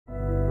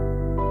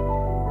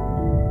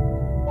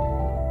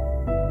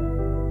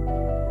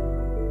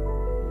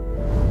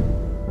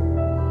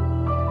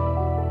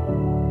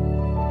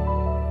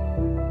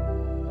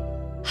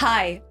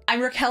Hi,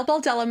 I'm Raquel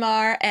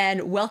Baldelamar,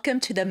 and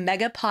welcome to the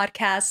mega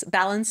podcast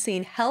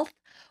Balancing Health,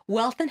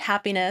 Wealth, and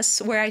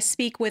Happiness, where I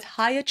speak with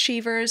high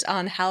achievers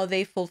on how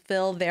they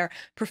fulfill their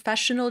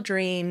professional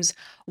dreams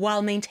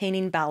while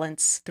maintaining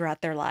balance throughout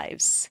their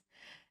lives.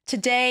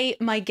 Today,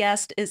 my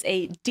guest is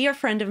a dear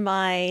friend of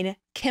mine,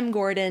 Kim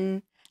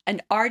Gordon,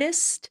 an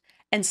artist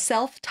and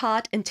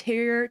self-taught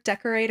interior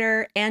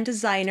decorator and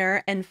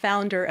designer and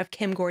founder of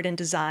Kim Gordon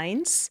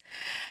Designs,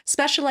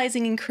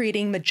 specializing in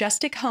creating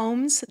majestic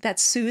homes that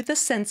soothe the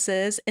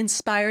senses,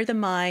 inspire the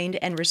mind,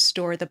 and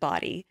restore the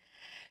body.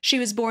 She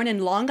was born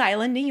in Long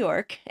Island, New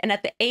York, and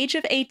at the age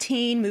of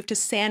 18 moved to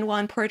San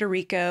Juan, Puerto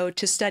Rico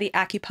to study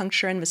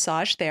acupuncture and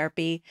massage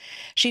therapy.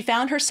 She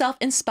found herself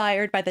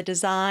inspired by the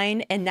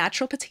design and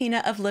natural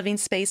patina of living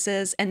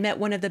spaces and met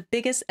one of the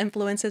biggest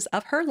influences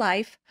of her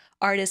life,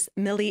 artist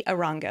Millie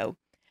Arango.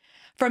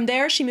 From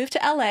there, she moved to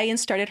LA and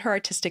started her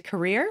artistic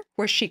career,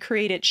 where she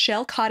created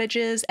shell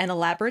cottages and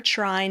elaborate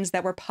shrines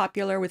that were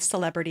popular with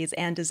celebrities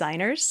and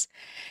designers.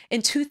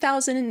 In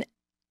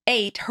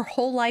 2008, her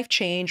whole life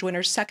changed when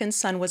her second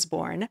son was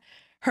born.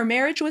 Her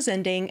marriage was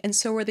ending, and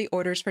so were the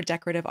orders for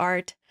decorative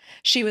art.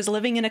 She was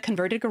living in a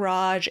converted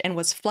garage and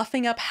was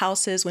fluffing up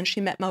houses when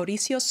she met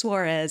Mauricio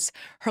Suarez,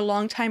 her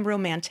longtime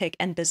romantic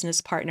and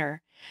business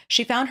partner.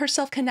 She found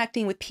herself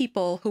connecting with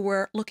people who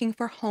were looking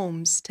for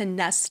homes to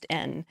nest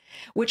in,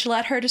 which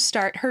led her to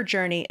start her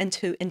journey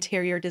into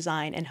interior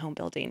design and home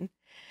building.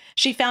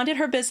 She founded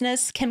her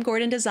business, Kim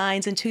Gordon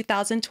Designs, in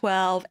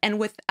 2012, and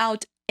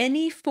without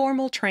any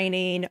formal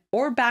training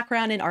or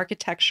background in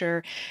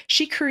architecture,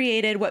 she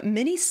created what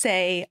many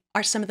say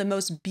are some of the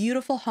most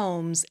beautiful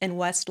homes in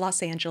West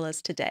Los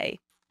Angeles today.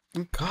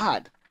 Oh,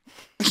 God.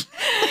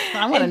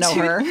 I want to know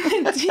her.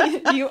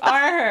 You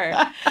are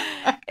her.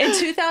 In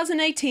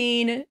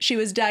 2018, she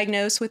was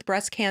diagnosed with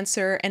breast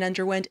cancer and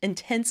underwent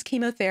intense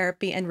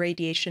chemotherapy and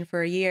radiation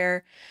for a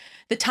year.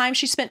 The time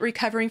she spent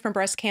recovering from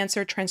breast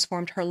cancer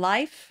transformed her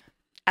life.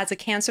 As a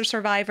cancer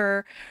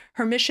survivor,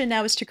 her mission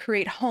now is to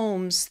create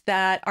homes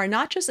that are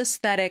not just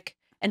aesthetic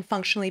and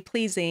functionally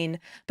pleasing,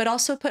 but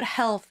also put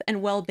health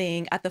and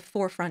well-being at the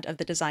forefront of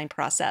the design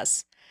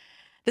process.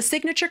 The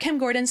signature Kim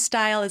Gordon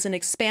style is an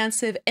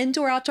expansive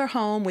indoor-outdoor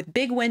home with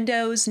big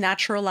windows,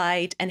 natural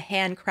light, and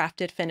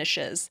handcrafted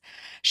finishes.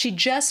 She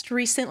just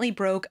recently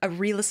broke a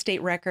real estate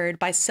record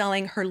by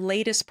selling her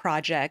latest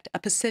project, a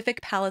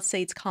Pacific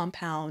Palisades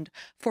compound,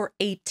 for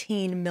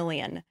 $18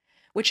 million,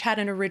 which had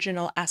an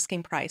original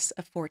asking price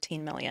of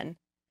 $14 million.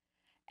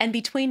 And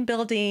between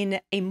building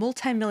a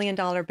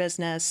multi-million-dollar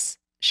business,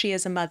 she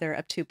is a mother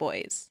of 2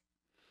 boys.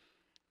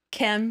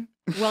 Kim,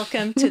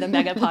 welcome to the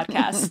Mega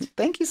Podcast.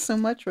 Thank you so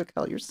much,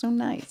 Raquel. You're so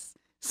nice.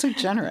 So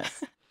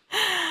generous.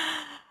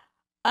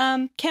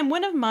 Kim,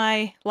 one of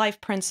my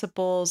life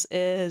principles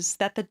is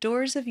that the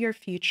doors of your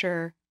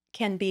future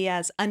can be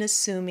as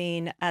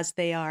unassuming as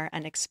they are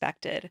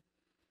unexpected.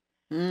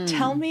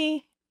 Tell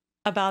me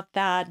about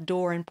that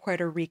door in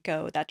Puerto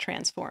Rico that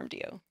transformed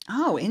you.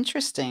 Oh,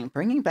 interesting.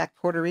 Bringing back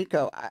Puerto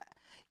Rico.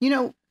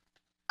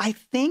 I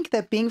think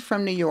that being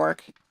from New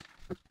York,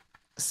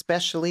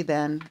 especially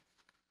then,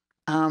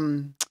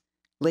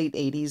 late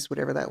 80s,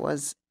 whatever that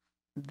was,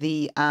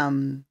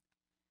 I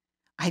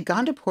had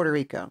gone to Puerto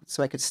Rico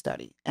so I could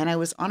study, and I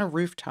was on a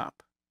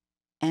rooftop,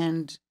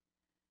 and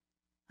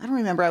I don't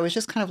remember, I was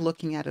just kind of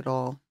looking at it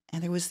all,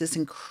 and there was this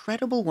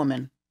incredible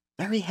woman,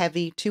 very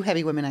heavy, 2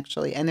 heavy women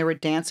actually, and they were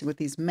dancing with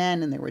these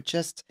men, and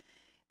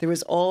there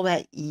was all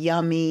that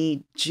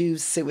yummy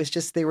juice. It was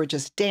just, they were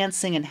just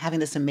dancing and having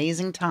this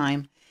amazing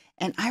time,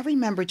 and I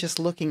remember just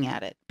looking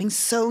at it, being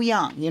so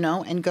young,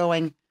 and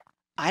going,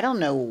 I don't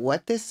know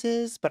what this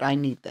is, but I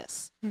need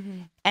this.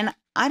 Mm-hmm. And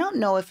I don't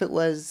know if it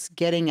was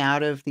getting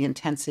out of the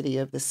intensity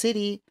of the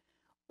city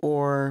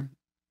or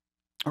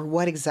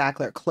what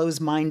exactly, or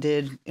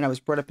closed-minded. I was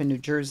brought up in New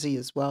Jersey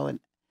as well.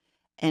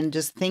 And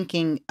just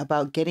thinking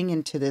about getting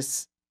into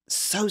this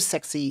so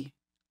sexy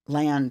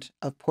land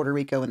of Puerto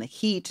Rico and the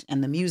heat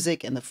and the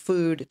music and the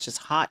food. It's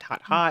just hot,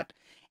 hot, hot.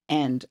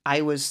 And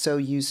I was so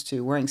used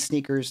to wearing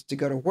sneakers to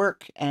go to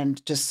work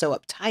and just so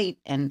uptight.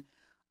 And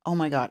oh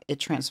my God, it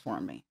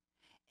transformed me.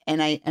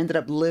 And I ended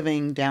up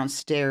living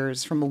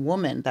downstairs from a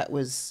woman that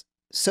was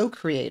so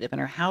creative,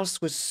 and her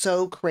house was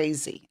so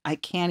crazy. I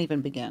can't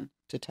even begin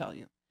to tell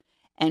you.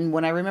 And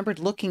when I remembered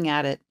looking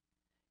at it,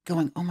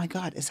 going, oh my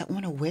God, is that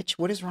woman a witch?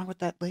 What is wrong with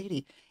that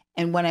lady?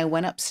 And when I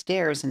went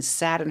upstairs and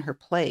sat in her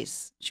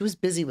place, she was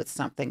busy with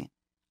something.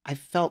 I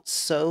felt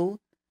so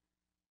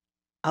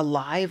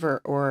alive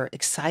or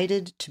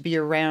excited to be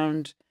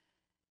around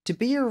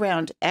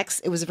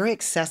it was very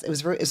excess. It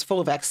was full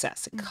of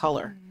excess and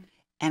color.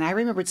 And I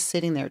remembered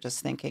sitting there just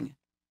thinking,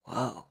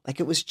 whoa, like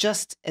it was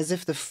just as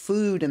if the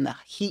food and the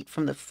heat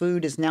from the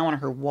food is now on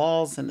her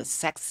walls, and the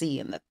sexy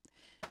and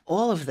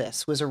all of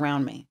this was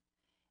around me.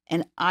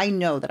 And I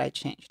know that I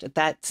changed at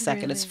that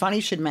second. Really? It's funny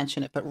you should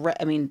mention it, but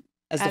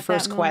as At the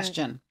first that moment.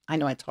 question, I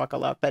know I talk a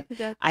lot, but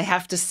I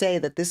have to say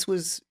that this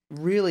was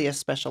really a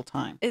special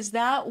time. Is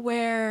that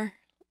where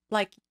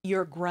like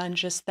your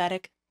grunge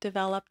aesthetic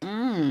developed?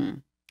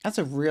 That's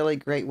a really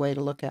great way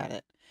to look at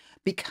it.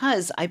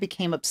 because I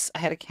became I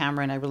had a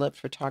camera and I loved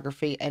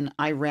photography, and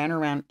I ran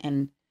around,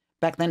 and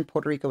back then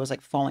Puerto Rico was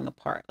like falling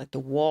apart. Like the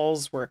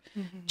walls were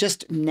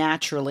just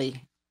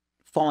naturally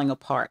falling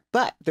apart,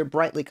 but they're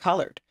brightly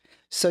colored.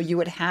 So you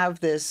would have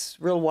this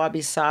real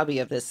wabi-sabi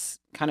of this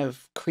kind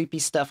of creepy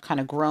stuff kind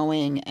of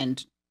growing,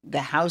 and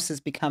the house is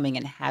becoming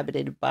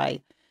inhabited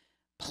by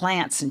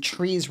plants and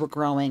trees were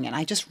growing. And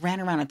I just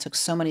ran around and took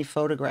so many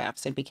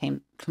photographs and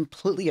became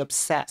completely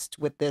obsessed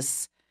with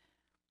this.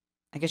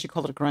 I guess you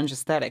call it a grunge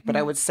aesthetic, but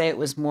I would say it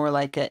was more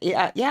like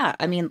yeah.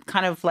 I mean,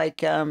 kind of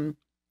like,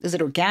 is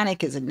it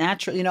organic? Is it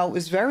natural? You know, it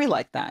was very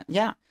like that.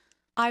 Yeah.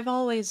 I've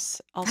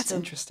always That's also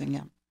interesting.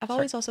 Yeah. I've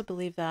always also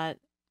believed that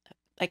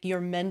like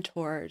your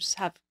mentors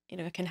have,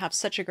 can have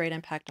such a great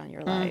impact on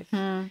your life.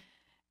 Mm-hmm.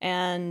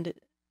 And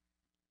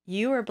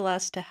you were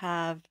blessed to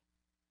have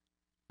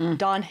Mm.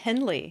 Don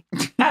Henley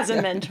as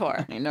a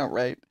mentor. I know,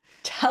 right?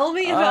 Tell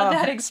me about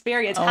that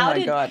experience. Oh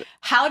my God.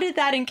 How did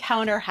that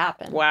encounter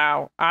happen?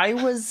 Wow. I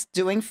was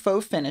doing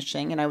faux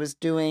finishing, and I was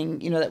doing,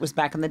 that was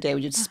back in the day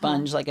when you'd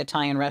sponge like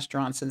Italian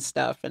restaurants and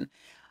stuff. And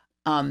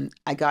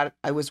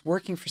I was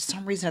working for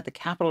some reason at the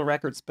Capitol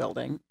Records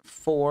building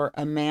for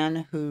a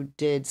man who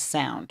did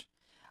sound.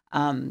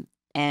 And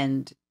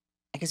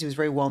I guess he was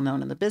very well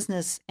known in the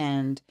business.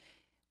 And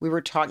we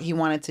were talking, he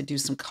wanted to do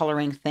some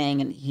coloring thing,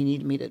 and he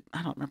needed me to,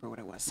 I don't remember what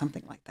it was,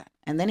 something like that.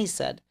 And then he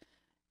said,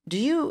 "Do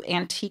you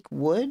antique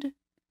wood?"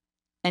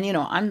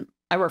 And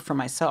I work for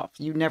myself.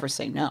 You never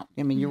say no.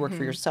 I mean, you work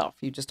for yourself.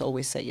 You just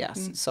always say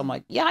yes. So I'm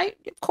like, yeah,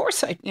 of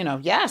course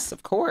yes,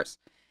 of course.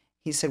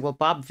 He said, "Well,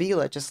 Bob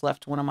Vila just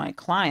left one of my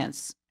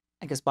clients."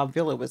 I guess Bob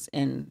Vila was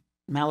in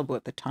Malibu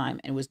at the time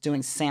and was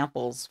doing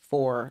samples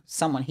for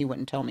someone, he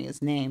wouldn't tell me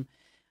his name,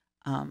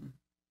 and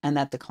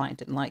that the client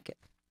didn't like it.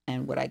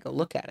 And would I go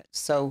look at it?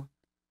 So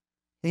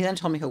he then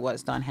told me who it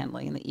was, Don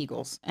Henley and the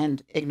Eagles.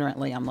 And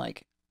ignorantly, I'm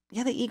like,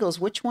 yeah, the Eagles,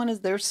 which one is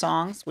their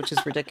songs? Which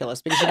is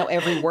ridiculous because you know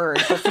every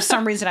word. But for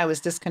some reason, I was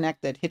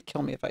disconnected. He'd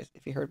kill me if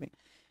he heard me,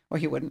 or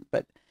he wouldn't.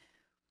 But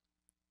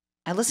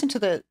I listened to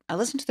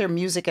their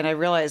music, and I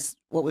realized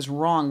what was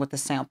wrong with the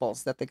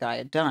samples that the guy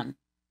had done.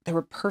 They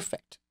were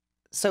perfect.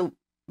 So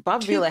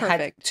Bob Vila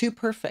had too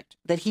perfect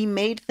that he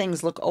made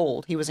things look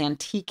old. He was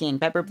antiquing.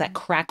 Remember that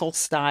crackle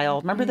style?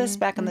 Remember this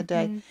back in the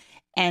day?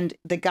 And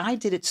the guy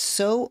did it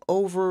so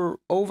over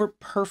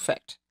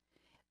perfect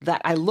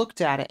that I looked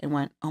at it and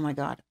went, "Oh my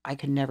God, I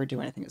could never do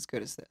anything as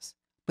good as this."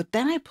 But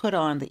then I put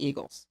on the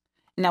Eagles.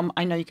 Now,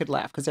 I know you could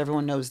laugh because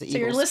everyone knows the Eagles. So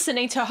you're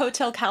listening to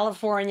Hotel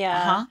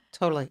California.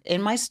 Totally.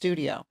 In my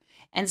studio.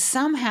 And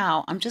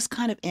somehow I'm just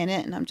kind of in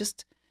it, and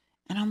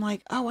I'm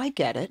like, oh, I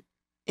get it.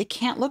 It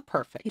can't look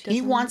perfect.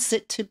 He wants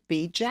it to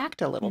be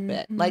jacked a little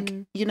bit. Like,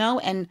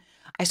 and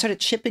I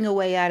started chipping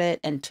away at it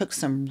and took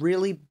some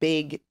really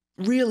big,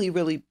 really,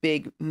 really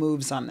big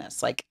moves on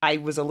this. Like, I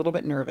was a little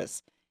bit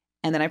nervous.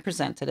 And then I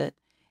presented it.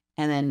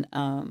 And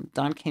then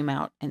Don came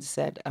out and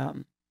said,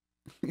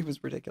 it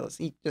was ridiculous.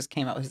 He just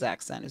came out with his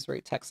accent, his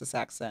very Texas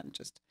accent.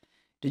 Just,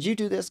 "Did you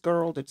do this,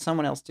 girl? Did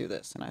someone else do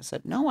this?" And I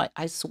said, "No,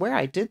 I swear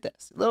I did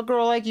this. Little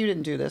girl like you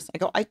didn't do this." I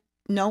go,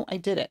 "No, I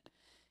did it."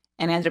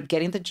 And I ended up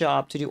getting the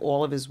job to do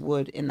all of his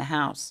wood in the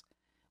house,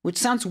 which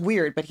sounds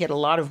weird, but he had a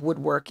lot of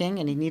woodworking,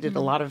 and he needed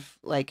a lot of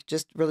like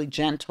just really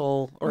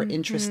gentle or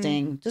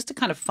interesting, just to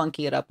kind of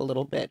funky it up a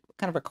little bit,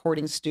 kind of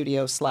recording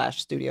studio /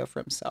 studio for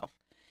himself.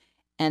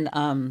 And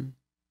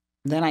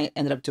then I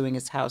ended up doing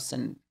his house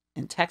in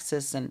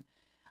Texas, and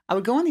I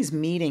would go on these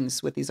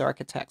meetings with these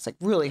architects, like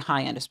really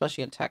high end,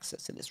 especially in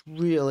Texas, and this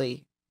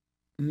really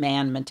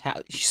man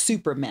mentality,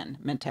 super men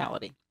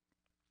mentality.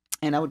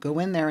 And I would go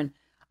in there, and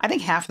I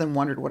think half of them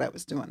wondered what I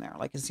was doing there.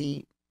 Like, is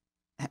he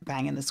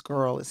banging this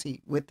girl? Is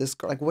he with this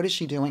girl? Like, what is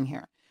she doing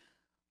here?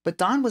 But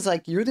Don was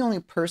like, "You're the only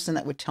person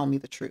that would tell me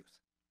the truth.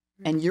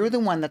 And you're the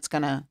one that's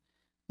going to,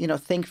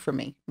 think for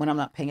me when I'm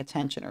not paying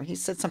attention." Or he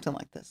said something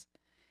like this.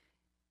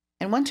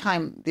 And one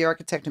time the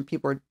architect and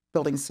people were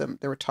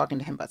they were talking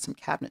to him about some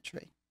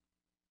cabinetry.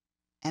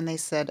 And they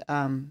said,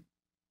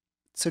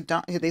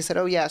 they said,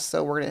 "Oh, yes,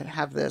 so we're going to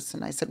have this."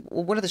 And I said,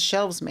 "Well, what are the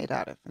shelves made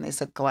out of?" And they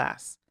said,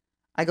 "Glass."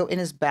 I go, "In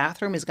his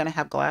bathroom, he's going to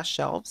have glass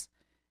shelves?"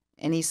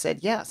 And he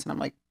said, "Yes." And I'm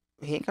like,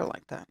 he ain't going to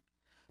like that.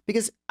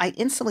 Because I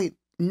instantly,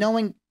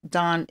 knowing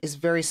Don is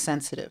very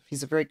sensitive.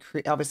 He's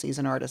obviously he's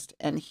an artist,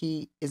 and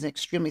he is an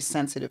extremely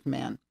sensitive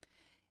man.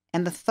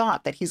 And the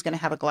thought that he's going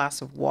to have a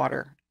glass of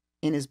water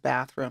in his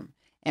bathroom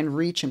and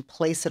reach and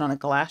place it on a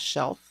glass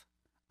shelf,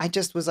 I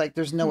just was like,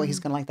 there's no way he's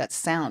going to like that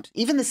sound.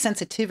 Even the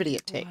sensitivity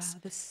it takes. Wow,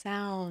 the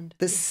sound.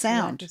 The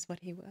sound is what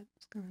he was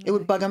going to It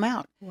would bug him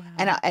out. Wow.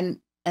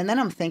 And then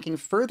I'm thinking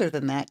further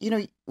than that.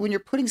 When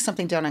you're putting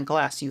something down on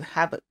glass,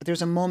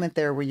 there's a moment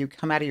there where you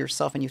come out of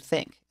yourself and you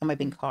think, am I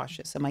being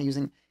cautious?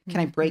 Can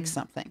I break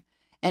something?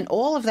 And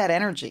all of that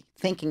energy,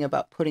 thinking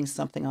about putting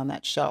something on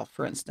that shelf,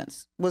 for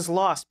instance, was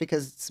lost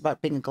because it's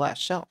about being a glass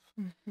shelf.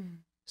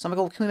 So I'm like,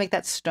 well, can we make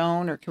that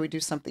stone, or can we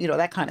do something,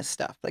 that kind of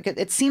stuff. Like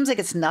it seems like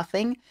it's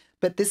nothing,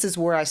 but this is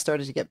where I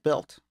started to get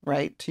built,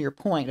 right? To your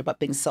point about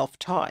being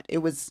self-taught.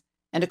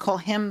 And to call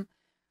him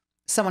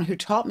someone who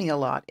taught me a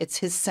lot, it's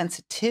his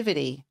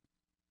sensitivity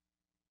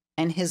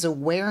and his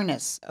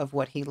awareness of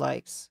what he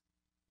likes,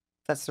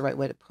 if that's the right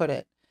way to put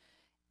it,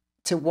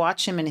 to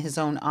watch him in his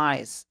own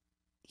eyes.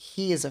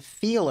 He is a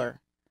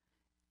feeler.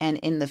 And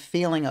in the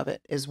feeling of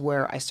it is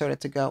where I started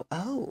to go,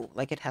 oh,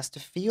 like it has to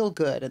feel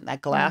good. And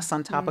that glass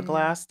on top of Mhm.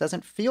 glass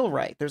doesn't feel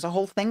right. There's a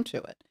whole thing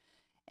to it.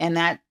 And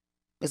that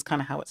is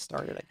kind of how it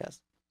started, I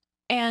guess.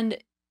 And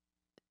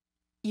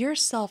you're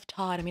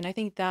self-taught. I mean, I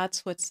think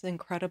that's what's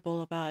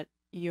incredible about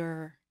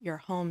your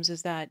homes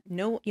is that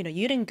no, you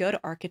didn't go to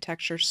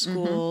architecture That's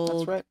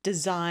school, right.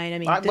 design. I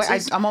mean, this I,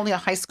 is I'm only a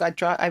high school.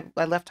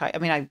 I left high. I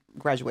mean, I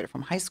graduated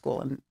from high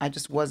school, and I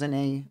just wasn't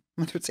a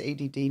whether it's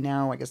ADD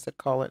now. I guess they'd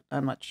call it.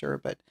 I'm not sure,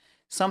 but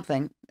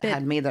something that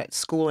had made that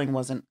schooling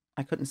wasn't.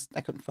 I couldn't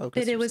that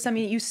focus it or was, I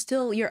something.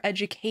 mean, your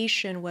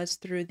education was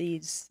through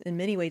these, in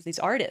many ways, these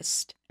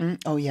artists,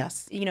 Oh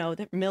yes.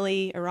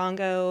 Millie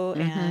Arango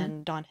Mm-hmm.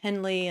 and Don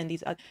Henley and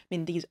these, I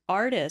mean, these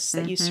artists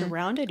that you Mm-hmm.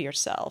 surrounded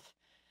yourself,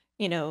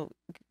 you know,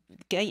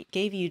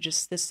 gave you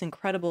just this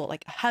incredible,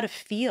 like how to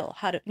feel,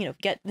 how to,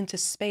 get into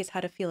space,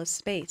 how to feel a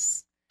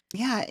space.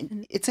 Yeah,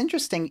 And it's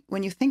interesting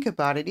when you think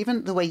about it.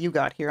 Even the way you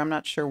got here, I'm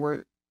not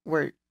sure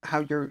where how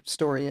your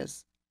story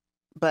is,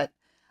 but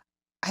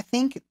I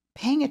think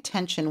paying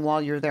attention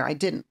while you're there. I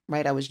didn't,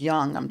 right? I was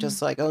young. I'm mm,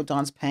 just like, oh,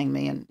 Don's paying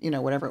me, and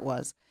whatever it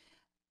was.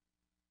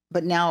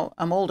 But now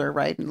I'm older,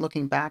 right? And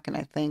looking back, and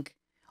I think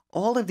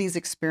all of these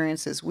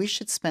experiences, we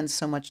should spend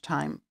so much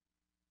time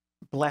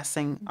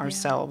blessing yeah.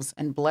 ourselves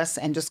and bless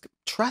and just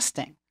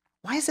trusting.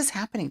 Why is this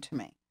happening to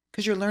me?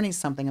 Because you're learning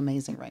something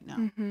amazing right now.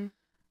 Hmm.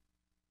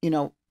 You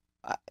know,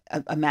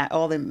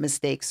 all the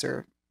mistakes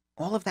or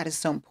all of that is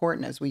so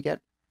important as we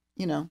get,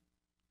 you know,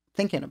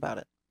 thinking about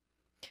it.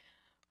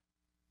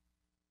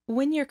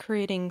 When you're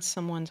creating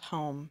someone's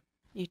home,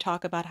 you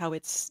talk about how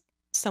it's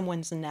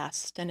someone's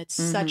nest and it's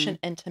such Mm-hmm. an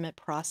intimate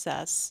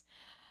process.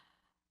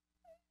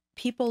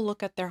 People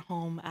look at their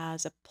home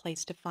as a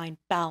place to find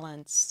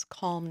balance,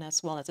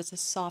 calmness, wellness. It's a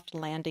soft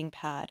landing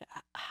pad.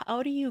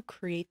 How do you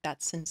create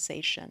that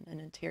sensation in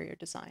interior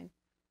design?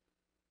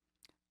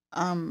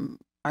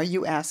 Are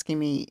you asking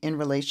me in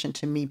relation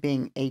to me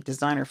being a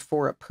designer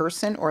for a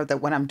person, or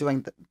that when I'm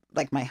doing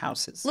like my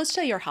houses? Let's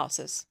say your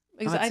houses, Oh,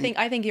 because let's I see. think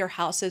I think your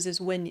houses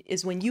is when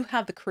you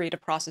have the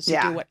creative process to do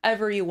Yeah.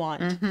 whatever you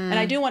want. And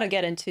I Mm-hmm. do want to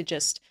get into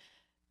just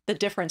the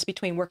difference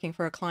between working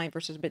for a client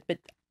versus, but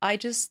I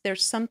just,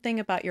 there's something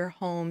about your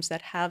homes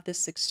that have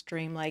this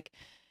extreme, like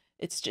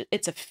it's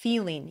a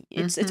feeling.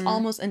 It's Mm-hmm.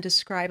 almost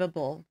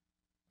indescribable.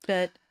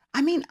 But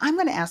I mean, I'm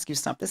going to ask you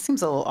something. This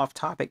seems a little off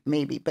topic,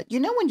 maybe, but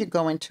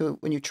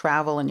when you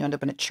travel and you end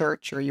up in a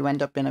church or you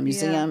end up in a yeah.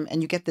 museum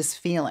and you get this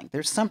feeling,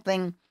 there's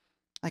something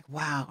like,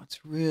 wow,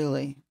 it's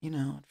really,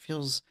 it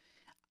feels,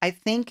 I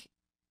think,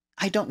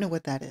 I don't know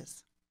what that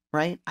is,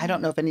 right? I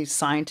don't know if any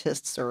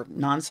scientists or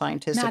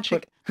non-scientists have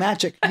put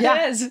Magic. magic. It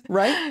Yeah, is.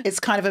 right. It's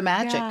kind of a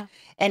magic.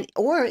 Yeah.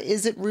 Or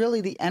is it really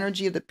the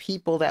energy of the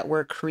people that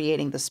were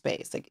creating the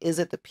space? Like, is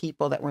it the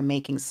people that were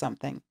making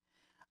something?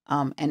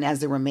 And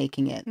as they were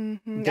making it,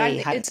 they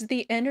had it. It's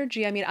the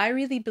energy. I mean, I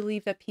really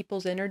believe that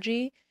people's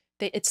energy,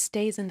 it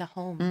stays in the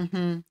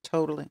home.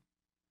 Totally.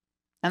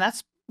 And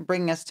that's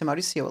bringing us to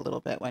Mauricio a little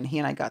bit when he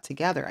and I got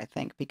together, I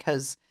think,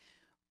 because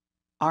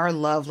our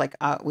love, like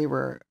we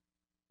were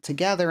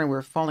together and we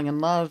were falling in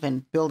love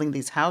and building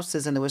these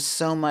houses, and there was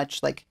so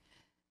much like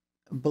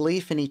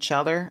belief in each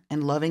other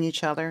and loving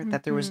each other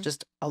that there was Hmm.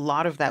 just a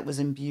lot of that was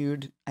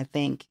imbued, I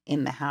think,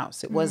 in the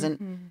house. It wasn't,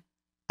 Hmm.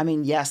 I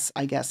mean, yes,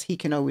 I guess he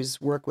can always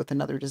work with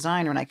another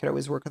designer and I could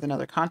always work with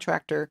another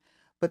contractor,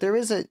 but there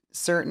is a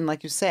certain,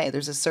 like you say,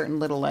 there's a certain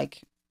little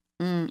like,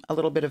 a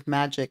little bit of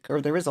magic,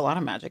 or there is a lot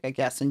of magic, I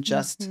guess, in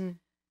just Hmm.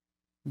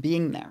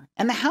 being there.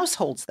 And the house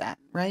holds that,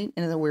 right?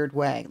 In a weird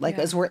way. Like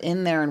Yeah. as we're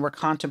in there and we're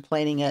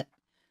contemplating it,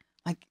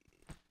 like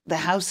the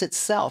house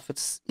itself,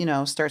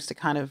 starts to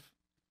kind of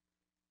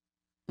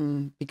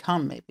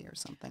become maybe or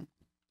something.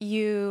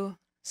 You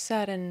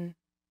said in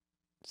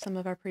some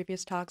of our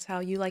previous talks how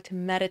you like to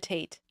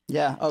meditate.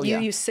 Yeah. Oh, You yeah.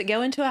 you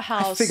go into a I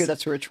figured house.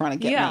 that's where you're trying to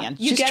get me Yeah, in.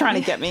 you She's get trying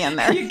to get me in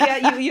there.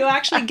 you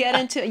actually get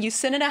into, you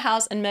sit in a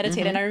house and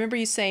meditate. Hmm. And I remember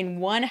you saying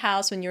one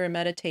house when you were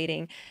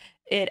meditating,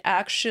 it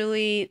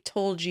actually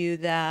told you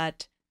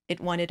that it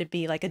wanted to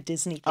be like a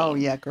Disney Oh,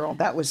 theme. yeah, girl.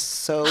 That was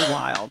so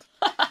wild.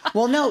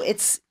 Well, no,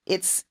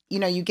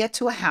 you get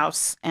to a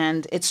house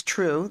and it's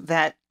true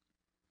that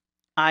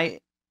I,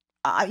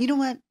 you know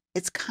what?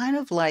 It's kind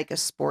of like a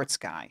sports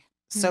guy.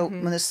 So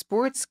Hmm. when the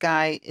sports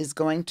guy is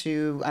going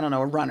to, I don't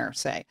know, a runner,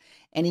 say,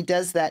 and he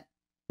does that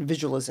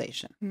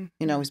visualization, Hmm.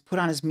 he's put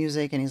on his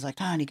music and he's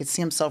like, and he could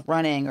see himself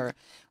running or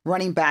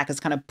running back is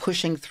kind of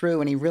pushing through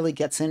and he really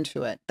gets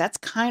into it. That's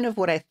kind of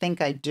what I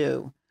think I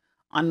do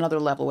on another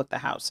level with the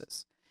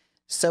houses.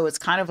 So it's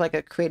kind of like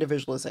a creative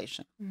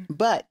visualization,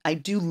 but I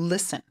do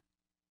listen.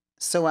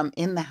 So I'm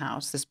in the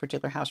house, this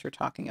particular house you're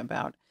talking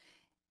about.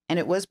 And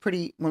it was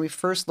pretty, when we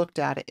first looked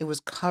at it, it was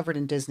covered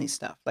in Disney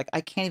stuff. Like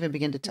I can't even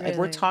begin to tell. If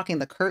we're Really? talking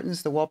the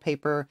curtains, the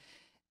wallpaper,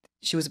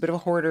 she was a bit of a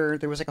hoarder.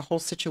 There was like a whole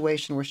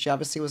situation where she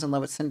obviously was in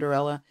love with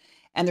Cinderella.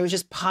 And there was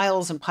just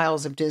piles and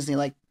piles of Disney,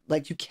 like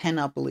like you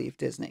cannot believe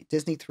Disney.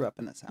 Disney threw up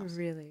in this house.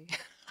 Really?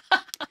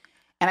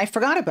 And I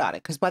forgot about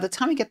it because by the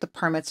time you get the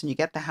permits and you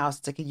get the house,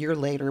 it's like a year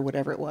later,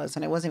 whatever it was.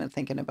 And I wasn't even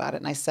thinking about it.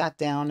 And I sat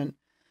down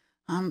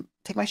and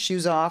take my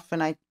shoes off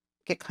and I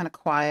get kind of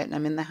quiet and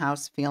I'm in the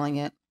house feeling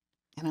it.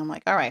 And I'm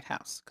like, all right,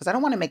 house. Because I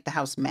don't want to make the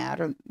house mad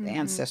or the Mm-hmm.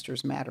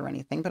 ancestors mad or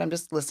anything, but I'm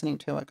just listening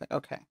to it. Like,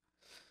 okay,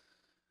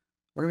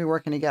 we're going to be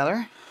working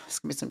together. There's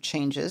going to be some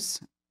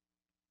changes.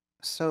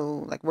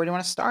 So, like, where do you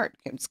want to start?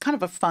 It's kind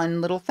of a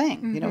fun little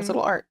thing. You know, it's a Mm-hmm.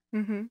 little art.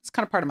 Mm-hmm. It's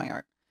kind of part of my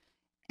art.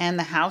 And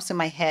the house in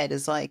my head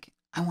is like,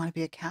 I want to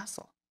be a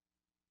castle.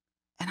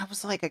 And I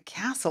was like, a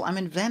castle? I'm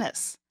in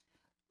Venice.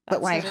 But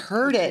That's when I what it's so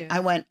heard it, cute. I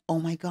went, oh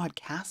my God,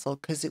 castle,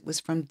 because it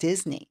was from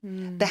Disney. The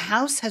Mm.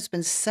 house has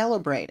been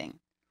celebrating,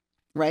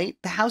 right?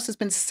 The house has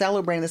been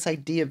celebrating this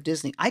idea of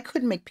Disney. I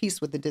couldn't make peace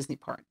with the Disney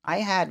part. I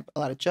had a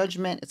lot of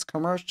judgment. It's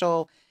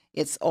commercial.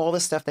 It's all the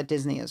stuff that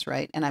Disney is,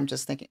 right? And I'm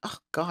just thinking, oh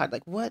God,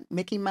 like what?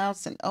 Mickey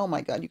Mouse? And oh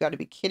my God, you got to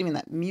be kidding me.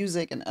 That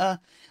music and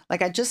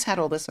like I just had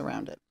all this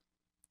around it.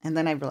 And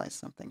then I realized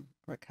something,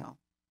 Raquel.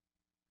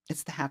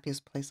 It's the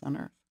happiest place on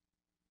earth.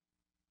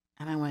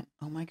 And I went,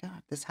 oh my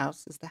God, this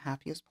house is the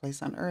happiest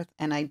place on earth.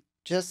 And I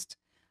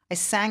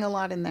sang a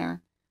lot in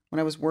there when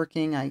I was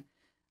working. I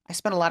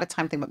spent a lot of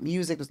time thinking about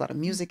music. There's a lot of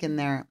music in Mhm.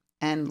 there.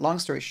 And long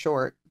story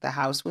short, the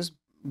house was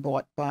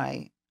bought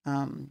by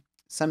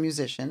some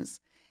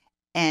musicians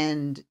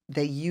and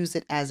they use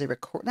it as a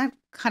record, not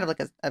kind of like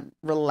a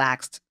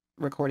relaxed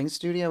recording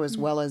studio, as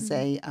well as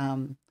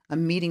Mhm. a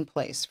meeting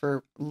place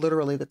for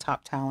literally the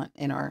top talent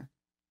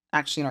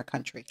actually in our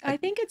country. I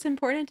Like, think it's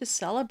important to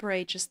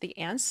celebrate just the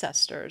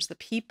ancestors, the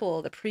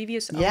people, the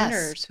previous yes,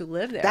 owners who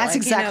live there. that's Like,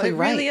 exactly it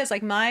really right. is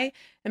like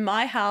in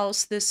my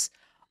house, this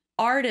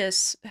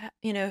artist,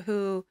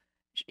 who,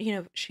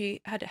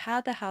 she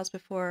had the house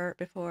before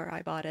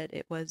I bought it.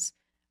 It was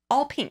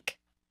all pink.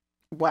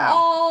 Wow.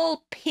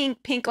 All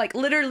pink, pink, like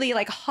literally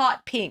like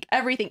hot pink,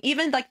 everything.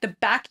 Even like the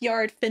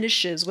backyard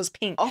finishes was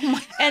pink. Oh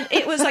my. And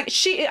it was like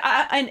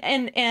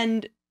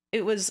and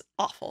it was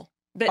awful.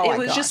 But Oh it my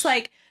was just gosh.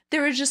 like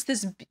there was just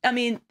this, I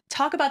mean,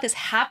 talk about this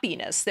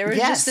happiness. There was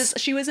just this,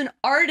 Yes. she was an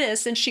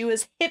artist and she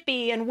was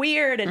hippie and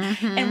weird, and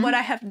what Mhm.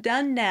 I have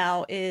done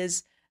now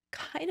is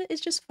kind of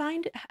is just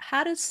find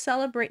how to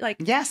celebrate, like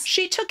Yes.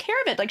 she took care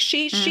of it. Like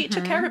she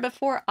took care of it Mhm.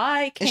 before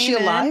I Is she came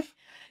in. alive?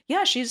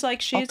 Yeah, she's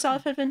Okay.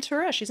 off of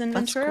Ventura. She's in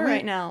That's Ventura right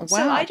great. now.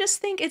 So I Wow. just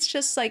think it's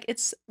just like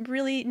it's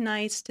really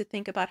nice to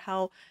think about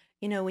how,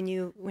 when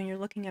you're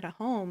looking at a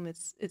home,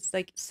 it's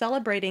like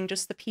celebrating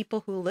just the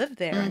people who live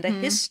there and the Mhm.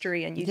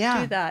 history, and you do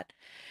Yeah. that.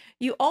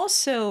 You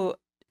also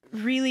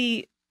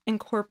really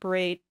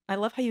incorporate, I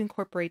love how you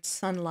incorporate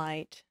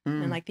sunlight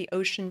and Mm. like the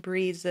ocean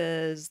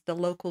breezes, the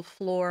local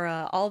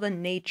flora, all the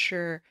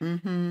nature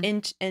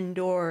Mhm.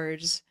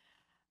 indoors.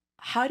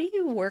 How do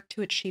you work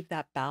to achieve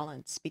that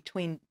balance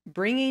between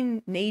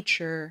bringing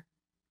nature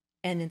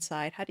and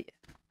inside? How do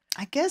you?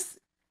 I guess,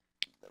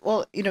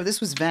 well, this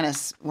was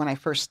Venice when I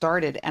first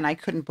started, and I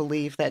couldn't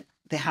believe that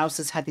the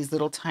houses had these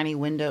little tiny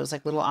windows,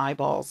 like little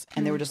eyeballs,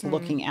 and they were just Mhm.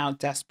 looking out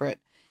desperate.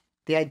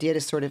 The idea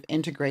to sort of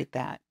integrate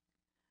that.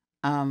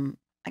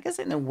 I guess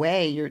in a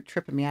way, you're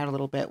tripping me out a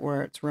little bit,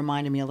 where it's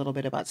reminding me a little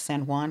bit about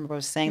San Juan, where I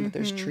was saying that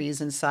there's Mhm. trees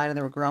inside and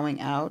they were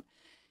growing out.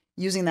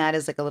 Using that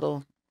as like a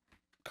little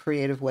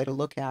creative way to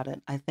look at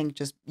it. I think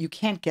just you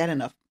can't get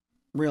enough,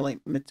 really.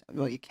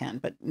 Well, you can,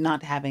 but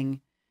not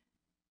having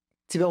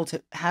to be able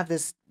to have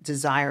this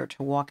desire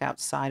to walk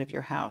outside of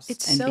your house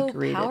It's and be so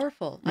greeted.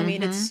 powerful. I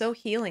mean, it's Mm-hmm. so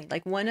healing.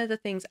 Like one of the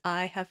things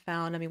I have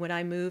found, I mean, when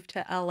I moved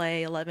to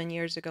LA 11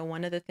 years ago,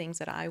 one of the things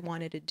that I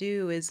wanted to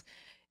do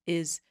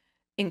is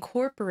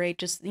incorporate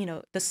just,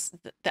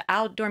 the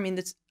outdoor, I mean,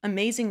 this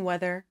amazing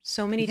weather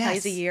so many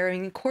times a Yes. year. I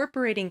mean,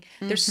 incorporating,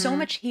 there's so Mm-hmm.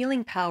 much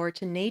healing power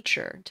to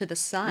nature, to the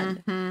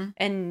sun, Mm-hmm.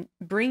 and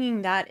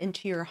bringing that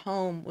into your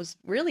home was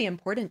really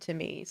important to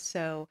me.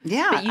 So, but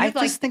Yeah, I you've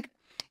like, just think,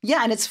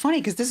 yeah, and it's funny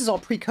because this is all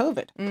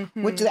pre-COVID,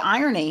 which mm-hmm, the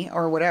irony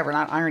or whatever,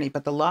 not irony,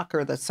 but the luck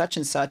or the such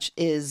and such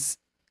is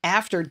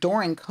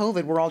during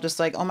COVID, we're all just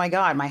like, oh my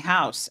God, my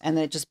house. And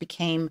then it just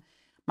became,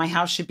 my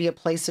house should be a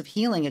place of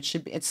healing. It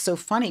should be, it's so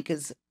funny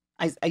because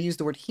I use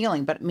the word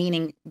healing, but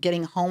meaning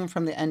getting home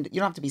from the end. You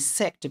don't have to be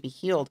sick to be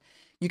healed.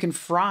 You can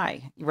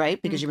fry,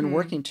 right? Because you've been mm-hmm,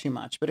 working too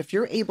much. But if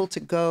you're able to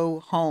go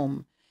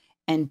home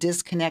and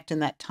disconnect in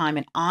that time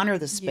and honor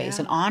the space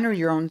and yeah. honor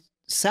your own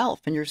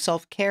self and your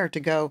self-care to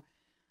go,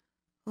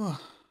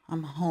 oh,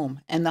 I'm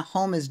home. And the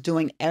home is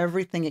doing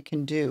everything it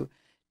can do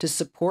to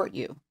support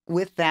you.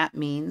 With that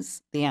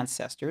means the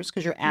ancestors,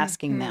 because you're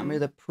asking them, or Mm-hmm.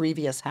 the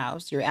previous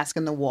house, you're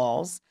asking the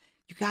walls,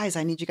 you guys,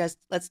 I need you guys,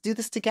 let's do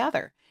this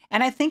together.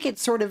 And I think it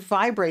sort of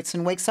vibrates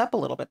and wakes up a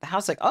little bit. The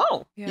house, like,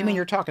 oh, you mean Yeah.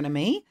 you're talking to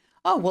me?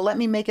 Oh, well, let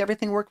me make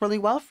everything work really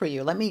well for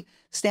you. Let me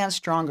stand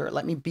stronger.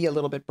 Let me be a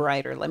little bit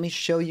brighter. Let me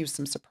show you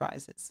some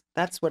surprises.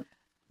 That's what,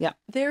 yeah.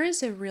 There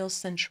is a real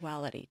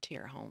sensuality to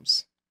your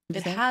homes. You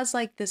It think? has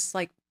like this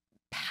like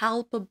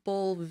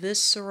palpable,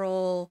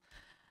 visceral,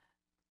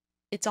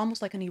 it's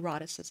almost like an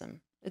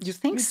eroticism. You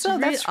think It's so?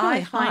 really, That's really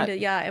I find hot. it,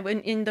 yeah.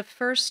 When in the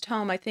first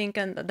home, I think,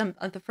 and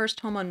the first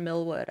home on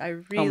Millwood,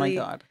 Oh my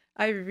God.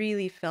 I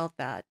really felt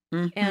that.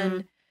 Hmm.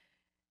 And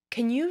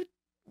can you,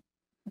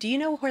 do you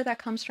know where that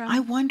comes I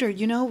from? wonder,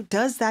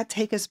 does that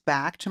take us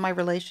back to my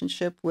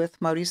relationship with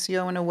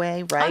Mauricio in a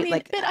way, I right? mean,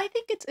 Like, but I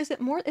think is it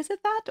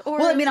that,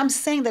 well, I or, mean, I'm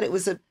saying that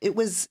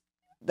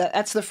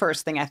that's the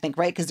first thing I think,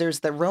 right? Because there's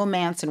the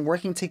romance and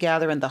working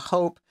together and the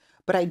hope.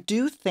 But I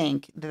do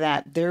think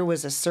that there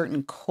was a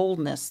certain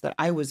coldness that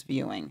I was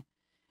viewing.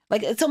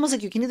 Like, it's almost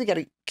like you can either get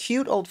a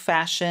cute, old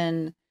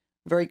fashioned,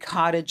 very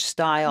cottage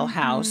style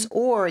house, hmm,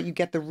 or you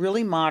get the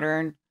really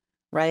modern,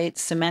 right?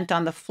 Cement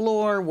on the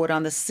floor, wood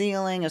on the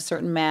ceiling, a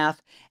certain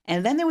math.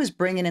 And then there was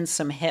bringing in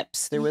some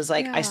hips. There was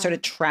like, I yeah.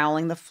 started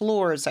troweling the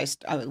floors,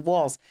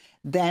 walls.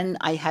 Then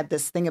I had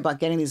this thing about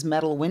getting these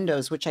metal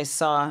windows, which I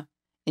saw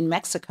in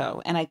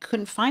Mexico, and I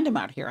couldn't find them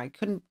out here. I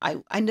didn't, I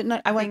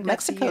I went think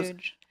that's Mexico's.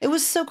 huge. It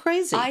was so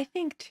crazy. I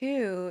think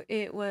too,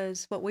 it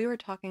was what we were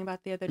talking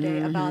about the other day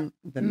about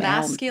The male,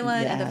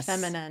 masculine and the yes.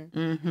 feminine.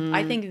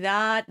 I Hmm. think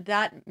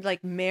that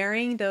like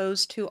marrying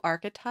those two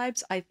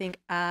archetypes, I think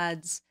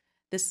adds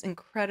this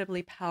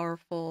incredibly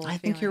powerful I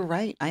think you're feeling.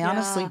 right. I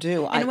honestly Yeah.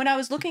 do. And when I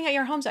was looking at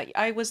your homes,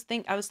 I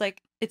was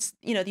like, it's,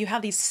 you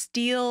have these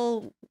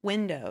steel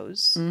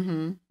windows,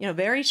 Mm-hmm.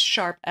 very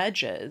sharp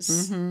edges,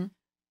 Mm-hmm.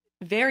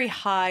 very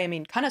high, I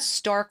mean, kind of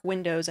stark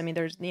windows. I mean,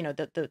 there's,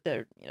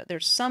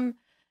 there's some,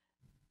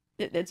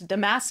 it's the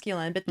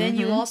masculine, but then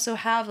you Mm-hmm. also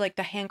have like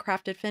the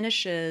handcrafted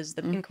finishes,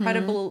 the Mm-hmm.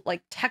 incredible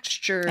like And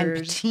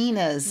textures.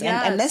 patinas.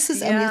 And this Yes,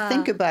 is, and you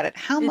think yeah. about it,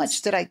 how much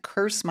It's did I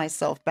curse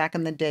myself back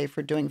in the day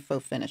for doing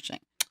faux finishing?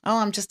 Oh,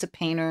 I'm just a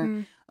painter.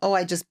 mm, Oh,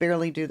 I just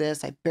barely do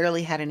this. I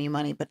barely had any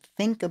money. But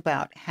think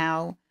about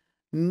how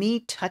me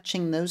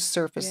touching those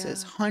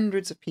surfaces, yeah.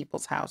 hundreds of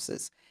people's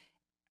houses,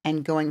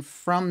 and going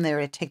from there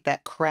to take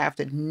that craft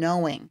and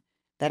knowing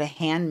that a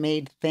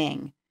handmade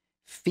thing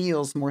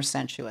feels more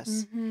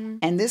sensuous. Mm-hmm.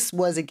 And this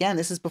was, again,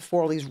 this is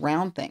before all these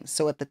round things.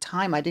 So at the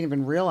time, I didn't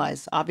even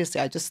realize. Obviously,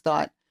 I just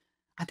thought,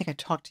 I think I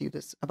talked to you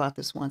about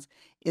this once,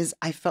 is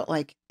I felt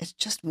like it's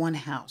just one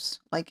house.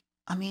 Like,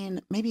 I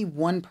mean, maybe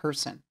one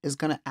person is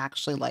going to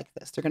actually like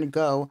this. They're going to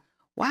go,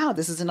 wow,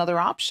 this is another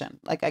option.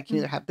 Like, I can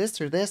either have this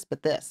or this,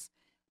 but this.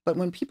 But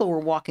when people were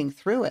walking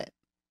through it,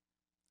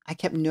 I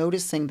kept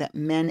noticing that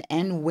men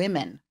and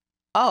women,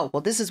 oh,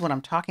 well, this is what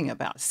I'm talking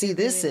about. See,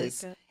 They this really liked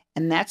is, it.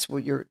 and that's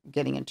what you're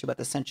getting into about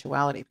the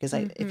sensuality. Because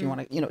if you Mm-hmm.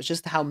 want to, it's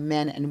just how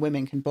men and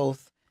women can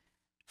both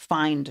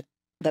find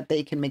that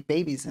they can make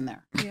babies in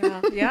there.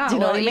 Yeah, Do yeah. you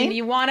know what Well, I mean?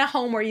 you want a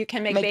home where you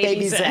can make Make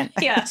babies babies in. in,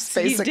 Yes,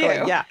 you basically.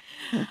 do. Yeah.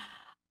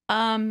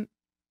 Um,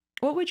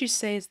 what would you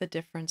say is the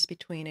difference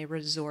between a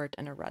resort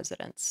and a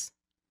residence?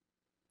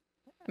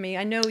 I mean,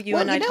 I know you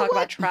Well, and you I know talk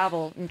about what?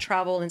 travel and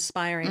travel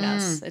inspiring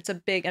us. Mm, It's a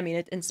big, I mean,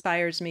 it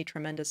inspires me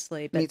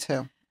tremendously, me but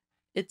too.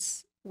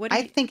 what do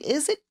I you, think,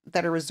 is it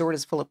that a resort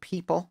is full of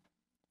people,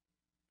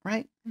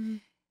 right? mm,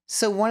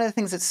 So one of the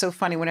things that's so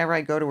funny, whenever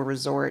I go to a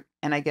resort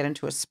and I get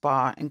into a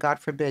spa, and God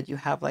forbid you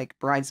have like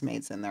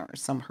bridesmaids in there or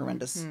some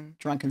horrendous mm-hmm,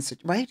 drunken,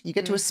 right? You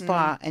get to a mm-hmm.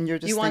 spa and you're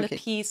You just want a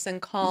thinking, peace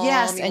and calm.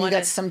 yes, You and you want got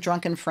to, some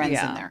drunken friends in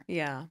yeah, there.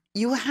 yeah.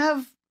 You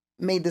have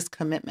made this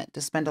commitment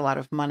to spend a lot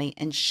of money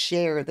and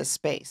share the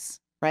space,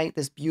 right?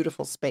 This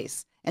beautiful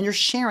space. And you're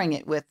sharing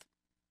it with,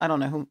 I don't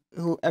know,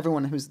 who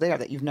everyone who's there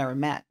that you've never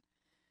met.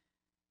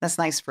 That's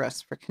nice for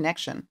us for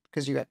connection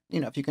because you got,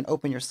 if you can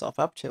open yourself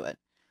up to it.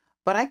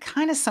 But I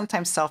kind of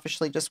sometimes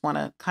selfishly just want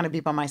to kind of be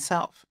by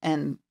myself.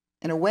 And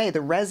in a way,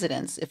 the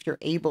residence, if you're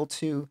able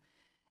to,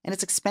 and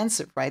it's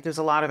expensive, right? There's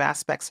a lot of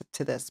aspects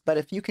to this. But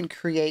if you can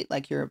create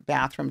like your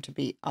bathroom to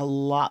be a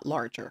lot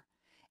larger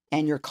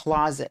and your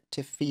closet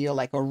to feel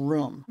like a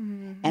room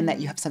and that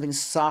you Mm-hmm. have something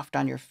soft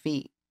on your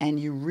feet and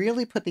you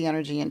really put the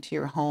energy into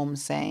your home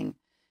saying,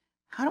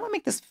 how do I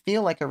make this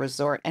feel like a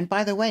resort? And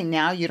by the way,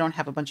 now you don't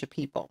have a bunch of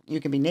people.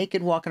 You can be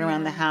naked walking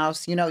around the Yeah,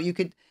 house.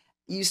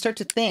 You start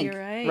to you're think,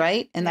 right.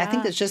 right? And I think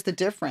Yeah. that's just the I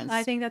difference.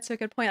 think that's a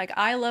good point. Like,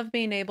 I love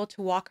being able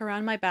to walk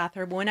around my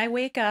bathrobe. When I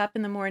wake up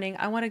in the morning,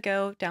 I want to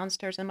go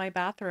downstairs in my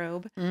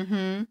bathrobe.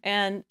 Mm-hmm.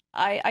 And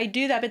I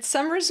do that. But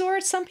some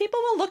resorts, some people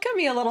will look at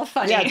me a little Yeah,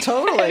 funny if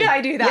totally.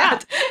 I do Yeah.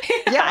 that.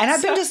 Yeah. And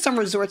I've been So, to some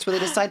resorts where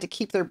they decide to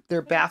keep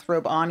their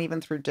bathrobe on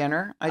even through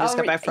dinner. I just oh,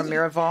 got back from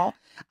Miraval.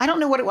 I don't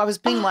know what I was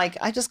being oh, like.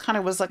 I just kind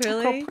of was like, oh,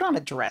 girl, really? put on a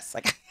dress.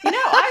 Like, I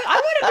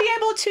want to be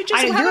able to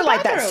just I know have you're a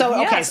like that. bathrobe.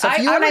 So, okay. Yes, So if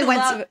you I and I would went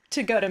love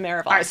to go to all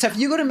Miraval. right. So if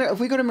we go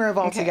to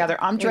Miraval Okay. together,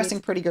 I'm We need dressing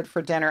pretty good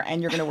for dinner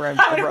and you're going to wear a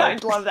I'd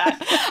robe. love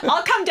that.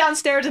 I'll come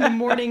downstairs in the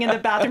morning in the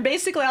bathroom.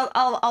 Basically,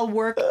 I'll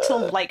work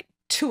till like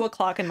 2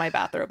 o'clock in my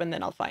bathrobe, and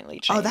then I'll finally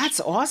Oh, change. that's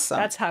awesome.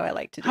 That's how I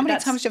like to do. How many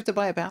That's times do you have to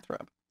buy a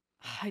bathrobe?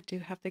 I do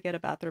have to get a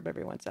bathrobe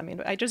every once. I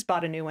mean, I just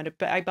bought a new one.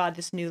 But I bought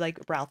this new like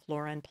Ralph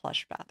Lauren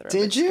plush bathrobe.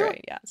 Did It's you?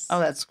 great. Yes. Oh,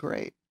 that's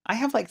great. I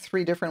have like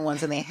 3 different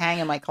ones and they hang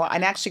in my closet.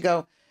 And actually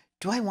go,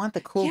 do I want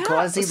the cool Yeah,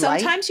 gauzy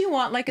light? sometimes you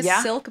want like a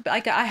Yeah. silk,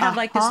 like I have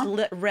like this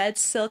Uh-huh. red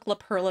silk La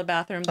Perla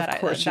bathroom Of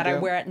course you that I do.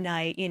 wear at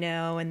night, and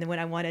then when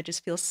I want to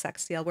just feel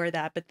sexy, I'll wear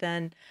that. But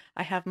then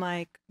I have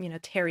my,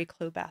 terry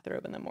cloth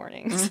bathrobe in the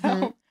morning.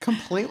 Mm-hmm.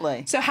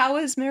 Completely. So how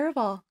was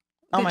Miraval?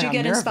 Oh Did my you God,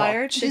 get Miraval.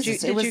 inspired? Jesus,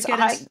 it Did you was, get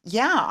I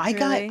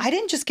really?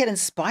 didn't just get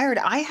inspired.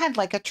 I had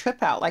like a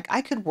trip out. Like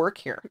I could work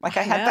here. Like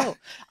I I had that.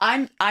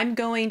 know. I'm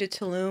going to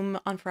Tulum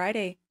on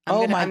Friday.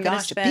 Oh my I'm gonna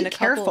gosh. Be spend a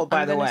careful, couple.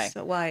 by the way.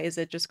 Why is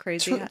it just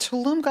crazy?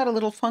 Tulum got a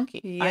little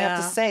funky. I have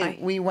to Yeah, say, I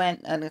we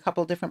went in a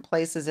couple of different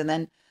places, and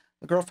then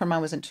the girlfriend of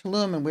mine was in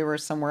Tulum, and we were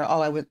somewhere.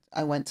 Oh,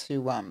 I went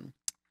to Oh,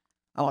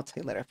 I'll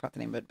tell you later. I forgot the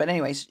name of it. But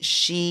anyways,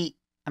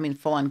 I mean,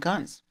 full on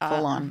guns,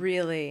 full on.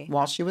 really,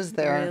 While she was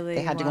there, they really,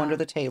 had to go under wow.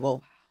 the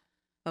table.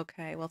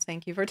 Okay, well,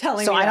 thank you for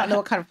telling So me I don't know that.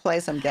 what kind of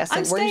place. I'm I'm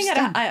guessing. Where are you staying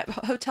at staying?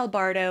 a Hotel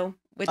Bardo,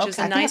 which is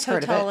Okay, a I think nice I've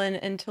heard of it. hotel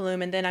in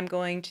Tulum, and then I'm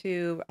going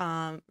to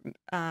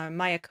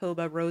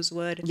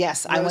Mayakoba,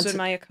 Yes, I went Rosewood to.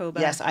 Mayakoba.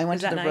 Yes, I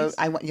went Is to that the road.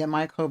 nice? Yeah,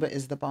 Mayakoba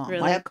is the bomb.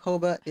 Really?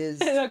 Mayakoba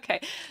is. Okay.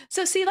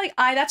 So see, like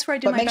that's where I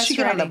do But my make sure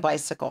you best get on the writing.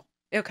 bicycle.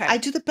 Okay. I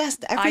do the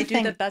best I do the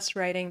everything. best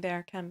writing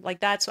there, Kim. Like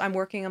I'm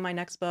working on my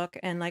next book,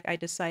 and like I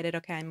decided,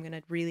 okay, I'm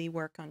gonna really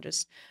work on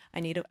I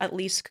need at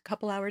least a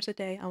couple hours a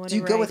day. I want Do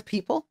to you go write. with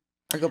people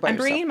or go by I'm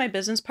yourself? bringing my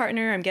business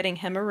partner. I'm getting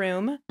him a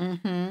room,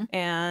 Mm-hmm.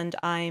 and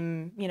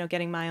I'm,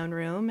 getting my own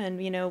room, and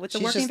with the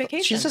working She's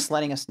vacation. just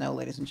letting us know,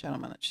 ladies and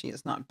gentlemen, that she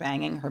is not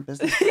banging her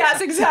business Yes,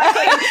 partner.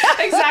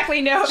 exactly,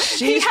 exactly. No,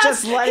 She's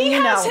just letting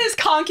you know. He has his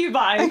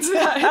concubines.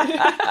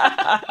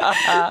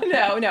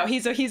 No,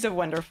 he's a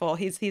wonderful.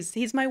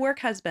 He's my work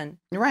husband.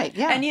 Right,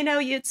 yeah. And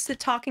it's the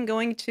talking,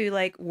 going to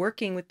like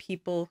working with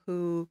people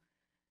who,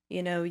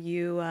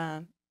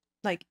 you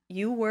like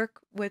you work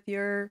with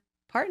your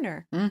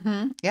partner.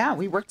 Mm-hmm. Yeah,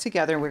 we work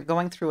together. We're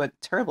going through a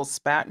terrible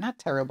spat. Not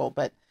terrible,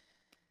 but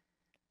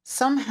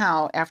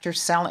somehow after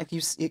selling,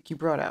 like you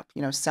brought up,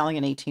 selling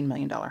an $18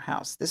 million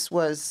house. This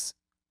was,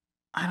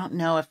 I don't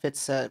know if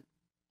it's a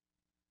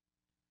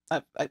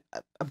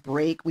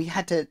break. We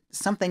had to,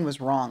 something was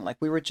wrong. Like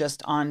we were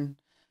just on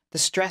the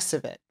stress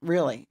of it,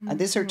 really. And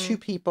these are two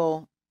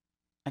people,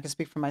 I can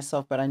speak for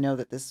myself, but I know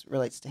that this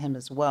relates to him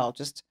as well.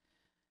 Just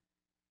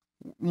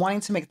wanting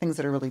to make things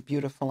that are really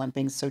beautiful and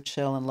being so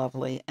chill and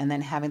lovely, and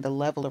then having the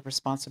level of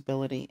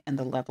responsibility and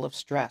the level of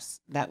stress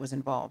that was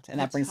involved. And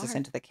that That's brings us hard.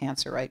 into the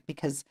cancer, right?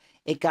 Because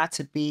it got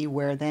to be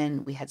where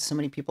then we had so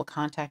many people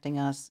contacting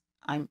us.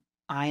 I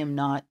am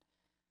not,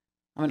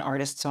 I'm an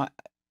artist, so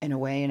in a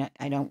way, and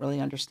I don't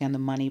really understand the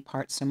money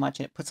part so much,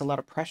 and it puts a lot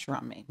of pressure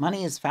on me.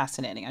 Money is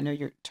fascinating. I know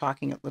you're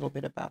talking a little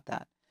bit about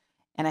that.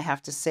 And I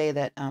have to say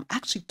that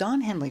actually,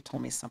 Don Henley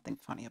told me something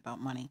funny about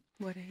money.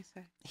 What did he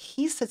say?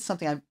 He said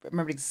something, I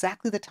remember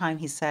exactly the time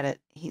he said it.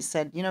 He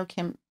said,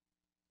 Kim,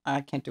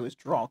 I can't do his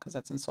drawl because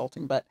that's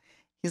insulting, but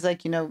he's like,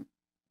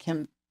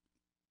 Kim,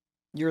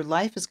 your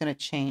life is going to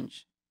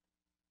change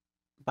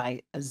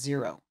by a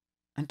zero.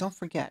 And don't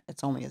forget,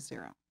 it's only a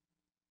zero.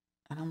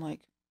 And I'm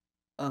like,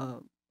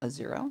 a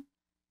zero?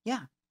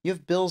 Yeah. You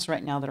have bills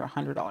right now that are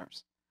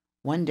 $100.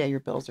 One day your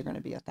bills are going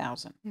to be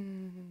 1,000.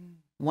 Mm-hmm.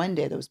 One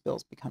day those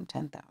bills become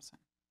 10,000.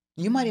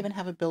 You might even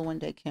have a bill one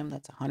day, Kim,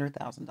 that's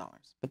 $100,000.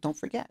 But don't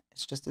forget,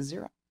 it's just a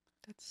zero.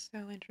 That's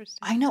so interesting.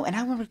 I know, and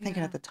I remember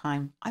thinking Yeah. at the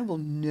time, I will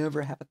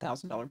never have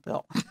 $1,000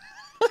 bill.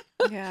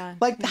 Yeah.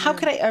 Like, how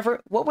could I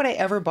ever? What would I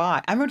ever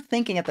buy? I remember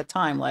thinking at the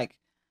time, like,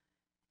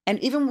 and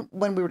even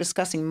when we were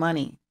discussing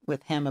money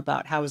with him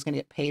about how I was going to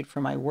get paid for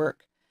my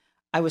work,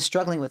 I was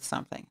struggling with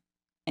something,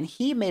 and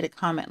he made a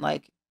comment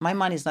like, "My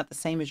money's not the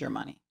same as your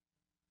money,"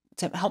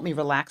 to help me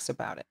relax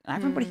about it. And I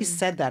remember when he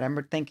said that, I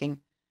remember thinking,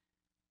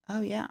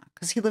 oh yeah,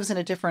 because he lives in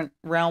a different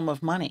realm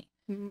of money.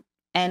 Mm-hmm.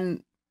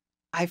 And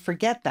I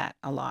forget that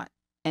a lot.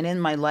 And in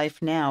my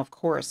life now, of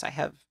course, I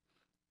have,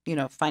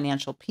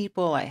 financial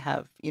people. I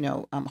have,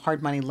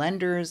 hard money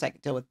lenders. I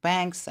deal with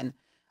banks, and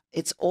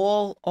it's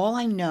all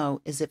I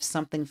know is if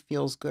something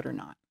feels good or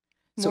not.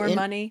 More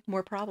money,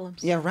 more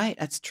problems. Yeah, right.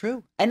 That's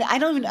true. And I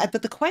don't even,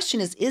 but the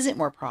question is it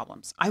more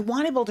problems? I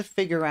want to be able to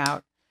figure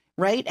out,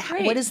 right?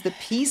 What is the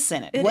peace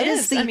in it? It what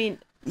is. the, I mean,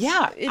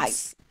 yeah.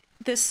 It's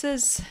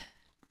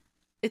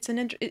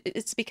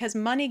because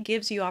money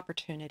gives you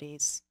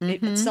opportunities.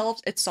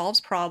 Mm-hmm. It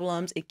solves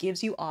problems. It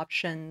gives you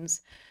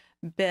options,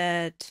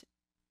 but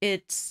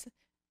it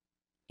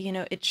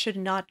should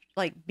not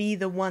like be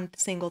the one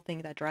single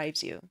thing that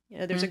drives you.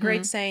 There's a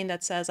great saying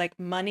that says like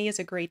money is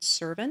a great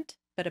servant,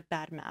 but a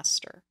bad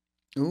master.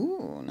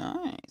 Ooh,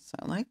 nice.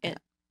 I like that. And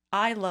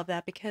I love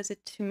that because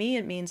to me,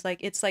 it means like,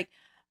 it's like,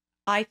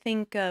 I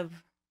think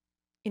of,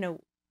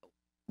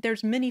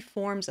 there's many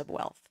forms of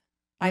wealth.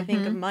 I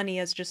think of money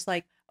as just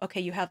like, okay,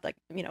 you have like,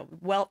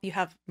 wealth, you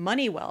have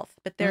money wealth,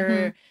 but there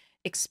are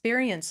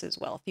experiences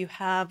wealth. You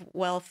have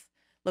wealth,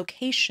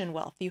 location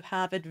wealth, you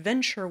have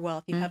adventure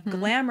wealth, you have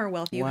glamour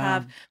wealth, you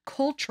have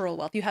cultural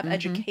wealth, you have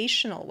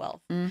educational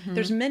wealth.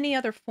 There's many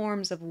other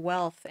forms of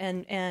wealth.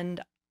 And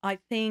I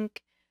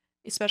think,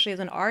 especially as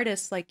an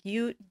artist, like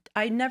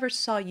I never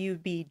saw you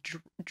be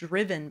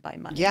driven by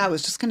money. Yeah, I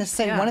was just going to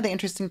say, one of the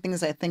interesting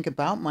things I think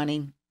about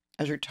money,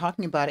 as you're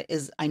talking about it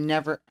is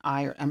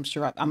I'm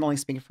sure I'm only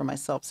speaking for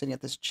myself sitting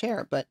at this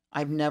chair, but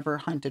I've never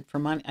hunted for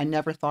money. I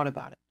never thought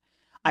about it.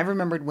 I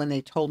remembered when they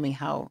told me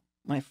how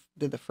when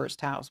did the first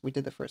house, we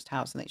did the first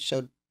house and they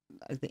showed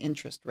the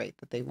interest rate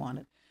that they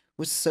wanted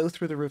was so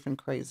through the roof and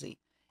crazy.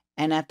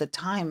 And at the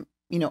time,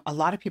 a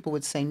lot of people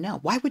would say, no,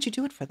 why would you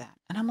do it for that?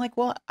 And I'm like,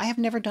 well, I have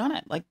never done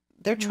it. Like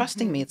they're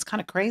trusting me. It's kind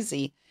of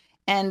crazy.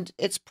 And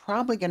it's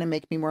probably going to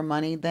make me more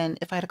money than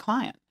if I had a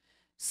client.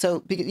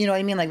 So, you know what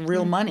I mean? Like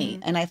real money.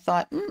 And I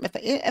thought,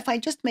 if I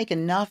just make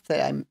enough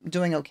that I'm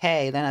doing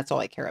okay, then that's all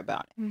I care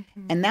about.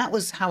 And that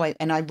was how I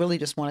really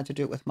just wanted to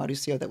do it with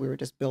Mauricio, that we were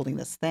just building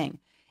this thing.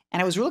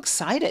 And I was real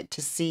excited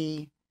to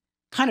see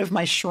kind of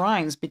my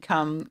shrines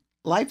become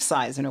life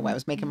size in a way. I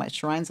was making my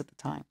shrines at the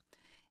time.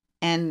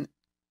 And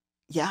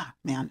yeah,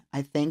 man,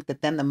 I think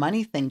that then the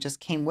money thing just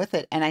came with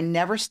it. And I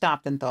never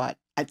stopped and thought,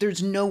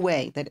 there's no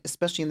way that,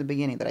 especially in the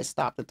beginning, that I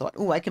stopped and thought,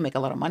 oh, I can make a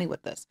lot of money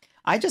with this.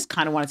 I just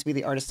kind of wanted to be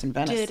the artist in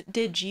Venice.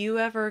 Did you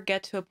ever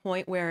get to a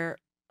point where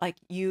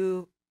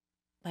you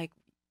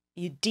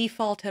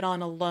defaulted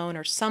on a loan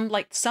or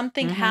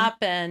something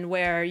happened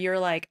where you're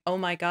like, oh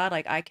my God,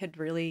 like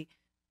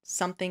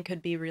something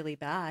could be really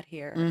bad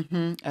here?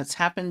 It's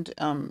happened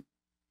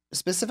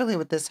specifically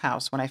with this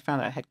house when I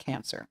found out I had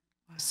cancer.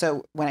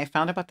 So when I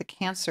found out about the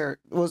cancer,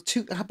 well,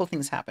 a couple of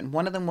things happened.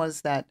 One of them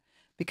was that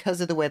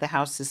because of the way the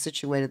house is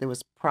situated, there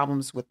was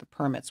problems with the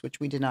permits, which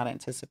we did not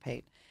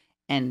anticipate.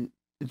 And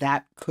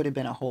that could have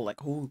been a whole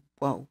like, oh,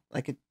 whoa,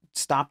 like it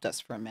stopped us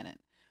for a minute.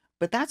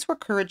 But that's where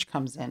courage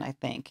comes in, I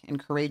think, and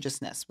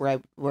courageousness,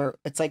 where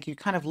it's like you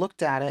kind of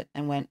looked at it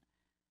and went,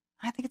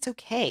 I think it's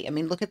okay. I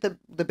mean, look at the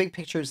big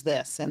picture is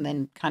this, and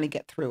then kind of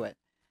get through it.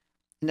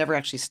 It never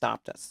actually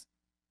stopped us.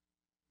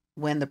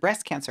 When the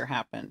breast cancer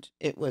happened,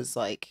 it was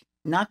like,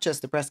 not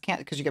just the breast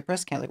cancer, because you get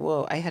breast cancer, like,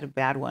 whoa, I had a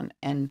bad one.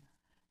 And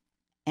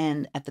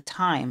at the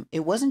time,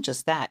 it wasn't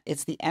just that.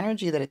 It's the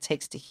energy that it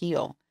takes to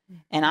heal.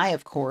 And I,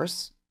 of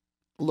course,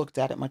 looked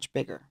at it much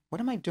bigger.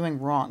 What am I doing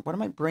wrong? What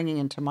am I bringing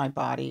into my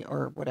body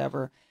or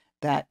whatever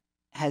that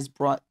has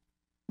brought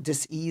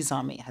dis-ease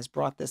on me, has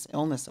brought this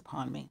illness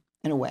upon me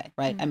in a way,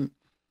 right?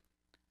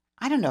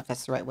 I don't know if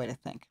that's the right way to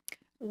think.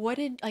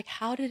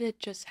 How did it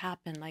just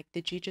happen? Like,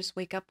 did you just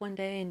wake up one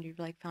day and you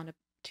found a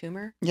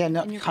tumor? Yeah,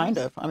 no, kind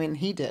of. I mean,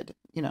 he did,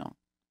 he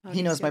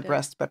knows my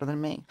breasts better than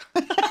me.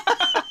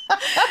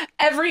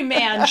 Every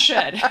man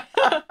should.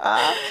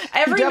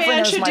 Every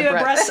man should do a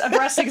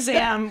breast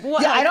exam.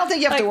 Yeah, I don't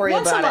think you have to worry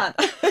once about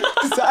a month. it.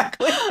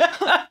 Exactly.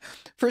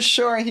 For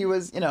sure, he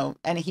was,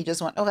 and he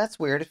just went, oh, that's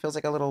weird. It feels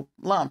like a little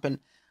lump. And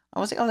I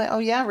was like, oh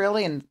yeah,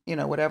 really? And,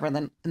 whatever. And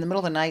then in the middle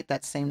of the night,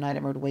 that same night, I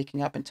remember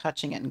waking up and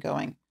touching it and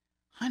going,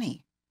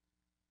 honey,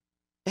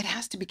 it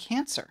has to be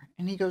cancer.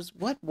 And he goes,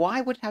 what? Why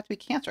would it have to be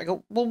cancer? I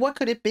go, well, what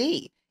could it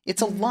be?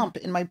 It's a lump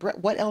in my breast.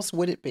 What else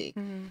would it be?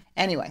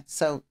 Anyway,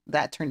 so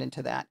that turned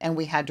into that. And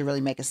we had to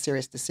really make a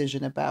serious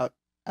decision about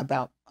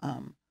the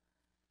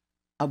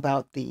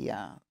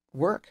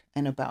work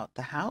and about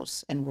the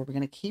house and where we're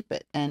going to keep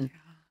it. And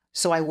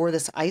so I wore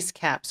this ice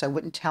cap so I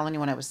wouldn't tell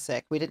anyone I was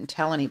sick. We didn't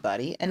tell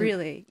anybody. And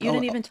really? You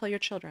didn't even tell your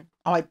children?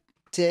 Oh, I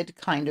did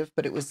kind of,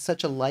 but it was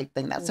such a light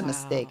thing. That's a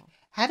mistake.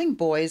 Having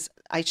boys,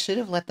 I should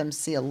have let them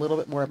see a little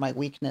bit more of my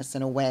weakness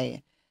in a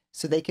way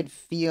so they could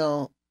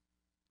feel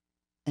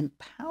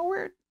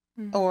empowered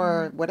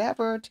or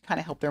whatever to kind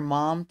of help their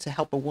mom, to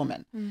help a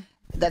woman.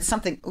 That's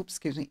something,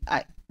 excuse me.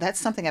 That's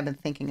something I've been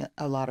thinking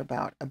a lot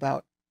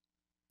about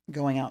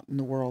going out in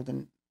the world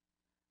and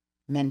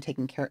men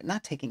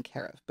not taking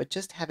care of, but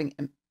just having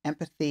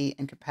empathy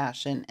and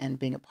compassion and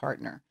being a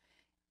partner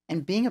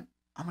and being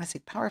I want to say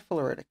powerful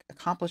or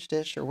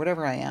accomplished-ish or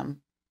whatever I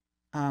am.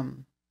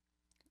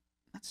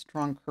 Not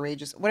strong,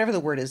 courageous, whatever the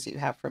word is you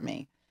have for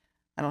me.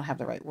 I don't have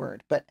the right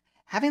word, but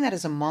having that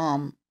as a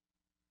mom,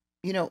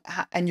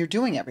 and you're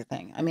doing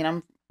everything. I mean,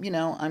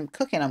 I'm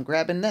cooking, I'm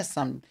grabbing this,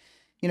 I'm,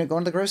 going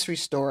to the grocery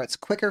store. It's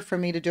quicker for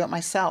me to do it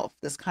myself.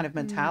 This kind of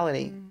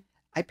mentality.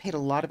 I paid a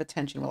lot of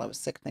attention while I was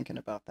sick thinking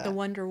about that. The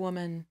Wonder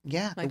Woman.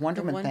 Yeah, the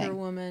Wonder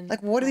Woman.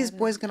 Like, what are these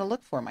boys going to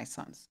look for, my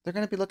sons? They're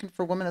going to be looking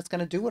for a woman that's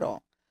going to do it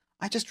all.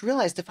 I just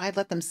realized if I'd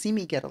let them see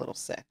me get a little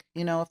sick,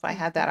 if I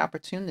had that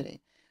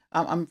opportunity.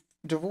 I'm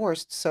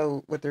divorced,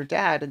 so with their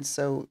dad, and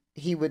so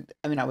I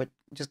would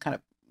just kind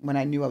of, when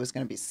I knew I was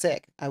going to be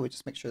sick, I would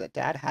just make sure that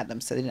dad had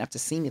them so they didn't have to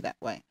see me that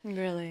way.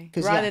 Really?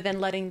 Rather than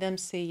letting them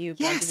see you.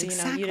 Yes,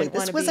 exactly.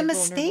 This was a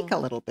mistake a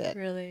little bit.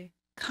 Really?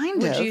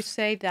 Kind of. Would you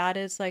say that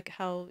is like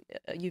how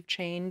you've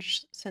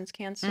changed since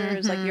cancer?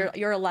 Is like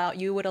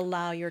you would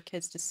allow your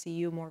kids to see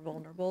you more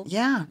vulnerable?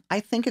 Yeah, I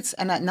think it's,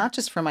 and not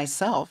just for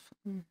myself,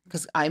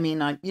 because I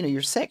mean,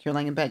 you're sick, you're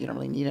laying in bed, you don't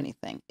really need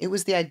anything. It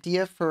was the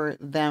idea for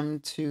them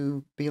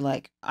to be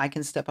like, I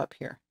can step up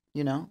here,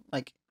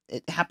 like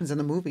it happens in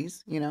the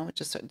movies, I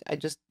just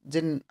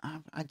didn't,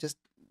 I just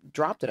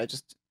dropped it. I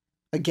just,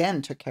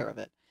 again, took care of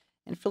it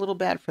and feel a little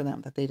bad for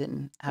them that they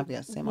didn't have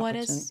the same opportunity.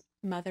 What has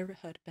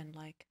motherhood been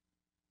like?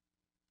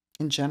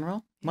 In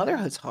general,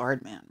 motherhood's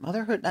hard, man.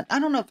 Motherhood, I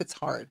don't know if it's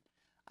hard.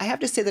 I have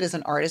to say that as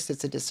an artist,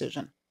 it's a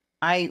decision.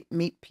 I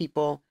meet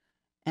people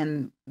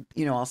And,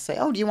 I'll say,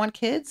 oh, do you want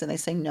kids? And they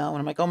say no. And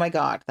I'm like, oh my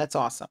God, that's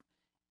awesome.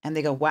 And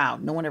they go, wow,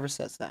 no one ever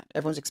says that.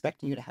 Everyone's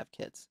expecting you to have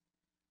kids.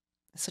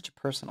 It's such a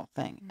personal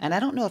thing. And I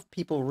don't know if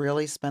people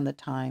really spend the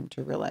time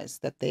to realize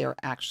that they are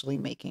actually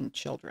making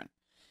children.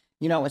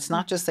 It's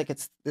not just like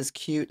it's this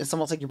cute. It's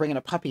almost like you're bringing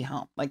a puppy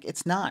home. Like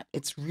it's not.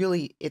 It's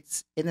really,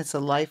 and it's a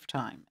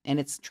lifetime and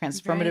it's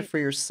transformative Right. for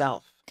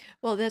yourself.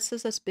 Well, this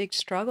is this big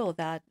struggle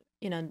that,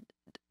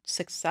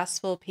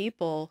 successful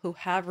people who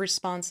have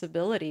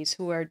responsibilities,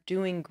 who are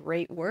doing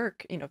great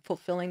work,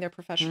 fulfilling their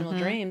professional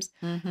Mm-hmm. dreams.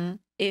 Mm-hmm.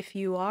 If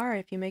you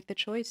make the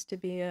choice to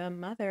be a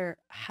mother,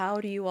 how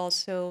do you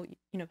also,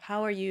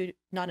 how are you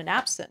not an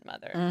absent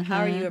mother? How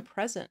are you Mm-hmm. a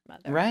present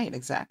mother? Right,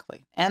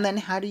 exactly. And then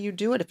how do you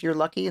do it if you're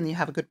lucky and you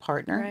have a good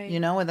partner, Right.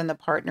 and then the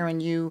partner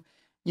and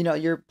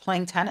you're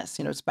playing tennis,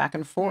 it's back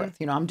and Mm. forth.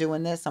 I'm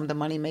doing this, I'm the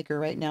money maker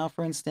right now,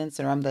 for instance,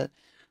 or I'm the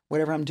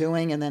whatever I'm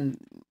doing, and then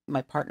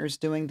my partner's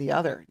doing the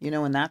other,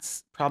 and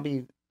that's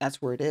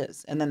where it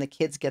is. And then the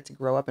kids get to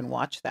grow up and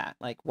watch that.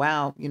 Like,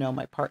 wow,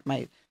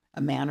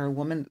 a man or a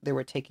woman, they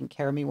were taking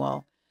care of me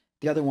while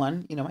the other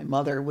one, my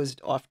mother was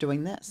off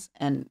doing this.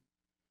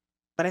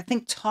 But I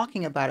think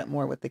talking about it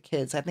more with the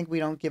kids, I think we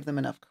don't give them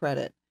enough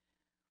credit.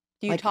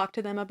 Do you Like, talk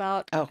to them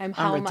about oh, I'm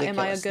how am I a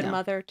ridiculous good now.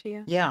 mother to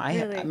you? Yeah, I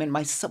Really? mean,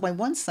 my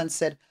one son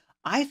said,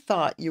 "I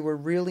thought you were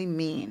really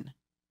mean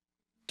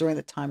during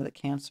the time of the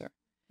cancer."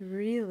 Yeah,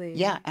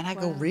 Really? and I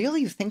go, Wow.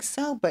 "Really? You think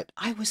so?" But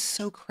I was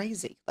so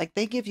crazy. Like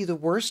they give you the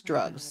worst Oh my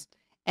God. drugs,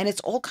 and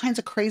it's all kinds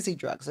of crazy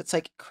drugs. It's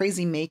like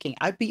crazy making.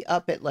 I'd be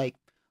up at like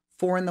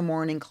 4 in the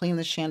morning, cleaning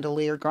the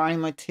chandelier,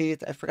 grinding my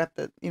teeth. I forgot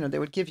that, they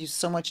would give you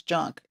so much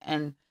junk,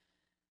 and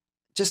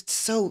just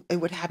so it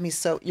would have me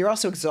so you're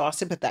also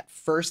exhausted, but that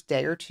first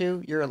day or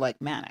two, you're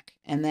like manic,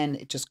 and then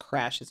it just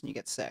crashes and you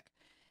get sick.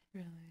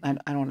 Really? I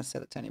don't want to say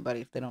that to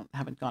anybody if they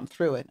haven't gone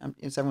through it.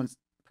 It's everyone's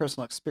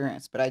personal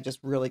experience, but I just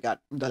really got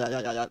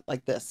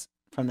like this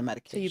from the So you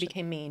medication.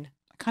 became mean.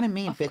 Kind of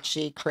mean, Of course.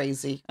 bitchy,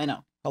 crazy. I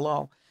know.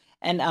 Hello,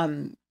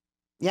 and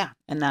yeah,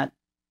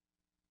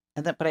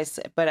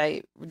 but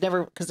I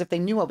never, because if they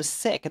knew I was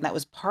sick and that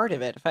was part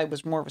of it, if I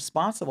was more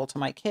responsible to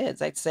my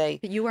kids, I'd say,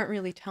 But you weren't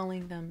really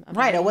telling them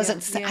right. about I it.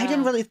 Yeah. I didn't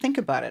Yeah. really think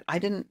about it. I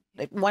didn't,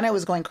 when I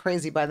was going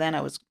crazy by then,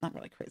 I was not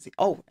really crazy.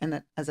 Oh,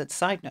 and as a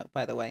side note,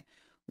 by the way,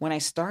 when I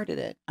started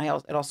it,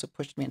 it also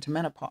pushed me into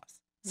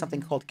menopause,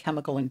 something Mm, called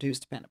chemical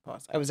induced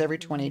menopause. I was every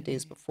 28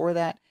 days really? before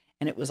that.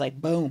 And it was like,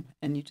 boom.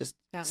 And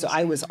That so must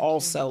I be was hard too.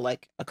 also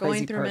like a Going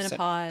crazy through person.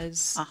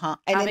 menopause, Uh-huh.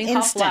 And an having hot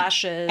instant.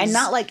 And flashes,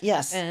 not like,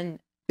 yes, and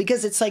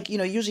because it's like,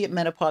 usually at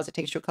menopause, it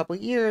takes you a couple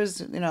of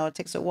years, it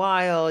takes a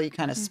while. You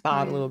kind of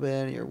spot a hmm little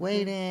bit, you're hmm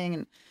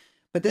waiting.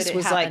 But but this it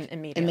was happened like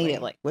immediately.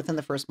 immediately within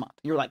the first month.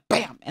 You were like,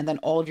 bam. And then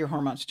all of your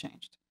hormones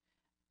changed.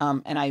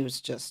 And I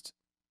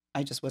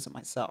just wasn't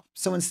myself.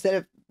 So instead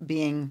of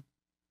being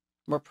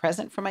more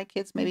present for my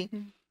kids, maybe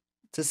Hmm.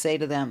 to say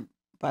to them,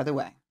 by the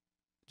way,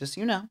 just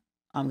so you know,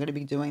 I'm going to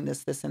be doing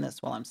this, this, and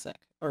this while I'm sick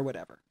or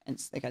whatever. And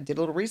it's like I did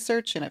a little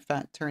research, and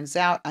turns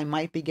out I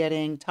might be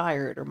getting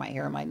tired, or my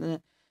hair might,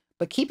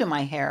 but keeping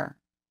my hair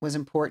was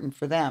important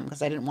for them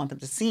because I didn't want them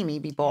to see me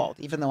be Yeah. bald,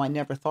 even though I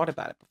never thought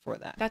about it before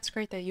that. That's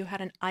great that you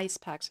had an ice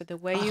pack. So the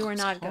way you Oh, were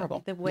it's not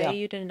horrible. the way Yeah.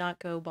 you did not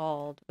go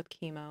bald with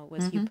chemo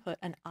was you Mm-hmm. put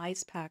an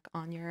ice pack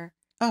on your.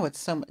 Oh,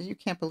 it's you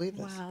can't believe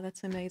this. Wow,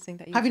 that's amazing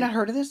that you Have you could. not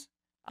heard of this?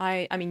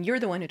 I mean, you're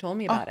the one who told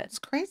me Oh, about it. it's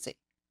crazy.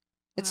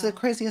 It's the Wow.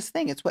 craziest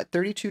thing. It's what,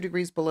 32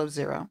 degrees below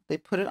zero. They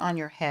put it on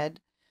your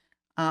head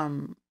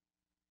um,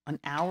 an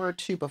hour or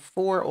two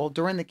before or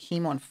during the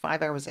chemo and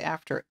 5 hours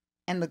after.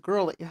 And the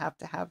girl that you have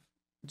to have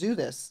do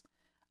this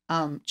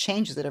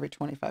changes it every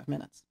 25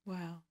 minutes.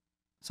 Wow.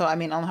 So, I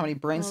mean, I don't know how many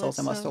brain Well, cells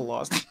it's I must have so.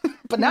 lost.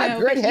 But now I have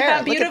No, great but you hair.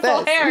 have Look at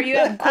beautiful this. hair. You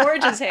have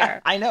gorgeous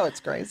hair. I know, it's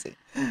crazy.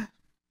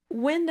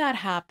 When that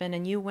happened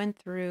and you went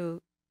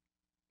through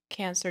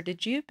cancer,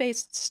 did you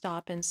base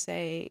stop and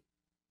say,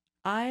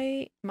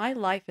 my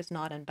life is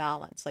not in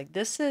balance. Like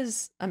this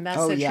is a Oh,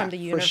 message from yeah, the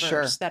for universe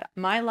sure. that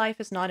my life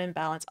is not in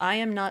balance. I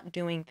am not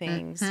doing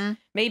things. Mm-hmm.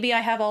 Maybe I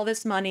have all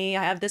this money,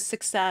 I have this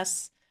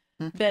success,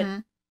 but Mm-hmm.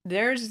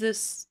 there's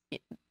this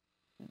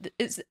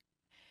is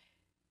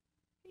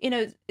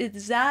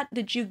is that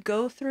did you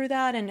go through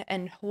that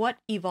and what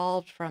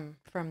evolved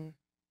from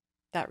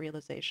that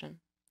realization?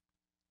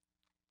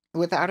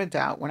 Without a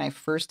doubt, when I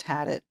first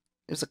had it,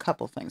 there's a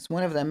couple things.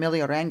 One of them,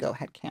 Amelia Orengo,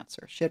 had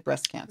cancer. She had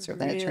breast cancer.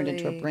 Then it turned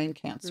into a Really? brain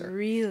cancer. And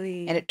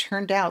Really? it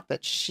turned out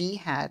that she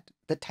had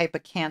the type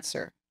of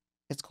cancer,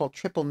 it's called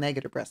triple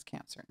negative breast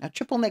cancer. Now,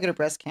 triple negative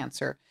breast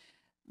cancer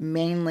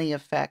mainly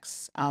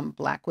affects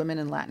Black women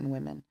and Latin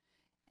women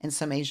and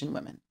some Asian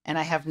women. And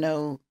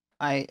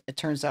it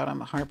turns out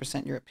I'm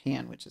 100%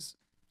 European, which is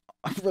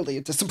really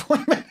a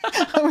disappointment.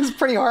 I was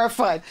pretty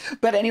horrified.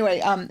 But anyway,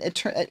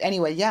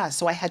 yeah.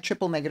 So I had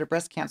triple negative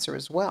breast cancer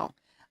as well.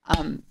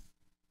 Um,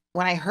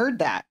 when I heard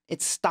that,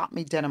 it stopped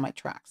me dead in my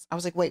tracks. I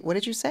was like, wait, what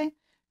did you say?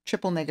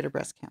 Triple negative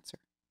breast cancer.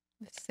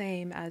 The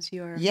same as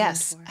your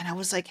Yes. mentor. And I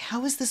was like,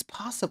 how is this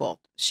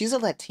possible? She's a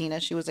Latina.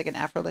 She was like an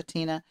Afro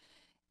Latina.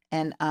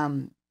 And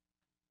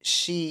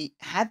she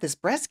had this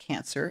breast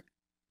cancer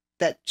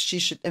that she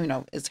should,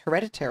 is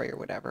hereditary or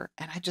whatever.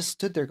 And I just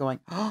stood there going,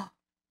 oh,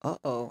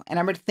 uh-oh. And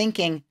I remember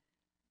thinking,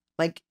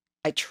 like,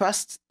 I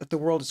trust that the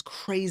world is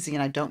crazy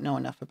and I don't know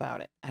enough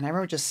about it. And I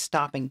remember just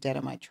stopping dead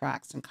in my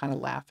tracks and kind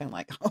of laughing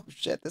like, oh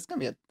shit, this is gonna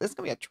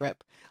be a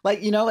trip.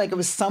 Like, like it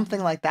was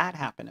something like that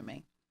happened to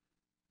me.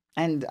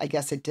 And I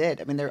guess it did.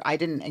 I mean, I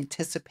didn't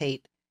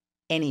anticipate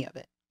any of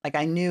it. Like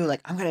I knew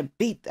like I'm gonna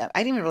beat that.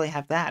 I didn't even really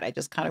have that. I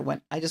just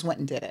went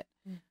and did it.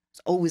 I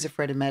was always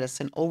afraid of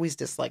medicine, always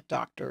disliked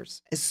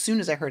doctors. As soon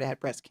as I heard I had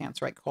breast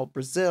cancer, I called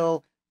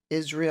Brazil,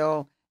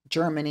 Israel,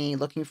 Germany,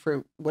 looking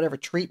for whatever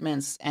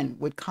treatments, and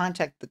would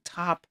contact the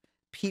top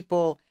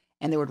people,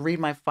 and they would read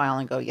my file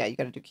and go, yeah, you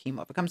got to do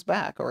chemo if it comes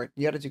back, or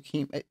you got to do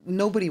chemo.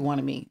 Nobody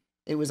wanted me.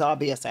 It was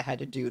obvious I had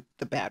to do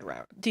the bad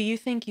route. Do you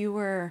think you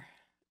were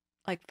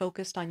like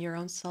focused on your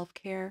own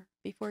self-care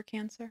before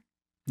cancer?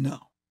 No,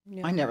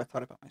 No. I never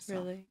thought about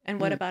myself. Really? And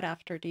what about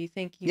after? Do you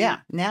think you... Yeah,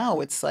 now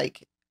it's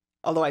like,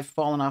 although I've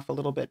fallen off a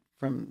little bit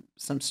from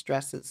some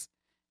stresses,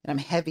 and I'm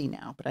heavy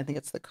now, but I think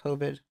it's the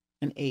COVID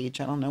and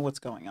age. I don't know what's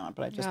going on,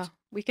 but I just... Yeah,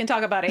 we can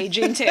talk about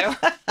aging too.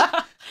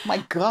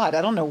 My God,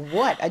 I don't know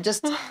what.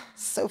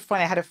 So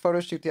funny. I had a photo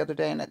shoot the other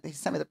day and he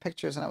sent me the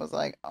pictures and I was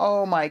like,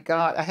 oh my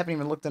God, I haven't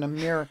even looked in a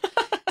mirror.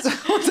 So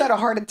I was at a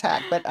heart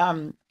attack, but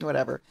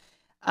whatever.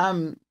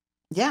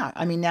 Yeah,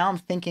 I mean, now I'm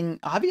thinking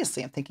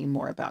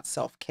more about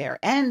self-care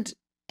and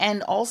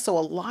also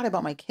a lot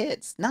about my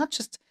kids, not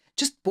just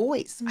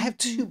boys. Mm-hmm. I have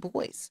 2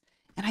 boys.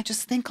 And I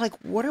just think like,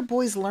 what are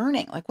boys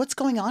learning? Like what's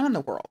going on in the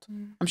world?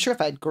 Mm-hmm. I'm sure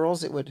if I had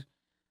girls, it would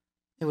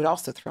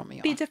also throw me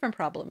off. Be different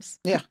problems.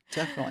 Yeah,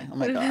 definitely. Oh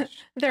my gosh.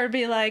 There'd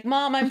be like,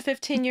 Mom, I'm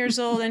 15 years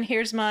old and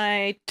here's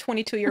my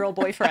 22-year-old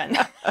boyfriend.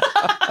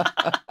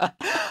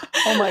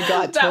 Oh my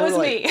God, that was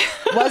me.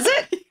 Was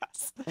it?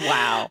 Yes.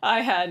 Wow.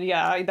 I had,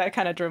 that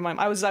kind of drove my...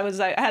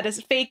 I had a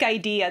fake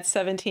ID at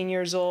 17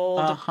 years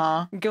old,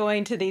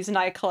 going to these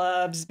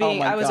nightclubs,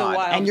 I was a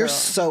wild And you're girl.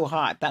 so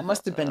hot. That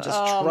must have been just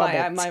trouble.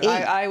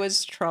 I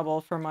was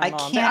trouble for my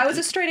mom. I was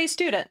a straight A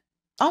student.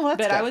 Oh, that's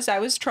but good. I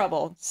was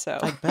trouble. So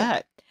I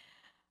bet.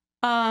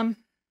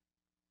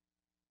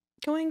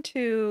 Going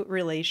to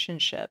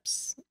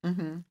relationships.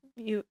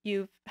 Mm-hmm.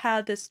 You've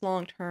had this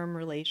long-term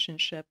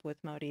relationship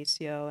with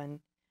Mauricio,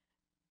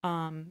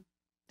 and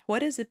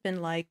what has it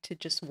been like to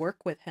just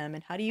work with him,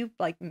 and how do you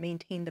like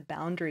maintain the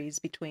boundaries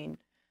between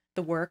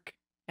the work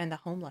and the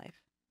home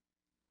life?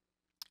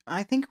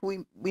 I think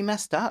we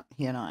messed up,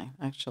 he and I,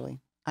 actually.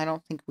 I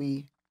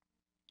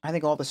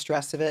think all the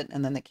stress of it,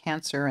 and then the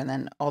cancer, and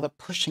then all the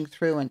pushing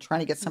through and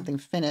trying to get something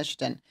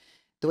finished, and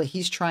the way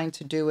he's trying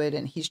to do it,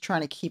 and he's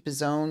trying to keep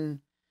his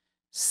own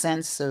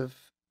sense of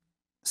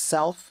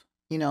self,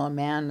 a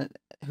man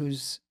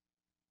who's,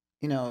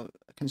 a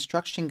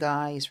construction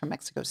guy. He's from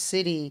Mexico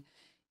City.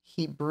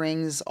 He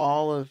brings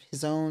all of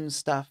his own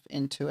stuff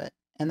into it.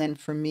 And then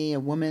for me, a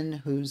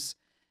woman who's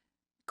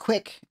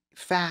quick,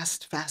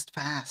 fast,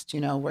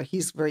 where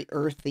he's very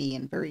earthy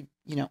and very,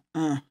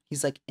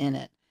 he's like in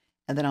it.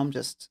 And then I'm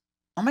just,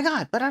 oh my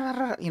God,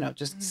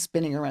 just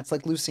spinning around. It's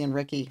like Lucy and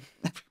Ricky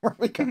everywhere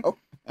we go.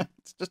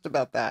 It's just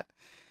about that.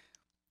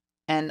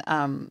 And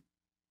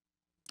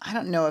I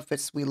don't know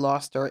if we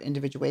lost our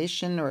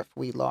individuation or if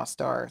we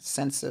lost our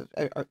sense of,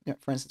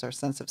 for instance, our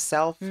sense of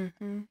self.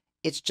 Mm-hmm.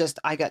 It's just,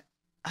 I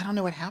don't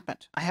know what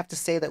happened. I have to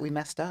say that we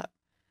messed up.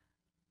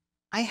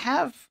 I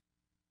have,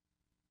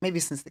 maybe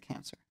since the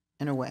cancer,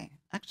 in a way.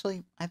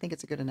 Actually, I think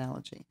it's a good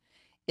analogy.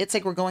 It's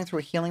like we're going through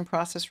a healing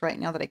process right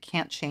now that I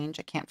can't change,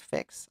 I can't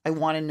fix. I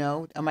want to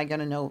know, am I going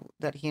to know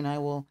that he and I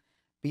will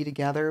be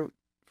together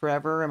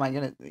forever?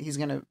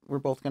 We're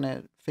both going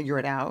to figure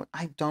it out?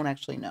 I don't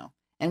actually know.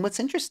 And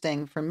what's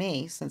interesting for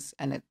me,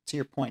 to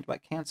your point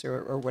about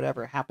cancer or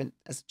whatever happened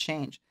as a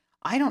change,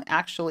 I don't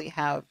actually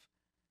have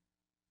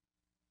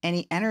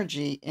any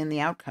energy in the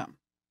outcome.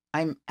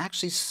 I'm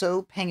actually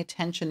so paying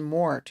attention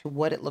more to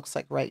what it looks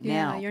like right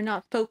now. Yeah, you're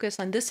not focused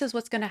on this is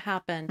what's going to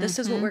happen. This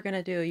is what we're going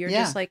to do. You're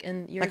just like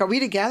like, are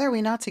we together? Are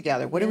we not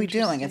together? What are we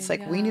doing? It's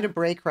like we need a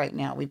break right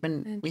now. We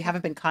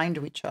haven't been kind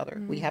to each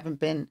other. We haven't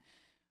been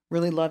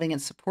really loving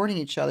and supporting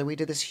each other. We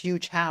did this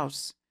huge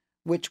house,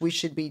 which we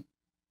should be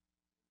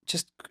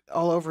just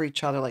all over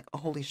each other. Like, oh,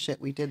 holy shit,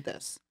 we did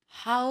this.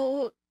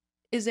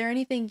 Is there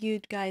anything you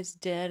guys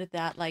did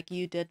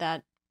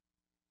that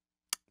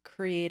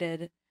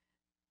created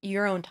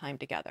your own time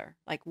together?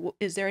 Like,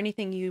 is there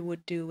anything you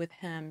would do with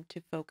him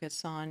to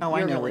focus on your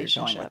I know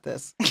relationship? Where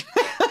you're going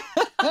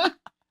with this.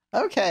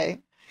 Okay.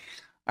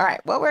 All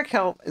right. What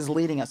Raquel is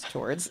leading us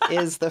towards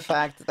is the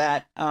fact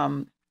that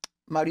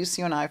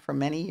Mauricio and I, for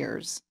many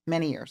years,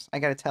 I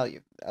got to tell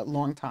you, a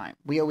long time,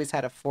 we always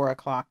had a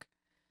 4:00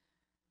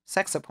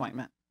 sex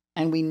appointment,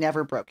 and we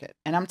never broke it.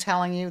 And I'm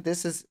telling you,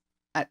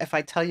 if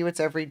I tell you it's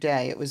every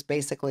day, it was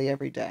basically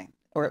every day,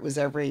 or it was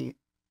every day.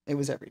 It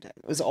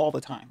was all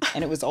the time.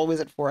 And it was always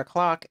at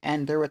 4:00.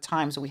 And there were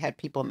times when we had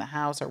people in the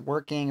house or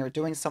working or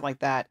doing stuff like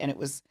that. And it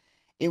was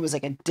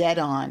like a dead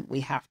on,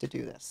 we have to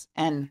do this.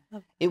 And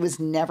it was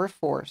never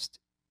forced.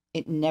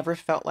 It never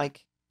felt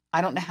like,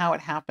 I don't know how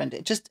it happened.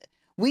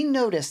 we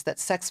noticed that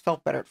sex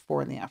felt better at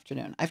 4 in the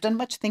afternoon. I've done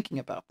much thinking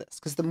about this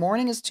because the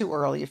morning is too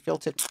early. You feel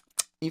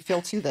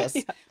too this,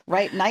 Yeah.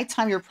 right?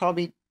 Nighttime, you're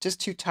probably just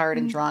too tired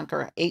and Mm. drunk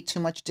or ate too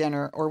much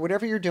dinner or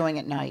whatever you're doing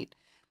at night.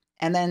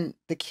 And then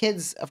the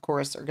kids, of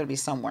course, are going to be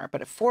somewhere.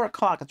 But at 4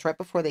 o'clock, it's right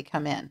before they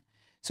come in.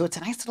 So it's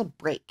a nice little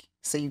break.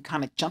 So you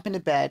kind of jump into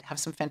bed, have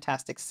some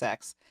fantastic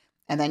sex,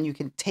 and then you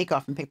can take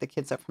off and pick the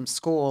kids up from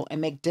school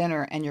and make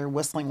dinner, and you're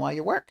whistling while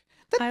you work.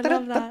 I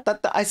love that.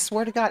 I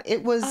swear to God, it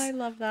I was,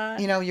 love that.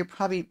 you're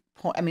probably,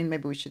 I mean,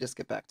 maybe we should just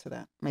get back to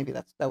that. Maybe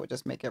that would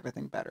just make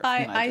everything better if you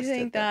and I I just did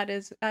think that.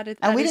 that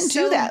And we is didn't do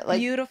so that. Like,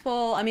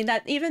 beautiful. I mean,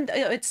 that even though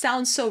it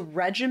sounds so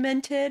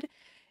regimented,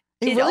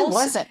 it it really also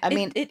wasn't. I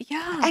mean,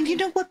 yeah. and you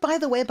know what, by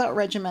the way, about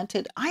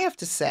regimented, I have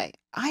to say,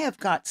 I have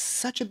got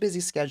such a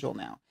busy schedule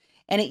now.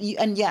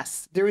 And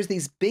yes, there is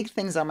these big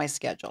things on my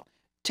schedule.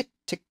 Tick,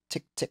 tick,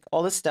 tick, tick.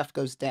 All this stuff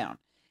goes down.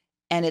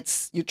 And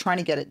you're trying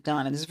to get it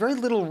done. And there's very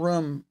little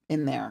room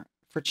in there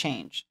for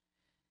change.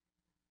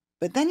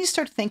 But then you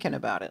start thinking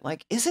about it.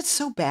 Like, is it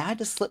so bad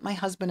to slip my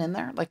husband in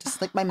there? Like to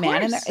slip my Of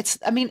man in there? course.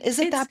 I mean, is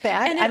it It's that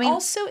bad? and I it mean,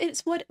 also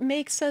it's what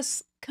makes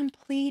us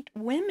complete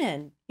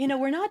women.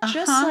 We're not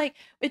just uh-huh. like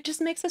it just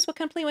makes us a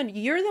complete women.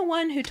 You're the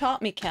one who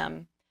taught me,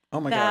 Kim,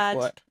 Oh my God, that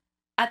what?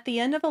 at the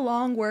end of a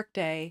long work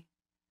day,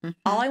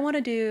 all Mhm. I want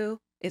to do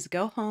is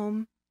go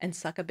home and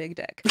suck a big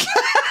dick.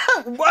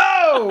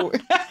 Whoa!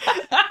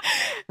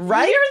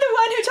 Right? You're the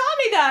one who taught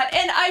me that.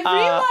 And I Uh,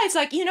 realized,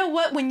 like, you know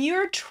what? When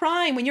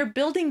you're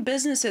building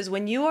businesses,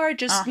 when you are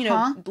just,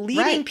 uh-huh. leading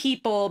Right.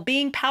 people,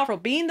 being powerful,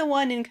 being the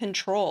one in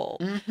control,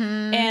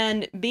 Mm-hmm.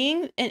 and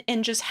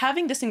and just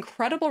having this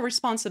incredible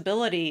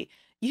responsibility,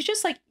 you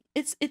just like,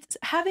 it's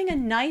having a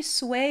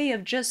nice way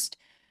of just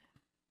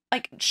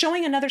like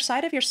showing another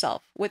side of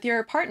yourself with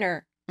your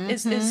partner Mm-hmm.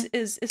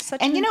 is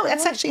such And an important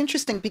that's way. actually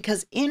interesting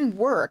because in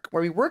work,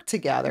 where we work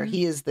together, Mhm.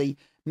 he is the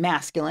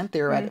masculine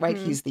theoretic, right?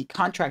 Mhm. He's the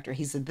contractor.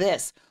 He's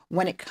this.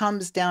 When it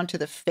comes down to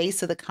the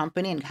face of the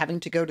company and having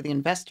to go to the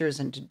investors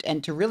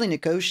and to really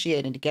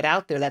negotiate and to get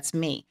out there, that's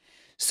me.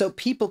 So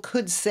people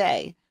could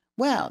say,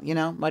 well,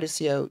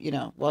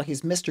 Mauricio, well,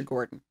 he's Mr.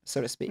 Gordon,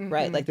 so to speak,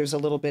 right? Like Mhm. there's a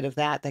little bit of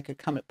that could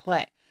come at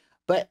play.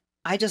 But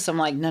I'm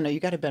like, no, you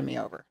got to bend me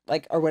over,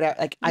 like, or whatever.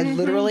 Like, I Mhm.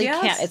 literally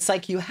can't. Yes. It's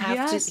like he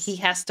Yes.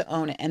 has to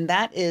own it. And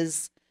that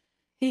is,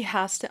 He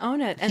has to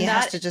own it. he And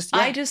has that to just,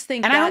 I yeah. just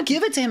think And I don't that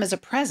give it to him as a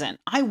present.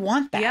 I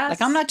want that. Like,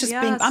 yes, I'm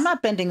yes.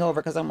 not bending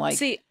over because I'm like,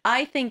 See,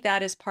 I think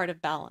that is part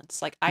of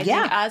balance. Like I think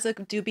yeah.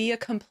 to be a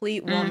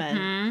complete woman,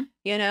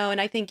 Mm-hmm.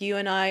 and I think you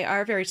and I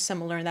are very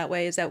similar in that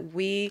way is that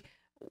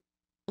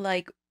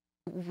like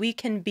we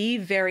can be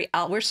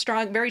we're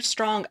strong, very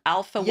strong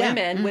alpha Yeah.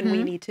 women when we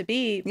Mm-hmm. need to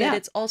be, but Yeah.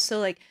 it's also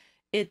like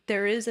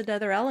there is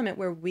another element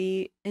where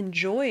we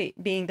enjoy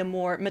being the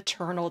more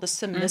maternal, the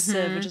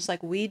submissive, which Mm-hmm. is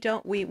like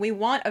we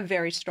want a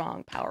very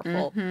strong,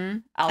 powerful Mm-hmm.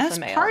 alpha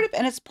male.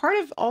 And it's part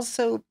of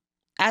also,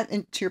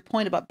 and to your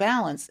point about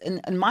balance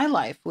in my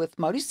life with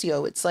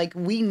Mauricio, it's like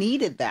we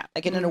needed that.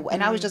 Like, and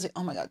I was Mhm. just like,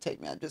 oh my God, take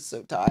me. I'm just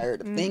so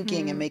tired of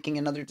thinking and Mhm. making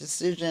another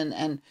decision.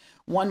 And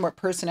one more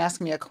person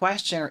asking me a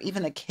question, or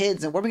even the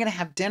kids, and what are we going to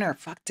have dinner?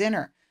 Fuck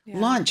dinner. Yeah.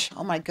 Lunch.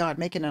 Oh my God,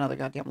 making another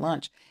goddamn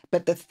lunch.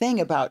 But the thing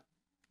about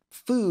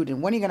food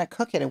and when are you going to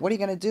cook it and what are you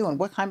going to do and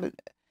what kind of,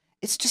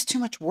 it's just too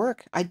much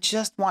work. I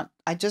just want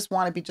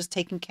to be just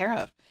taken care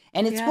of.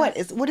 And it's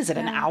Yes. what is it,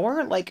 an Yeah.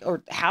 hour? Like,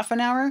 or half an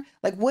hour?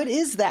 Like, what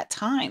is that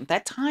time?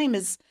 That time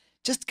is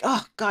just,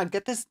 oh God,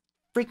 get this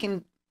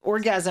freaking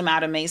orgasm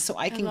out of me so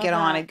I I can love get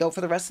on that. and go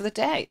for the rest of the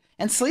day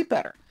and sleep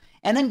better.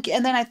 And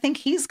then I think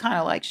he's kind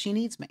of like, she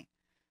needs me.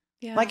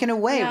 Like Yeah. in a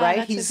way, Yeah, right?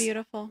 that's a He's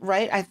beautiful.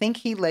 right. I think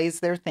he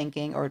lays there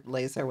thinking or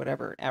lays there,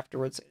 whatever,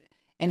 afterwards.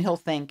 And he'll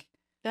think,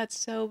 That's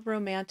so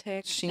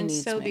romantic she and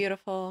needs so me.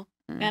 beautiful.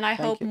 And I Thank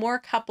hope you. more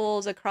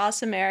couples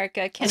across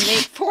America can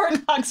make 4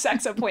 o'clock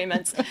sex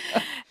appointments.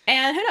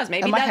 And who knows, It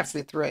maybe might have that's to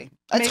be 3. It's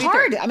maybe 3.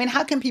 hard. I mean,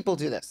 how can people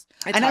do this?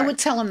 It's And I would hard.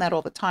 tell him that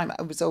all the time.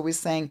 I was always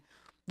saying,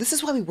 this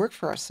is why we work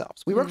for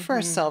ourselves. We work for Mhm.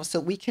 ourselves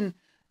so we can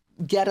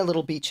get a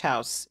little beach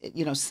house,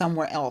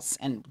 somewhere else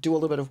and do a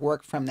little bit of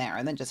work from there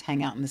and then just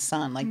hang out in the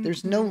sun. Like,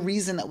 there's no Mhm.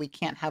 reason that we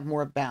can't have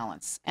more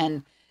balance.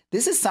 And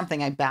this is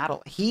something I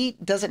battle. He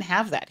doesn't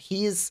have that.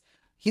 He's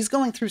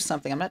going through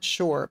something. I'm not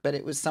sure, but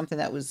it was something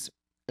that was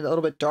a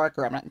little bit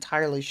darker. I'm not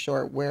entirely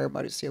sure where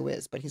Mauricio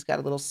is, but he's got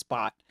a little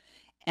spot.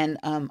 And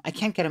I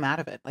can't get him out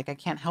of it. Like, I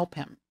can't help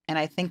him. And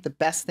I think the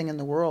best thing in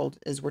the world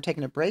is we're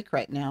taking a break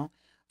right now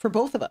for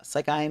both of us.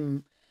 Like,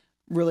 I'm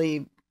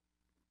really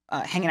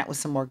hanging out with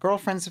some more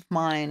girlfriends of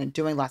mine and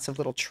doing lots of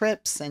little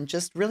trips and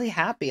just really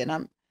happy. And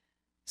I'm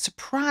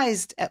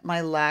surprised at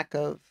my lack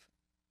of,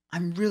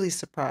 I'm really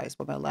surprised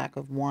by my lack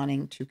of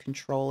wanting to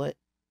control it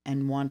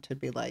and want to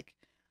be like,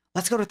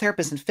 let's go to a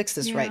therapist and fix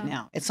this right Yeah.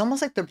 now. It's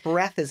almost like the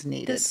breath is The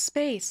needed.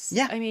 space.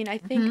 Yeah. I mean, I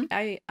think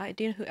Hmm. I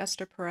do you know who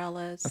Esther Perel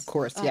Of is?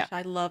 course. Oh, Yeah.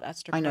 I love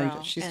Esther I know you do.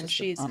 Perel. She's And just,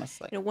 she's,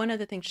 honestly. one of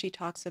the things she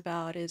talks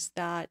about is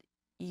that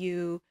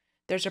you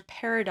there's a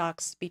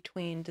paradox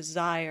between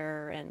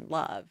desire and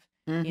love,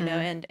 Hmm.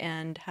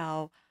 and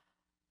how,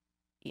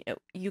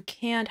 you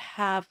can't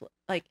have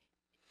like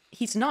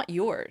he's not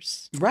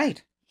yours.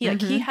 Right.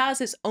 He Mhm. has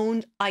his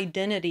own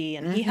identity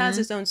and he has Mhm.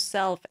 his own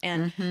self,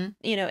 and Mhm.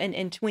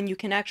 and when you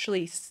can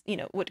actually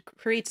what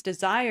creates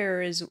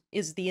desire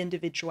is the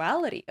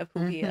individuality of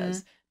who he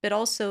is, Mhm. but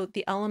also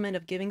the element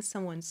of giving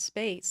someone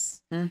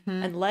space Mhm.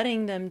 and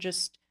letting them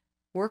just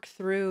work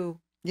through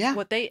Yeah.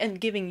 what they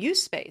and giving you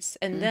space,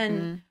 and then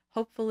Mhm.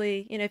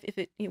 hopefully if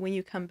it when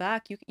you come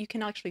back you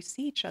can actually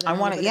see each other I in a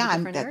little wanna bit of yeah, a I'm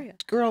different that area.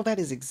 girl, that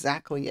is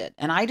exactly it,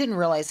 and I didn't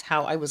realize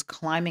how I was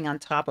climbing on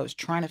top, I was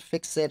trying to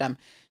fix it, I'm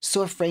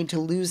so afraid to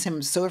lose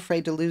him, so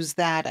afraid to lose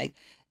that, I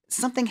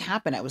something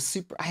happened, I was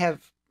super I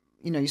have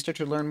you start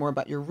to learn more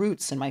about your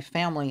roots and my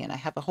family, and I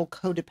have a whole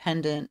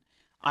codependent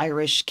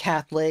Irish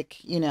Catholic,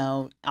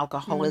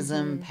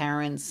 alcoholism, Mm-hmm.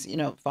 parents,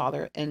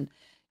 father, and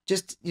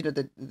just,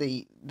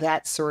 the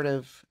that sort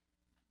of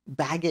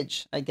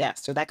baggage, I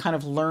guess, or that kind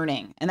of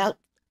learning. And that,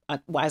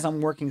 as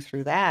I'm working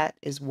through that,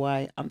 is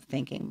why I'm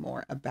thinking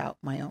more about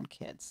my own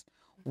kids.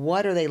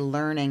 What are they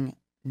learning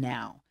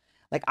now?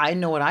 Like, I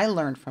know what I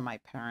learned from my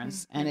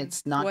parents, and Mm-hmm.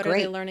 it's not What are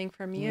they great. learning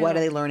from What are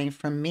you? they learning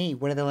from me?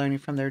 What are they learning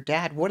from their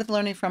dad? What are they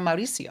learning from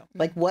Mauricio?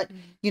 Like,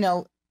 Mm-hmm.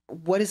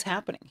 what is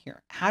happening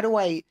here?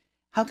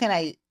 How can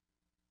I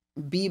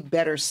be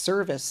better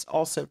service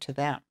also to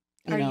them?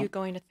 You Are you know?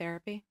 going to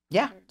therapy?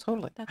 Yeah, Or-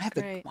 totally. That's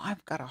great.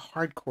 I've got a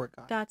hardcore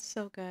guy. That's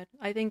so good.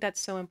 I think that's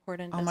so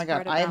important Oh as my God,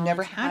 part of I had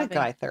never balance, had a having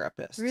guy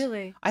therapist.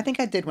 really. I think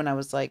I did when I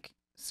was like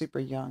super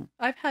young.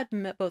 I've had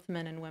both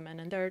men and women,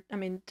 and they're, I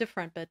mean,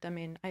 different, but I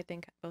mean, I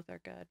think both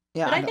are good.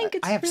 Yeah, But I I know. think I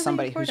it's have really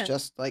somebody who's important.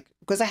 just like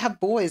because I have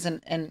boys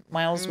and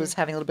Miles Mm, was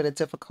having a little bit of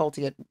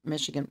difficulty at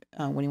Michigan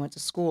when he went to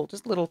school,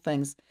 just little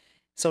things,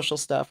 social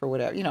stuff or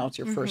whatever. It's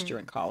your first mm-hmm. year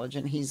in college,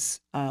 and he's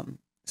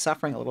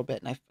suffering a little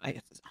bit. And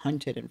I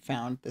hunted and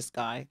found this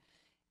guy,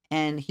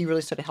 and he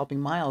really started helping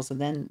Miles. And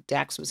then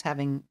Dax was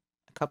having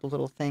a couple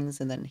little things,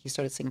 and then he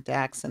started seeing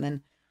Dax, and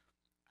then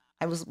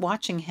I was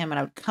watching him and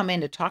I would come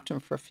in to talk to him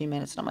for a few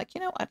minutes and I'm like,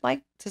 I'd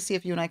like to see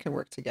if you and I can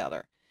work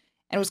together.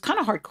 And it was kind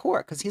of hardcore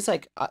because he's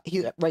like,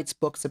 he writes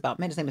books about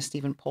men. His name is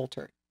Stephen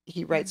Poulter.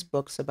 He writes Mm.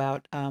 books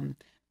about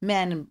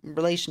men and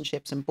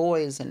relationships and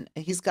boys. And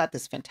he's got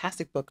this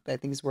fantastic book that I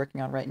think he's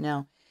working on right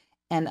now.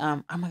 And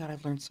oh my God,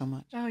 I've learned so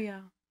much. Oh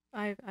yeah,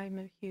 I'm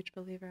a huge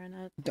believer in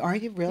it. Are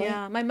you really?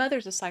 Yeah, my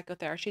mother's a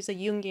psychotherapist. She's a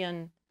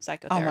Jungian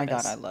Oh my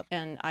God, I psychotherapist, love it.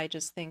 and I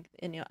just think,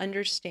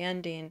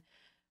 understanding,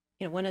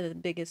 one of the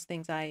biggest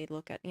things I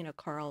look at,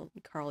 Carl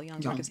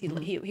Jung, Young. because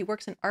he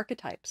works in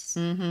archetypes.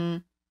 Mm-hmm.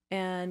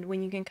 And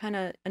when you can kind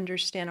of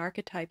understand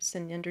archetypes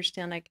and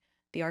understand like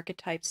the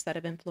archetypes that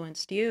have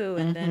influenced you,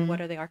 and then Mm-hmm.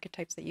 what are the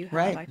archetypes that you have,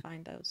 Right. I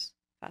find those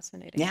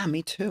fascinating. Yeah,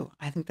 me too.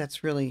 I think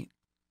that's really,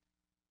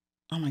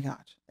 oh my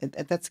gosh,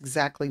 that's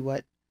exactly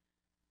what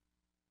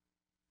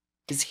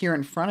is here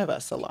in front of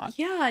us a lot.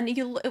 Yeah, and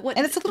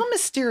And it's a little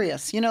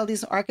mysterious,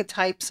 these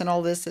archetypes and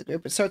all this.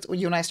 It starts when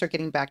you and I start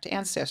getting back to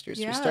ancestors.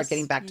 We start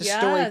getting yes, back to yes,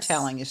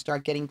 storytelling. You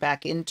start getting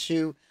back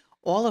into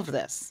all of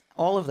this,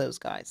 all of those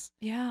guys.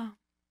 yeah.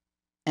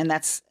 And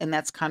that's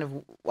kind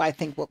of I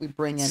think what we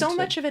bring So into.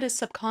 much of it is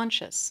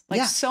subconscious. Like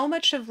Yeah. so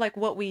much of like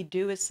what we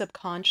do is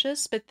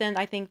subconscious, but then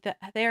I think that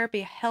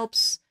therapy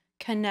helps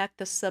connect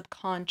the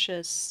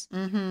subconscious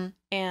Mm-hmm.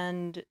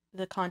 and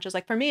the conscious.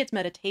 Like for me it's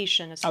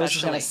meditation I was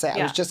just gonna especially. say.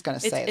 I was Yeah. just gonna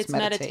it's say it's it's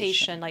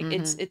meditation. meditation. Like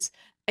Mm-hmm. it's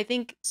I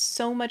think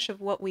so much of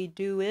what we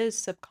do is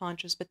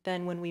subconscious, but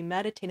then when we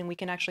meditate and we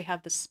can actually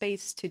have the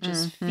space to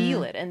just Mm-hmm.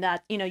 feel it, and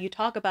that, you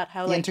talk about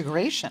how The like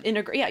integration.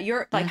 integrate, yeah,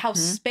 you're like how Mm-hmm.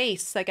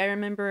 space, like I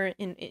remember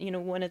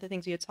one of the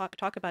things you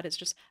talk about is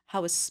just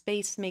how a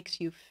space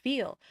makes you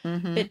feel,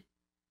 Mm-hmm. but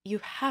you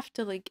have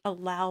to like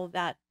allow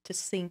that to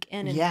sink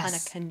in and kind of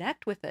Yes.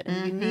 connect with it,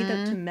 and you need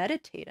Mm-hmm. to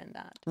meditate in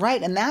that.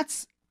 Right. And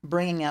that's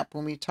bringing up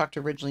when we talked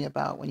originally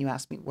about when you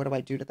asked me, what do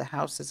I do to the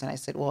houses? And I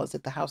said, well, is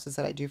it the houses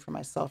that I do for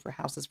myself or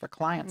houses for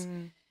clients?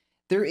 Mm,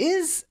 There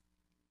is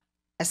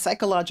a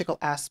psychological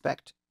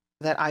aspect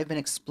that I've been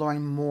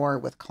exploring more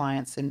with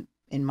clients in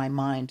my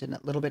mind and a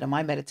little bit of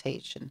my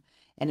meditation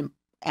and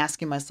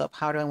asking myself,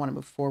 how do I want to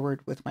move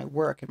forward with my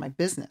work and my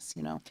business?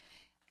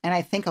 And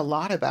I think a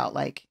lot about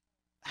like,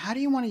 how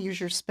do you want to use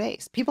your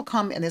space? People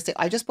come and they say,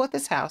 I just bought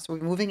this house. We're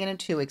moving in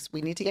 2 weeks.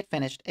 We need to get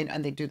finished.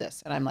 And they do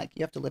this. And I'm like,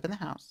 you have to live in the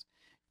house,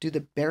 do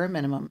the bare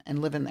minimum and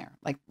live in there.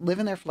 Like live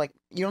in there for like,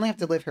 you only have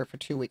to live here for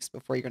 2 weeks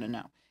before you're going to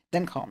know.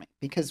 Then call me.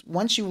 Because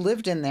once you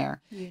lived in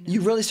there, you you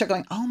know. really start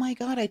going, oh my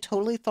God, I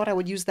totally thought I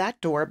would use that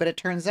door. But it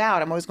turns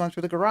out I'm always going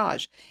through the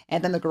garage.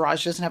 And then the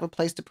garage doesn't have a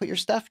place to put your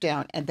stuff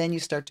down. And then you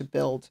start to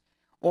build.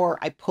 Or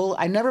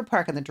I never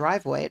park in the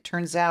driveway. It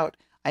turns out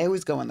I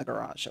always go in the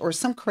garage or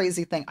some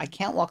crazy thing. I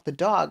can't walk the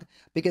dog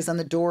because then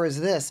the door is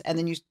this. And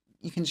then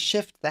you can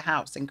shift the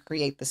house and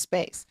create the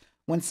space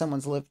when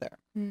someone's lived there.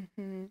 Hmm.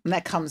 And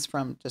that comes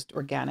from just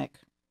organic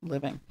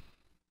living.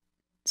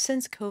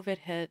 Since COVID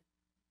hit,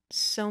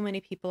 so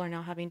many people are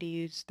now having to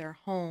use their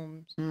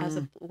homes as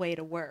a Mm, way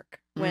to work,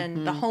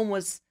 when the mm-hmm. home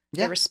was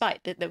the Yeah.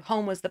 respite, the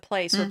home was the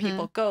place where Mm-hmm.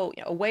 people go,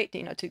 away,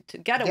 to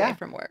get away Yeah.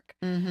 from work.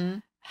 Mm-hmm.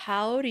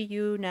 How do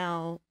you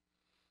now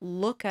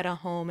look at a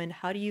home, and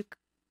how do you,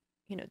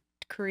 you know,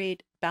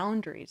 create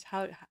boundaries?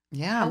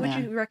 Yeah, how would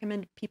man. you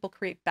recommend people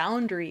create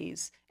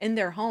boundaries in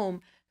their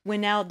home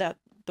when now that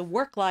the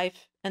work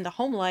life and the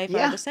home life are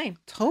Yeah, the same?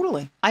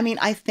 totally. I mean,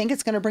 I think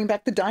it's going to bring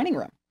back the dining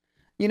room.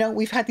 You know,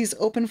 we've had these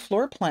open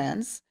floor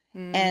plans,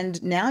 Mm,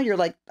 and now you're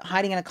like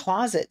hiding in a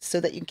closet so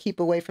that you can keep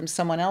away from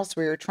someone else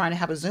where you're trying to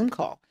have a Zoom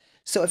call.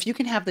 So if you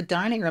can have the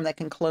dining room that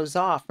can close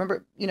off,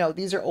 remember, you know,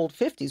 these are old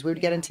 50s. We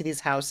would get yeah. into these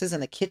houses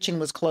and the kitchen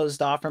was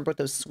closed off. Remember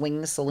those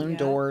swing saloon Yeah.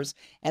 doors,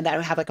 and that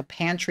would have like a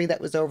pantry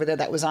that was over there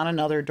that was on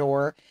another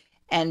door.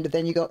 And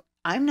then you go,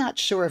 I'm not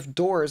sure if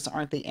doors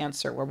aren't the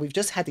answer, where we've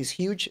just had these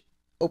huge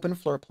open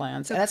floor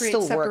plans, So and that create still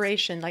works.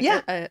 separation, like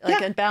Yeah, like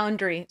yeah, a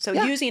boundary. So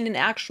yeah. using an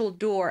actual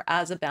door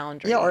as a Yeah, or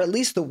boundary. at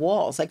least the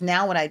walls. Like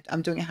now, when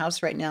I'm doing a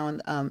house right now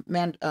in up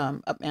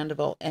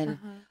Mandeville, and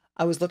Uh-huh.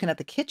 I was looking at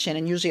the kitchen,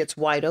 and usually it's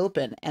wide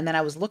open, and then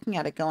I was looking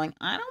at it, going,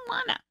 I don't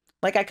wanna.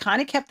 Like I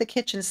kind of kept the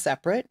kitchen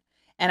separate,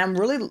 and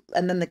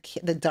and then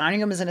the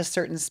dining room is in a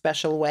certain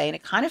special way, and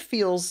it kind of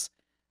feels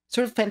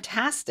sort of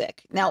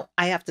fantastic. Now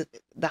I have to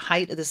the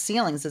height of the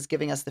ceilings is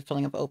giving us the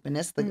feeling of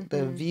openness, the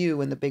Hmm.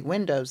 view and the big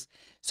windows.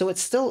 So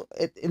it's still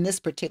in this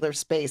particular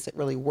space, it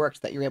really works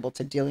that you're able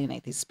to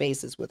delineate these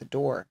spaces with a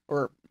door,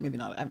 or maybe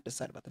not. I haven't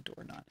decided about the door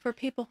or not. For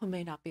people who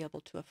may not be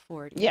able to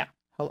afford Yeah.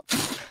 you, Hello.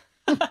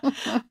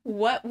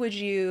 what would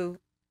you,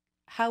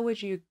 how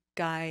would you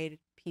guide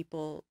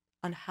people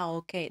on how,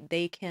 okay,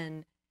 they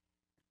can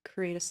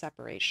create a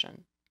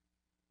separation?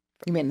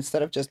 You mean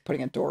instead of just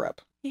putting a door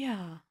up?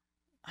 Yeah.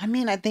 I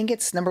mean, I think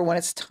it's number one.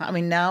 It's time. I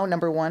mean, now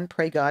number one,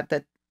 pray God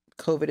that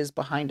COVID is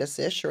behind us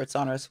ish, or it's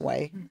on its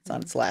way. It's on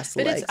Hmm. its last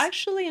But it's legs.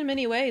 actually in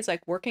many ways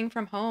like working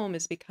from home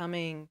is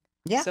becoming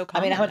Yeah. so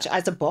I mean, how common much now.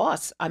 as a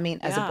boss? I mean,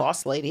 as a Yeah.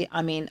 boss lady,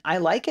 I mean, I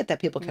like it that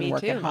people can Me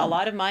work at too. A home.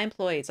 lot of my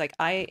employees, like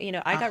I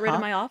got rid of Uh-huh.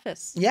 my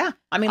office. Yeah.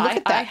 I mean, look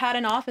at I that. had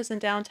an office in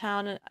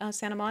downtown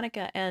Santa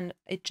Monica, and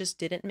it just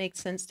didn't make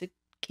sense to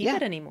keep Yeah.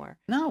 it anymore.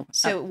 No.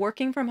 So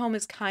working from home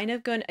is kind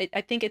of good.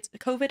 I think it's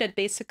COVID had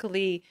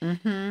basically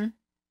Mm-hmm.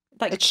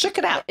 like It shook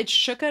it out. it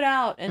shook it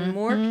out, and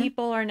more Mm-hmm.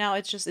 people are now.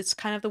 It's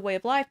kind of the way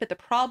of life. But the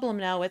problem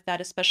now with that,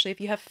 especially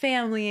if you have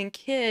family and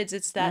kids,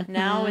 it's that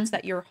now Mm-hmm. it's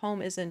that your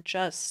home isn't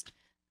just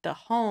the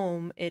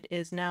home. It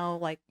is now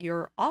like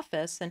your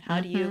office, and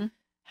Mm-hmm.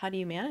 how do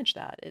you manage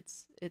that?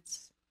 It's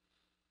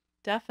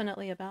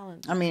definitely a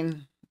balance. I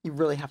mean, you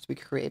really have to be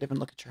creative and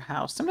look at your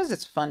house. Sometimes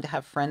it's fun to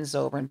have friends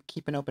over and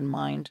keep an open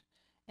mind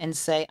and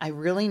say, I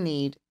really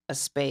need a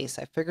space.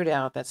 I figured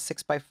out that's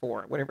 6 by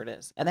 4, whatever it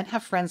is. And then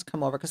have friends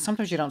come over, because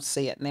sometimes you don't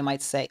see it and they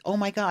might say, oh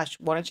my gosh,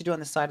 why don't you do it on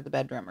the side of the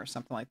bedroom or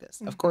something like this?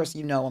 Of Hmm. course,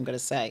 you know, I'm going to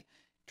say,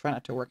 try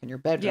not to work in your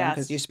bedroom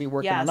because you Yes. should be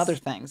working on other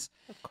Yes. things,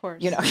 Of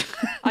you know? course.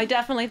 I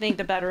definitely think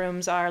the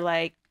bedrooms are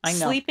like I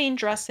know. sleeping,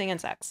 dressing,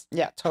 and sex.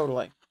 Yeah,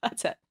 totally.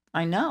 That's it.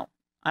 I know.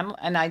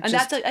 And I And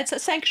just, it's a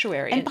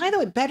sanctuary. and by the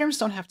way, bedrooms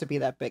don't have to be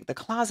that big. The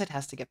closet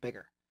has to get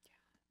bigger.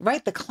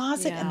 Right? The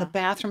closet and the Yeah.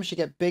 bathroom should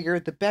get bigger.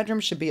 The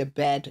bedroom should be a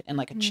bed and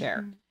like a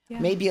chair. Mhm. Yeah.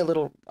 Maybe a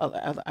little,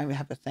 I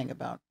have a thing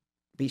about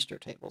bistro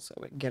tables. So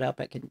I can get up,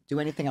 I can do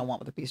anything I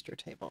want with a bistro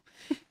table.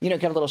 You know,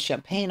 get a little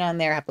champagne on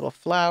there, have little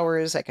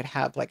flowers. I could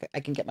have like, I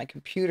can get my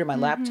computer, my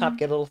laptop, Mhm.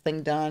 get a little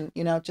thing done,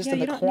 you know, just Yeah, in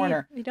the you don't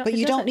corner. need, you don't, But it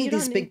you don't doesn't, you need don't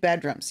these need, big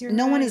bedrooms. you're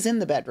No one right. is in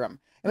the bedroom.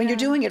 I mean, you're Yeah.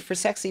 doing it for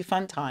sexy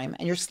fun time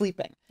and you're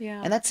sleeping.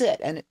 Yeah. And that's it.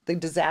 And the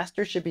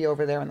disaster should be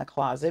over there in the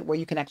closet where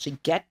you can actually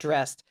get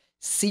dressed,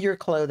 see your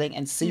clothing,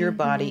 and see your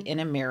body Mhm. in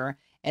a mirror.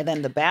 And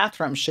then the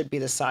bathroom should be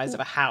the size of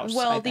a house, I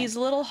Well, think. these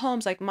little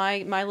homes, like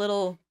my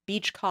little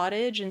beach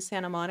cottage in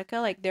Santa Monica,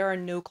 like there are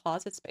no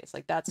closet space.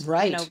 Like that's,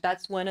 Right.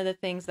 that's one of the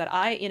things that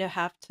I,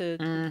 have to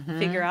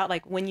figure Mm-hmm. out.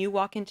 Like when you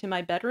walk into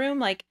my bedroom,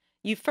 like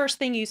first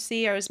thing you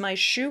see is my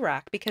shoe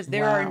rack because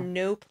there are Wow.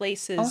 no Oh, how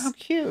places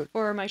cute.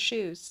 for my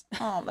shoes.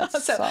 Oh, that So,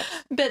 sucks.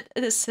 but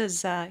this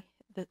is,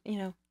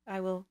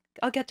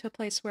 I'll get to a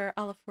place where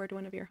I'll afford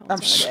one of your homes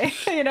I'm one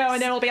day, and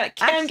then it'll be like,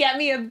 Kim, Abs- get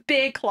me a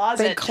big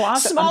closet, Big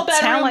closet. small I'm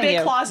bedroom, telling big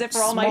you. closet for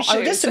all my Small,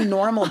 or just shoes. a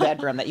normal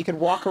bedroom that you could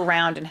walk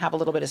around and have a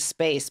little bit of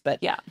space, but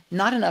Yeah.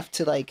 not enough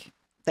to like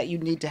that you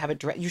need to have a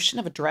dress. You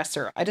shouldn't have a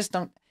dresser. I just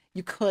don't.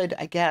 You could,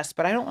 I guess,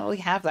 but I don't really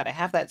have that. I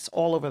have that. It's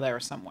all over there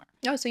somewhere.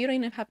 Oh, so you don't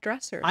even have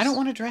dressers. I don't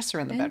want a dresser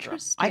in the bedroom.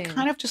 I Interesting.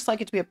 kind of just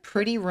like it to be a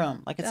pretty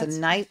room. Like it's That's a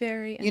night,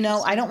 very you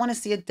know, I don't interesting. want to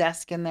see a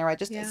desk in there. I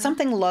just, Yeah. it's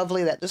something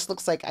lovely that just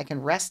looks like I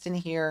can rest in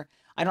here.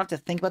 I don't have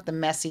to think about the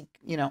messy,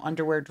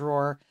 underwear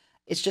drawer.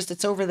 It's just,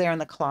 it's over there in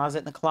the closet.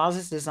 And the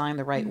closet's designed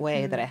the right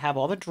way that I have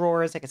all the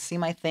drawers. I can see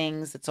my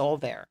things. It's all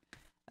there.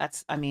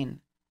 That's, I mean,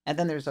 and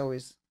then there's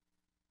always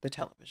the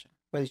television.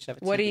 Whether you should have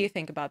a TV. What do you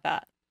think about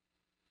that?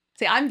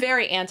 See, I'm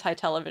very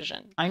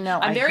anti-television. I know.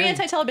 I'm very hear you.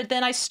 anti-television, but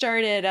then I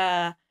started,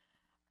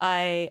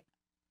 I've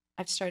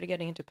started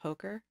getting into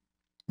poker.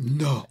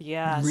 No.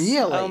 Yes. Really?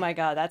 Oh my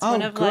God. That's Oh,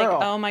 one of girl.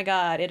 oh my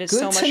God. It is Good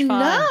so much to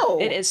fun. know.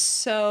 It is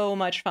so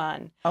much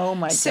fun. Oh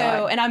my So,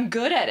 God. and I'm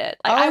good at it.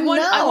 Like, Oh, I won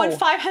no.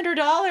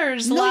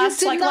 $500 No, you last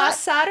did not.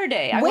 last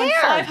Saturday. I won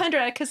Where?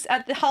 500 because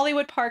at the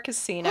Hollywood Park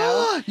Casino.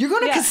 You're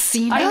going to Yeah.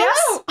 casinos? I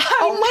know.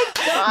 Oh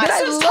my God. This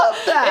I is- love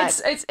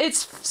that.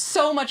 It's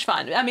so much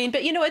fun. I mean,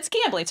 but it's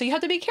gambling, so you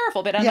have to be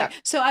careful. But I'm Yeah. like,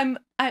 so I'm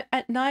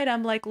at night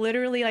I'm like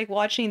literally like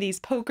watching these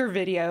poker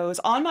videos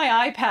on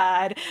my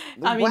iPad.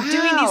 I mean,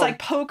 doing these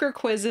like Wow. poker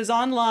quizzes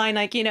online,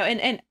 like,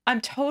 and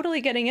I'm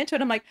totally getting into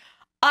it. I'm like,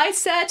 I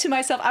said to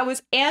myself, I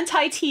was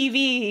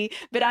anti-TV,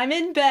 but I'm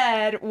in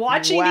bed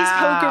watching these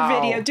poker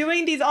video, Wow.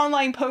 doing these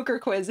online poker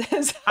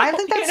quizzes. I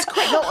think You that's know?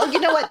 great. No, you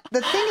know what?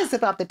 The thing is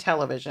about the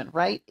television,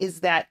 right? Is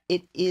that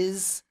it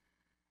is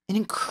an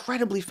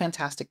incredibly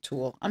fantastic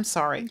tool. I'm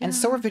sorry. And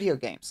so are Yeah. video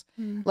games.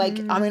 Like,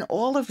 I Hmm. mean,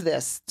 all of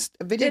this,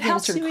 video It games are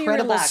helps you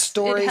incredible relax. It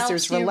stories. There's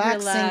helps you relaxing,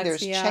 relax.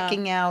 there's Yeah.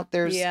 checking out,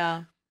 there's,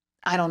 Yeah.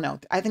 I don't know.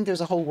 I think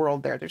there's a whole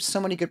world there. There's so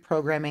many good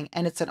programming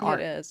and it's an It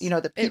art. is. The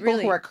It people who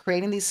really, are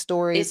creating these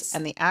stories it's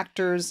and the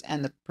actors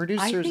and the I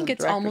producers think and it's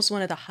directors, almost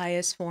one of the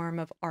highest form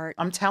of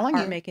I'm telling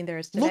art you, making there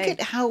is look at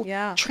today. how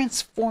Yeah.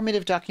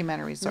 transformative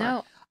documentaries are.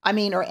 No, I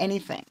mean, or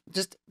anything.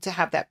 Just to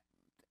have that,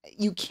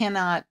 you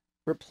cannot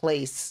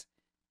replace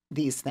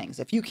these things.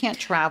 If you can't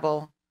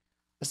travel,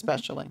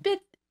 especially. but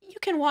you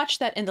can watch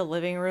that in the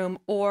living room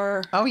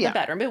or Oh the yeah.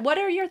 bedroom. But what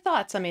are your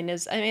thoughts?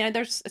 There's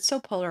it's so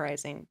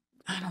polarizing.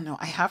 I don't know.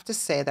 I have to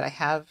say that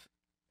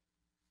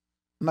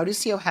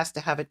Mauricio has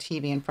to have a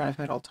TV in front of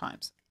him at all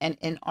times. And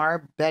in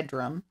our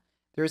bedroom,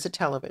 there is a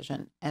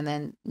television. And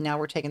then now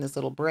we're taking this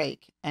little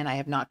break, and I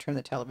have not turned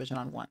the television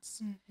on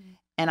once. Hmm.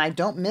 And I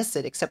don't miss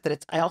it, except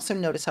that I also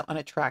notice how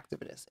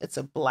unattractive it is. It's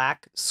a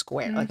black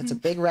square, like it's a Hmm.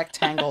 big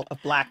rectangle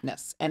of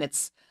blackness. And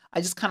I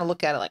just kind of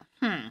look at it like,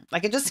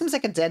 like it just seems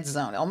like a dead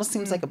zone. It almost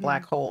seems like a Hmm.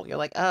 black hole. You're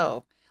like,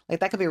 oh,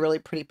 like that could be a really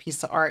pretty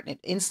piece of art. And it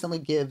instantly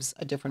gives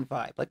a different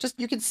vibe. Like just,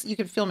 you can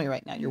feel me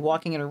right now. You're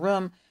walking in a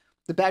room,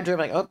 the bedroom,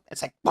 like, oh,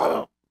 it's like,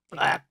 oh,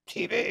 black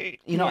TV,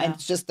 and Yeah,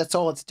 it's just, that's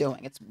all it's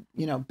doing. It's,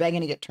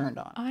 begging to get turned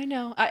on. I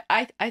know.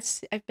 I've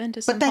been to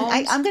But some then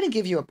homes. I'm going to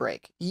give you a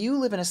break. You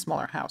live in a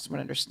smaller house, I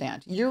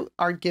understand. You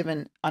are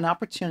given an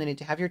opportunity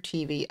to have your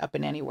TV up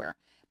and anywhere.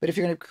 But if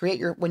you're going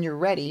to when you're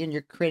ready and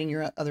you're creating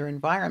your other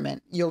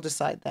environment, you'll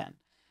decide then.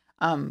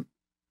 Um,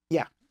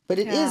 yeah. But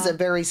it is a Yeah.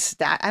 very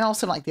I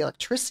also don't like the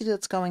electricity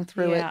that's going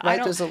through it, Yeah, I right?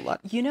 don't. There's a lot.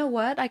 You know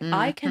what? I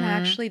can Hmm.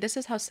 actually. This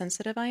is how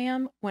sensitive I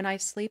am when I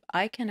sleep.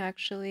 I can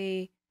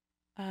actually.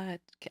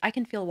 I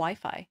can feel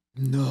Wi-Fi.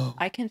 No.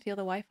 I can feel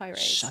the Wi-Fi rays.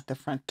 Shut the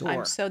front I'm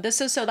door. so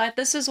this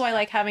is why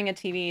like having a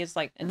TV is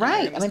like in the living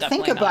Right. room I is mean, think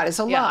definitely about not. it. It's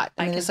a Yeah, lot.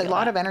 I I mean, can there's a feel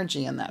lot that. of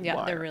energy in that Yeah,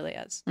 there wire. really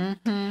is.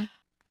 Mm-hmm.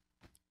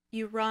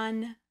 You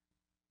run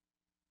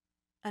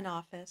an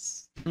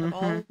office of Mm-hmm.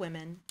 all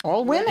women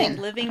All women.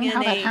 I living don't know in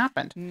how that a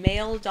happened.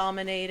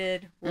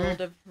 male-dominated Mm.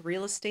 world of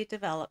real estate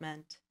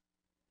development.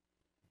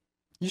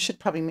 You should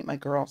probably meet my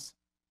girls.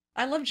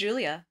 I love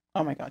Julia.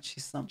 Oh my God,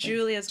 she's something.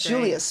 Julia's great.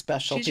 Julia's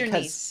special She's your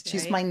because niece,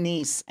 she's right? my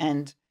niece.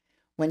 And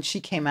when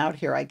she came out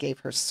here, I gave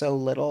her so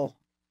little.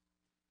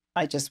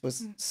 I just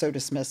was Mm. so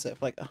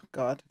dismissive. Like, oh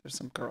God, there's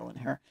some girl in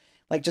here.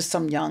 Like just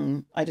some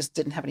young, I just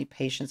didn't have any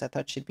patience. I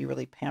thought she'd be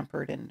really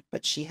pampered.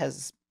 But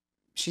she's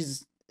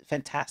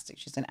fantastic.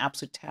 She's an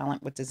absolute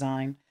talent with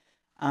design.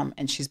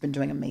 And she's been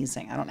doing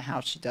amazing. I don't know how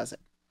she does it.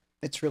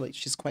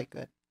 She's quite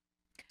good.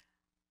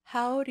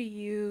 How do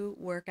you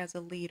work as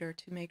a leader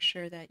to make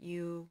sure that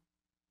you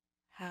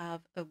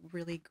have a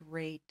really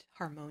great,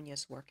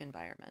 harmonious work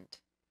environment?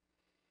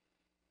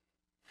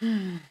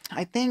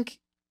 I think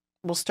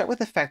we'll start with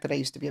the fact that I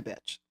used to be a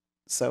bitch.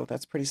 So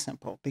that's pretty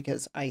simple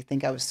because I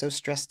think I was so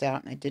stressed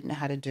out and I didn't know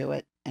how to do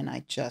it. And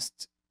I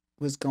just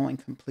was going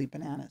complete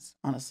bananas.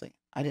 Honestly,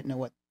 I didn't know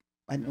what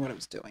I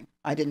was doing.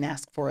 I didn't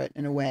ask for it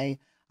in a way.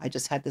 I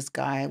just had this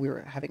guy. We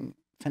were having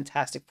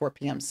fantastic 4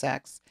 p.m.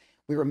 sex.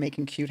 We were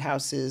making cute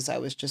houses. I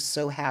was just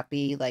so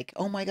happy. Like,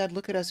 oh my God,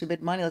 look at us. We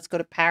made money. Let's go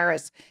to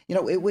Paris. It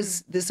Hmm.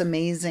 was this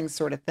amazing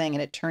sort of thing.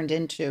 And it turned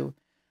into,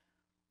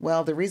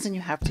 well, the reason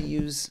you have to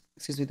use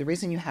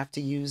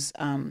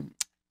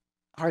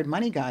hard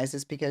money guys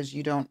is because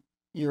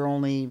you're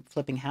only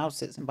flipping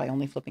houses. And by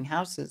only flipping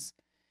houses,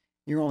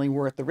 you're only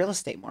worth the real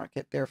estate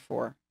market.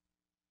 Therefore,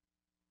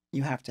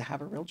 you have to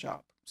have a real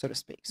job, so to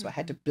speak. So I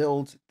had Hmm. to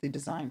build the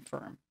design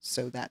firm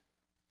so that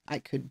I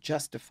could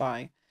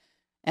justify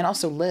and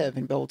also live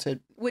and be able to,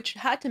 Which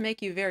had to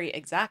make you very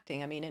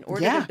exacting. I mean, in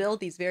order to yeah,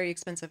 build these very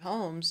expensive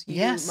homes, you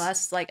yes,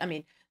 must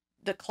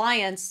the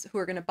clients who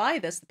are going to buy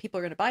this, the people who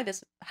are going to buy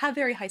this, have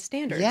very high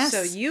standards.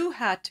 So yes, you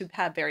had to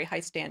have very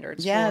high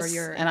standards for yes.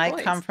 your And I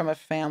come employees. from a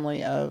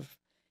family of,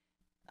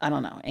 I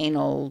don't know,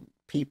 anal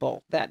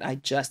people that I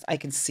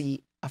can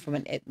see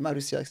from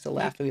Modus likes to You,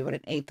 laugh at me about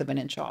an eighth of an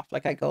inch off.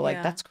 Like I go like,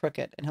 yeah. that's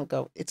crooked. And he'll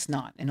go, it's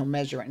not. And he'll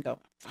measure it and go,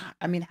 "Fuck,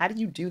 I mean, how do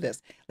you do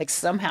this? Like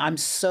somehow I'm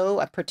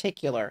so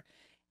particular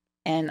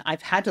and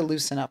I've had to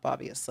loosen up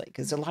obviously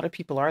because a lot of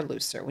people are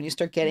looser. When you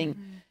start getting,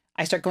 Hmm.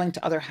 I start going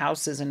to other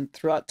houses and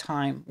throughout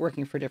time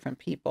working for different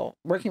people,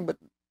 working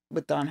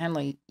with Don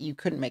Henley, you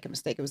couldn't make a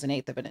mistake. It was an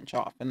eighth of an inch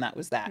off and that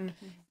was that. Hmm.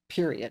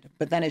 Period.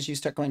 But then as you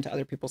start going to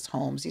other people's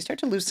homes, you start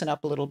to loosen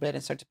up a little bit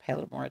and start to pay a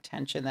little more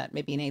attention that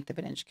maybe an eighth of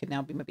an inch could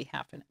now be maybe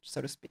half an inch,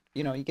 so to speak.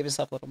 You give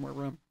yourself a little more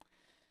room.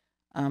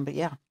 But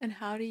yeah. And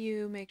how do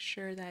you make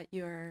sure that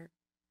your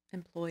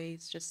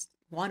employees just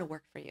want to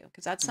work for you?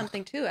 Because that's Ugh.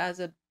 something too, as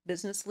a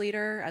business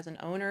leader, as an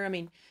owner. I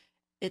mean,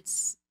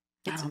 it's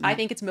I don't I know.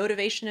 think it's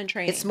motivation and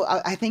training.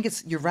 I think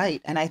you're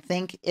right. And I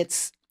think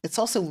it's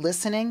also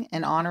listening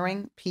and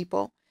honoring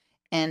people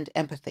and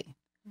empathy.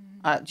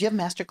 Do you have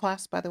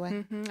masterclass, by the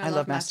way? I I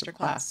love love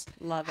masterclass. masterclass.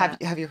 Love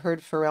that. Have you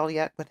heard Pharrell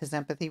yet with his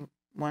empathy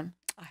one?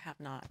 I have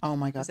not. Oh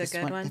my Is God, it a this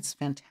good one, one? it's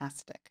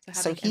fantastic. So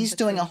So having he's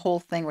doing a empathy. whole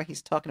thing where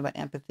he's talking about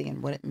empathy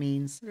and what it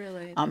means.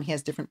 Really? He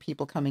has different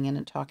people coming in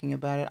and talking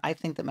about it. I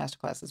think that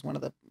masterclass is one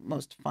of the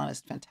most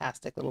funnest,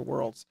 fantastic little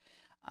worlds.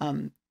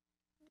 Um,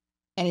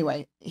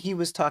 anyway, he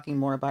was talking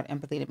more about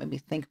empathy, and it made me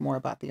think more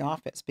about The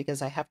Office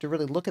because I have to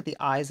really look at the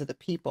eyes of the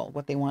people,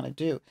 what they want to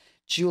do.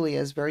 Julia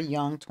is very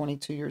young,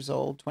 22 years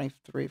old,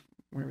 23,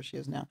 whatever she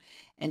is now,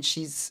 and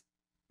she's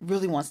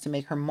really wants to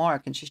make her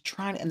mark, and she's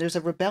trying, and there's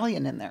a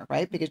rebellion in there,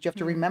 right? Because you have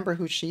to remember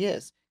who she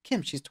is.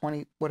 Kim, she's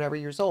 20 whatever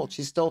years old.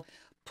 She's still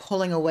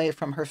pulling away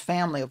from her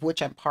family, of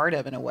which I'm part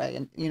of in a way,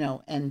 and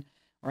and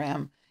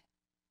Ram,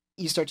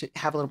 you start to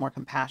have a little more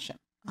compassion.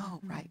 Oh,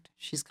 right.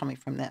 She's coming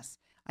from this.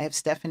 I have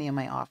Stephanie in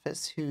my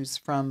office who's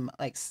from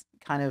like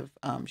kind of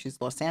she's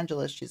Los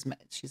Angeles. She's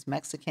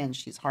Mexican.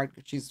 She's hard.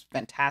 She's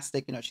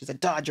fantastic. She's a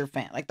Dodger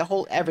fan. Like the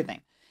whole everything,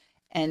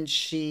 and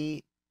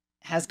she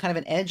has kind of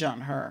an edge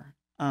on her.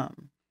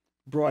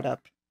 Brought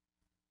up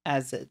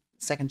as a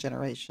second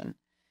generation,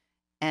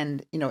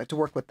 and to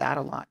work with that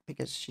a lot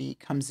because she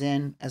comes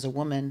in as a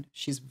woman.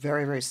 She's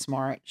very, very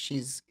smart.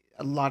 She's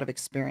a lot of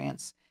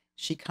experience.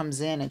 She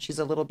comes in and she's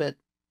a little bit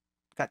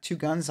got two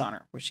guns on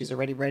her where she's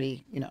already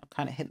ready,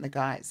 kind of hitting the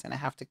guys, and I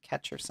have to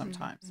catch her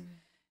sometimes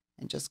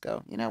and just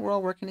go, we're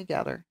all working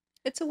together.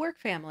 It's a work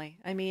family.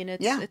 I mean,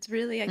 Yeah. it's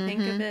really, I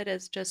think of it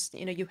as just,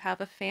 you have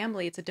a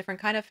family. It's a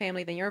different kind of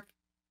family than your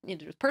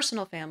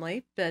personal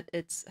family, but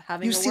it's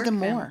having You a see work them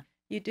family. more.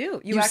 You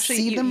do. You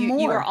see them you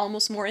more. are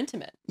almost more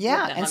intimate with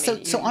Yeah, them. and I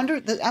mean, so under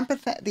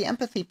the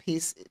empathy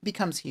piece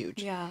becomes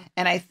huge. Yeah.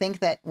 And I think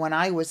that when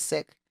I was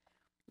sick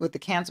with the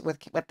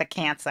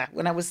cancer,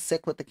 when I was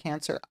sick with the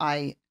cancer,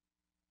 I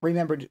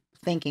remembered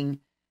thinking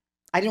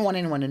I didn't want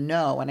anyone to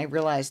know, and I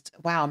realized,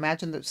 wow,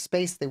 imagine the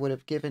space they would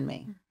have given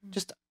me.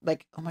 Just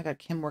like, oh my God,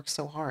 Kim works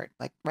so hard.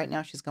 Like right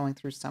now she's going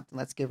through something.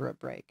 Let's give her a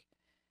break.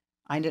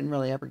 I didn't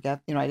really ever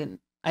get, I didn't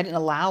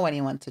allow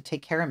anyone to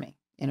take care of me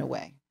in a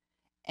way.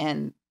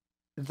 And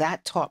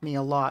that taught me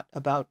a lot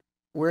about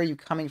where are you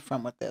coming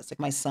from with this? Like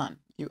my son,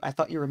 I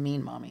thought you were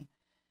mean, mommy,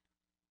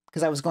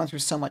 because I was going through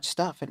so much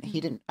stuff, and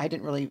I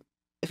didn't really,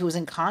 if it was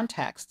in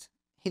context,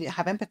 he didn't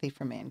have empathy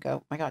for me and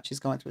go, my God, she's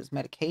going through his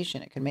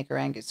medication. It can make her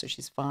angry, so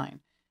she's fine.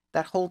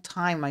 That whole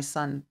time my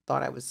son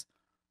thought I was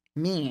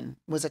mean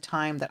was a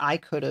time that I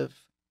could have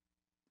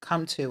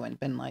come to and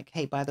been like,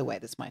 hey, by the way,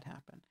 this might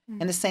happen.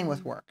 And the same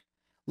with work.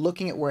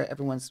 Looking at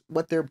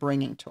what they're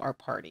bringing to our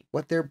party,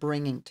 what they're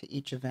bringing to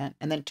each event,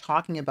 and then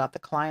talking about the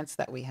clients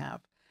that we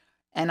have.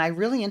 And I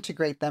really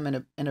integrate them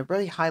in a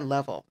really high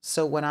level.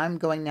 So when I'm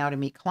going now to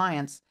meet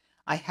clients,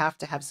 I have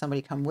to have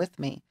somebody come with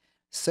me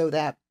so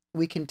that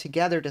we can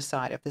together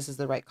decide if this is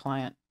the right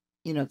client,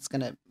 it's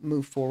going to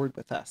move forward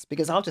with us.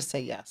 Because I'll just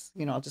say yes.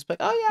 I'll just be like,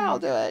 oh yeah, I'll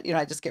do it.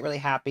 I just get really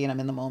happy and I'm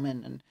in the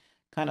moment and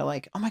kind of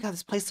like, oh my God,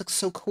 this place looks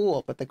so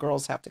cool. But the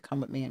girls have to come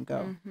with me and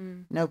go,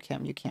 no,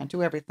 Kim, you can't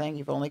do everything.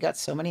 You've only got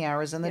so many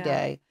hours in the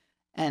day,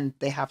 and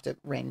they have to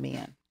rein me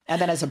in. And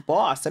then as a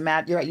boss,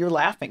 you're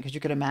laughing because you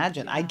can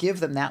imagine I give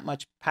them that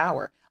much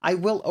power. I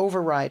will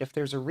override if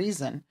there's a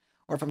reason,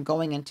 or if I'm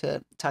going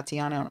into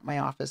Tatiana at my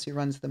office who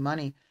runs the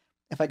money,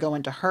 if I go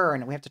into her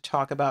and we have to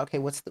talk about, okay,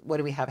 what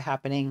do we have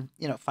happening,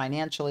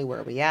 financially, where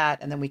are we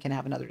at? And then we can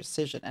have another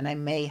decision. And I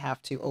may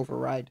have to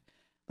override.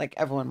 Like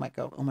everyone might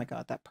go, oh my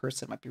God, that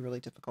person might be really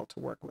difficult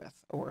to work with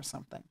or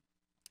something.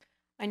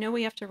 I know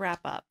we have to wrap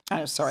up.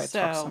 I'm sorry I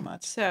talk so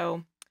much.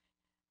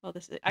 Well,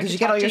 this Did you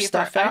get all your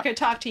stuff out? I could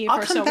talk to you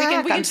I'll for come so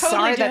back. we can I'm totally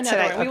sorry do that another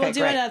today. one. We will Okay, do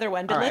great. another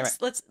one, but All right,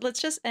 let's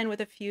just end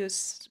with a few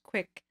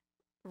quick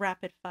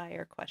rapid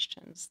fire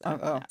questions that I'm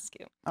going to ask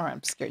you. All right,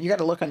 I'm scared. You got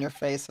a look on your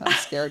face, and I'm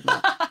scared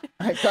now. All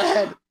right, go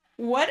ahead.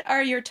 What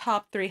are your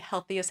top 3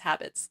 healthiest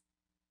habits?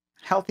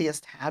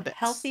 Healthiest habits.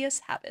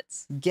 Healthiest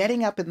habits.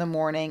 Getting up in the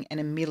morning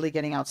and immediately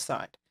getting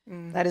outside.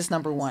 That is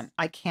number one.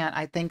 I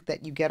think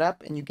that you get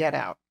up and you get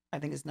out, I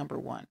think is number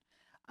one.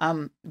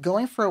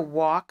 Going for a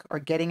walk or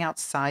getting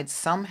outside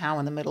somehow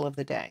in the middle of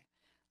the day.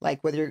 Like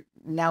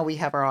now we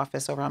have our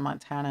office over on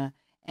Montana,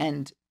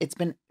 and it's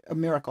been a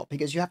miracle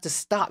because you have to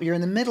stop. You're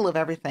in the middle of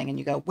everything and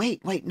you go,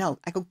 wait, no.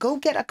 I go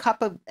get a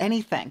cup of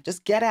anything.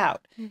 Just get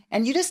out.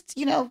 And you just,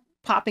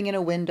 popping in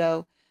a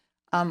window.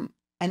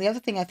 And the other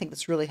thing I think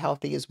that's really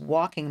healthy is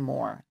walking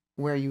more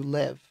where you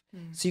live.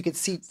 So you could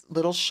see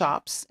little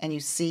shops and you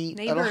see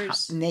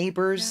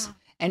neighbors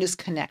and just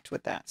connect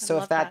with that. So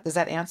does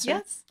that answer?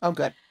 Yes. Oh,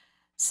 good.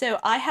 So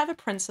I have a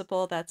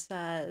principle that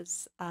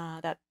says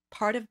that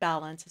part of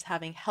balance is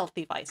having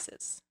healthy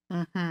vices.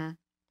 Mm-hmm.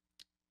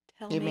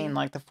 Tell You me. mean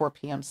like the 4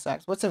 p.m.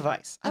 sex? What's a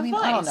vice? I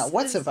don't know.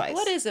 What's a vice?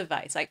 What is a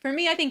vice? Like for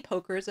me, I think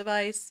poker is a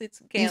vice.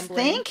 It's gambling.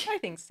 You think? I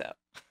think so.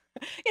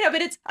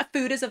 But it's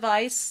food is a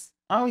vice.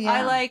 Oh yeah.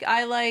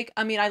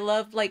 I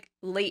love like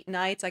late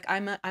nights. Like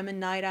I'm a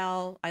night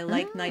owl. I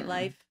like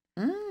nightlife.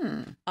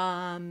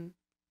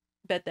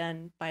 but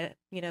then by,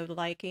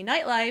 liking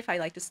nightlife, I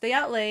like to stay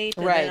out late,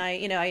 and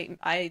then Right.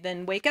 I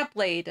then wake up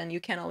late, and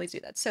you can't always do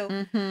that. So,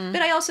 Mm-hmm.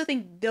 but I also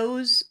think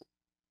those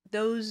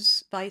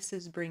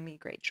vices bring me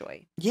great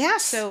joy.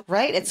 Yes, So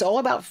right. It's all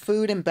about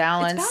food and it's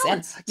balance.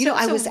 And, balance.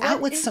 I So was out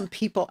what with is some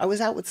people. I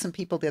was out with some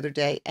people the other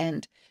day,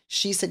 and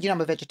she said, I'm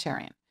a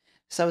vegetarian.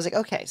 So I was like,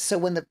 okay. So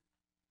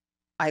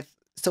I,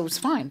 so it was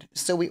fine.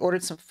 So we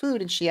ordered some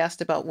food, and she asked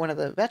about one of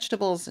the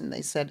vegetables, and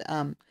they said,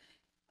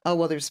 oh,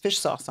 well, there's fish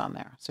sauce on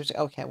there. So she's like,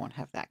 okay, I won't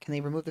have that. Can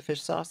they remove the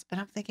fish sauce? And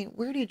I'm thinking,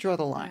 where do you draw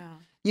the line? Yeah.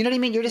 You know what I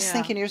mean? You're just Yeah.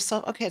 thinking to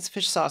yourself, okay, it's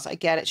fish sauce. I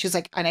get it. She's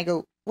like, and I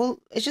go, well,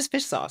 it's just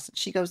fish sauce. And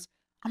she goes,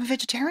 I'm a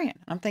vegetarian.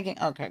 And I'm thinking,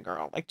 okay,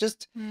 girl, like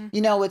just,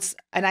 Mm.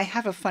 and I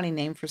have a funny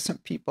name for some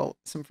people,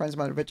 some friends of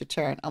mine are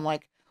vegetarian. I'm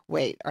like,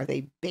 wait, are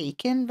they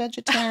bacon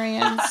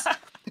vegetarians?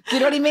 You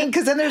know what I mean?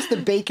 Because then there's the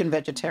bacon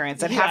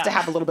vegetarians that have to Yeah.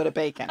 have a little bit of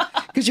bacon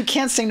because you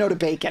can't say no to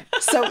bacon.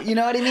 So, you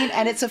know what I mean?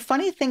 And it's a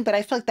funny thing, but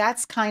I feel like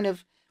that's kind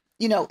of,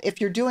 if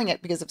you're doing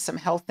it because of some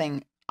health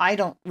thing, I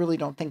don't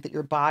think that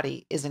your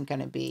body isn't going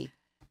to be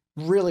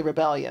really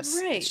rebellious.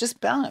 It's Right. just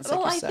balance, like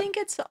Well, you I said. think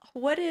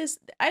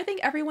I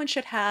think everyone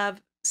should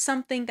have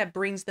something that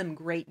brings them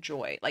great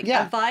joy, like a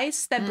Yeah.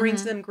 vice that brings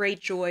Mm-hmm. them great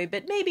joy,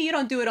 but maybe you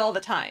don't do it all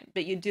the time,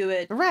 but you do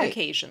it Right.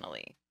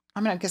 occasionally. I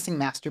mean, I'm guessing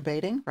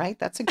masturbating, right?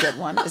 That's a good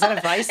one. Is that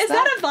a vice? Is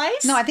that a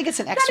vice? No, I think it's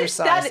an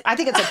exercise. I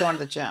think it's like going to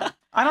the gym.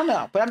 I don't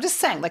know, but I'm just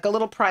saying, like a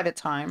little private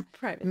time.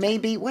 Private time.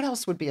 Maybe what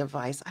else would be a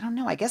vice? I don't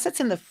know. I guess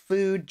it's in the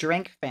food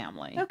drink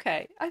family.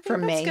 Okay, I think For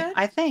that's me, good.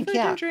 I think, Food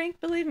yeah. and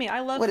drink. Believe me, I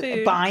love What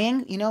food.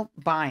 buying? Retail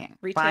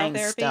Buying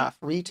therapy. stuff.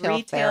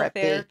 Retail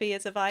therapy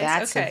is a vice.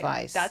 That's okay, a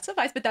vice. that's a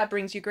vice, but that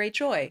brings you great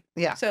joy.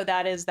 Yeah. So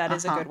that is a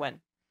Uh-huh. good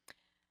one.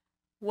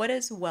 What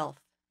does wealth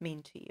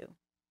mean to you?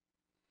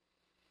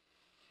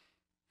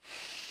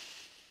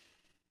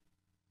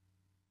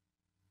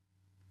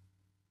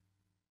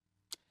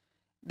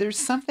 There's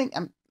something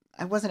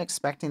I wasn't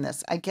expecting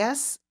this. I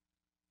guess.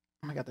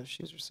 Oh my God, those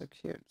shoes are so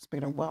cute.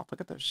 Speaking of wealth,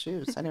 look at those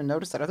shoes. I didn't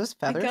notice that. Are those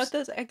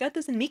feathers? I got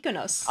those in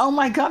Mykonos. Oh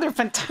my God, they're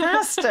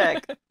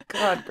fantastic.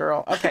 God,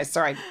 girl. Okay,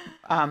 sorry.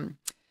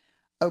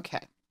 Okay.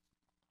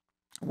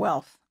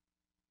 Wealth.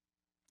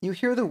 You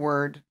hear the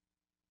word.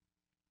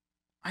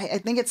 I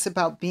think it's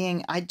about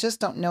being, I just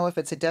don't know if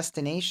it's a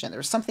destination.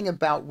 There's something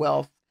about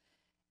wealth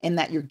in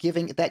that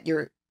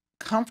you're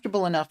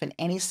comfortable enough in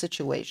any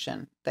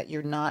situation that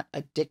you're not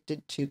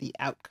addicted to the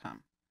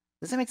outcome.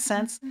 Does that make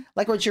sense? Mm-hmm.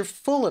 Like what you're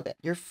full of it.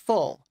 You're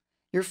full.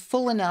 You're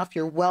full enough.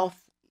 Your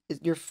wealth,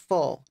 you're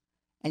full.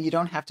 And you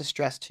don't have to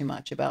stress too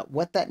much about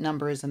what that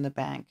number is in the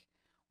bank,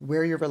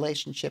 where your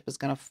relationship is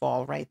going to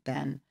fall right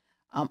then.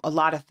 A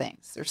lot of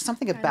things. There's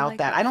something about like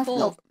that. I don't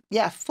know.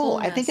 Yeah, full.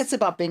 I think it's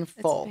about being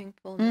full. It's being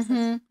fullness.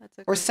 Mm-hmm. That's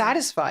a Or good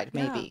satisfied,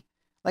 one. maybe. Yeah.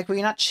 Like where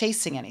you're not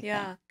chasing anything.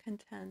 Yeah,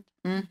 content.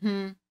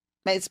 Mm-hmm.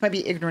 It's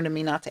maybe ignorant of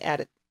me not to add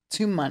it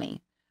to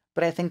money,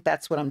 but I think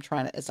that's what I'm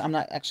trying to. I'm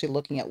not actually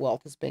looking at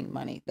wealth as being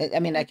money. I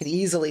mean, I could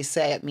easily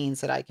say it means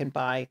that I can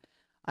buy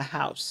a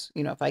house.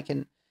 If I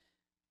can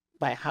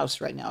buy a house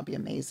right now, it'd be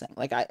amazing.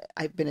 Like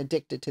I've been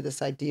addicted to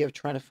this idea of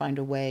trying to find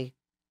a way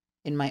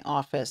in my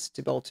office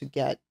to be able to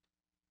get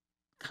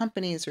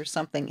companies or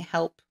something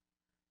help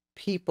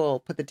people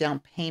put the down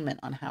payment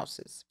on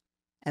houses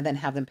and then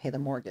have them pay the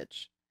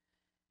mortgage.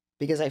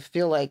 Because I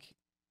feel like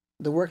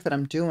the work that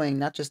I'm doing,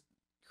 not just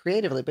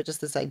creatively, but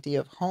just this idea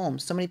of home,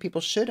 so many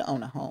people should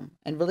own a home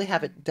and really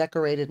have it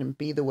decorated and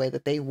be the way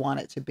that they want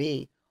it to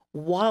be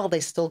while they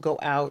still go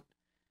out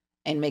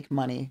and make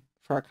money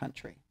for our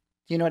country.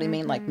 Do you know what I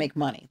mean? Like make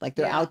money. Like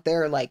they're out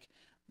there like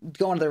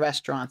going to the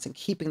restaurants and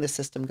keeping the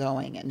system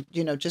going and,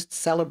 just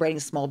celebrating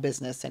small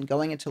business and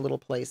going into little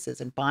places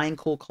and buying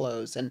cool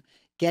clothes and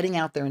getting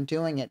out there and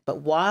doing it.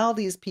 But while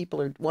these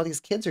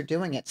kids are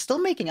doing it, still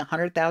making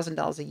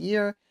 $100,000 a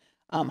year,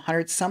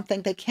 100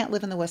 something, they can't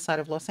live in the west side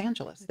of Los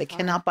Angeles. They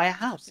cannot buy a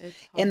house.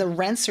 And the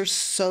rents are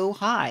so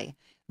high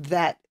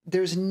that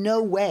there's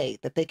no way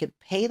that they could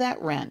pay that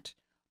rent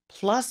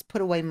plus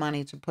put away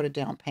money to put a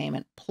down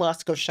payment,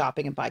 plus go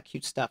shopping and buy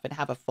cute stuff and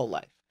have a full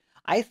life.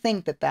 I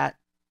think that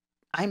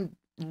I'm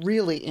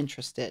really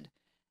interested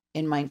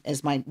in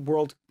as my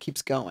world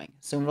keeps going.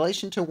 So in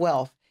relation to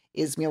wealth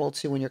is being able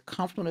to, when you're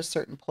comfortable in a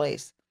certain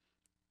place,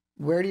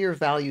 where do your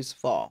values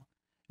fall?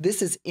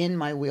 This is in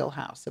my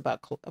wheelhouse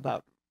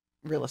about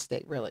real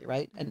estate, really,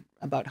 right? And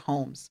about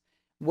homes.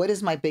 What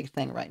is my big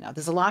thing right now?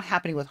 There's a lot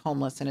happening with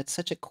homeless and it's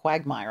such a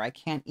quagmire.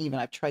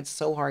 I've tried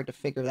so hard to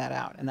figure that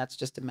out and that's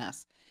just a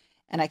mess.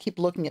 And I keep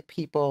looking at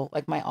people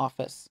like my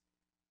office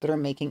that are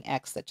making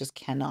X that just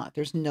cannot.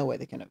 There's no way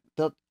they're going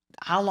to,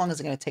 how long is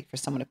it going to take for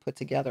someone to put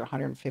together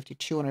 150,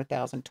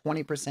 200,000,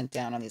 20%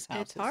 down on these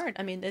houses? It's hard.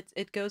 I mean,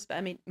 it goes,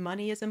 I mean,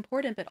 money is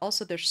important, but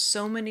also there's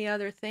so many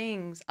other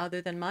things other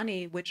than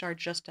money, which are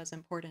just as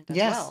important as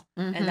well.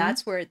 Mm-hmm. And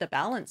that's where the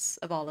balance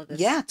of all of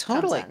this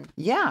totally. comes in.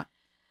 Yeah.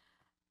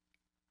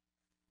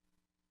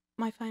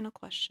 My final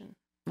question.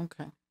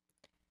 Okay.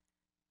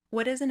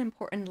 What is an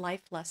important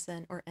life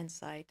lesson or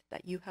insight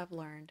that you have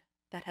learned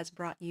that has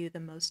brought you the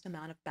most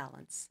amount of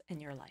balance in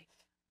your life?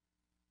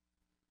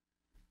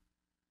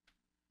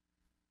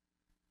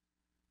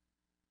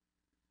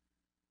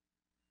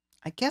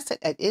 I guess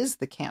it is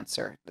the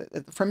cancer.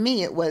 For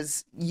me, it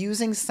was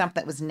using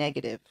something that was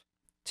negative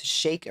to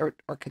shake or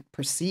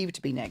perceived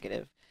to be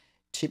negative,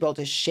 to be able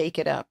to shake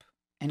it up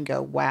and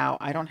go, wow,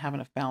 I don't have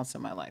enough balance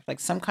in my life. Like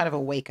some kind of a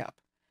wake up.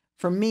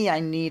 For me, I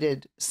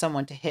needed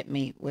someone to hit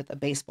me with a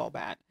baseball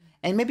bat.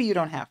 And maybe you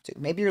don't have to.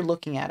 Maybe you're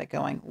looking at it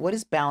going, what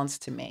is balance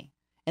to me?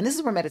 And this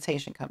is where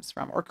meditation comes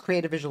from, or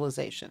creative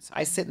visualizations.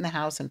 I sit in the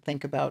house and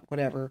think about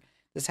whatever.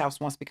 This house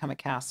wants to become a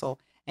castle.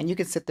 And you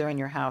could sit there in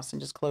your house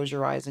and just close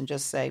your eyes and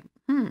just say,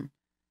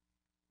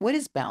 what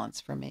is balance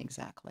for me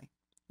exactly?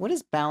 What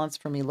does balance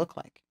for me look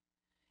like?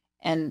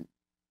 And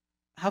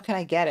how can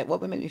I get it?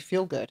 What would make me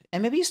feel good?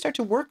 And maybe you start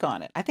to work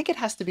on it. I think it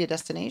has to be a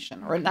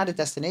destination, or not a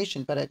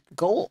destination, but a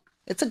goal.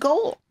 It's a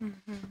goal,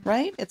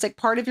 right? It's like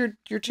part of your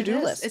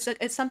to-do list.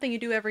 It's something you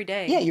do every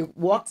day. Yeah, you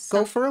walk,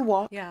 go for a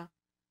walk. Yeah.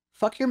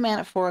 Fuck your man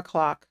at 4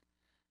 o'clock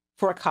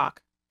for a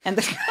cock. And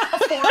the 4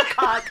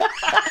 o'clock.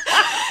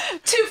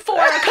 To 4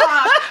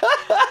 o'clock.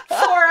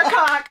 4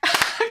 o'clock.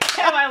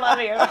 Kim, I love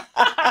you.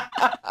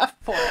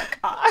 4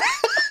 o'clock.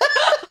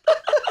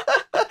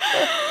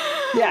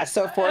 Yeah,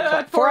 so 4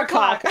 o'clock. 4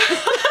 o'clock.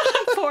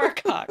 4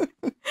 o'clock.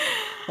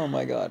 Oh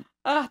my God.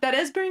 That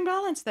is bring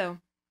balance, though.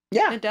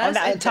 Yeah, it does.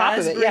 On top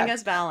of it, bring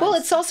us balance. Well,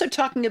 it's also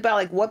talking about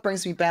like what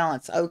brings me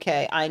balance.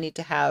 Okay, I need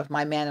to have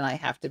my man and I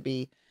have to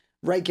be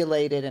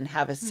regulated and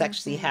have a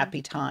sexually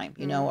happy time,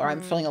 you know, or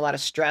I'm feeling a lot of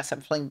stress.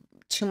 I'm feeling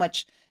too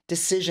much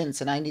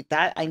decisions, and I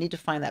need to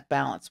find that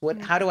balance.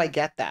 How do I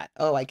get that?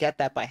 Oh, I get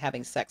that by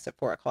having sex at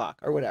 4 o'clock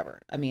or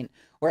whatever. I mean,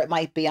 or it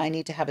might be I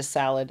need to have a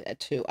salad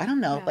at 2. I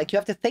don't know. Yeah. Like you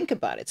have to think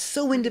about it. It's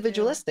so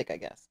individualistic, I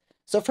guess.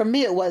 So for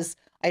me, it was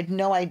I had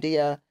no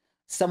idea.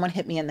 Someone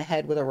hit me in the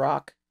head with a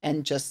rock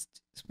and just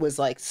was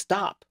like,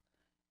 stop.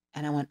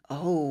 And I went,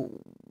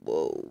 oh,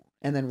 whoa.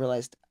 And then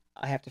realized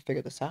I have to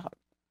figure this out.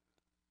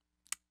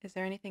 Is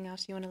there anything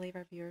else you want to leave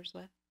our viewers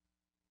with?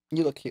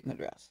 You look cute in the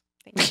dress.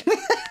 Thank you.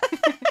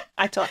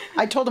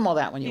 I told them all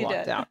that when you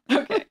walked out.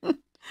 Okay.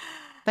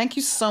 Thank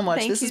you so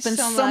much. This has been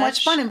so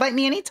much fun. Invite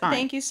me anytime.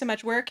 Thank you so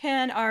much. Where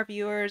can our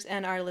viewers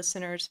and our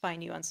listeners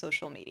find you on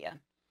social media?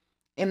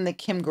 In the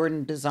Kim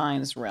Gordon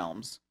Designs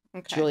realms.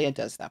 Okay. Julia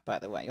does that, by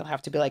the way. You'll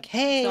have to be like,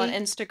 hey. So on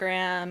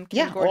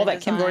Instagram, all that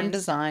Kim Gordon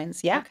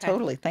Designs. Yeah, okay.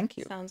 Totally. Thank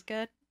you. Sounds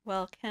good.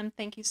 Well, Kim,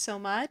 thank you so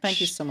much. Thank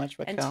you so much,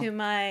 Raquel. And to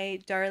my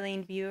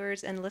darling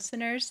viewers and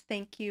listeners,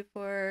 thank you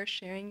for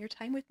sharing your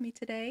time with me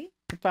today.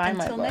 Bye, my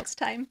love. Until next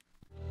time.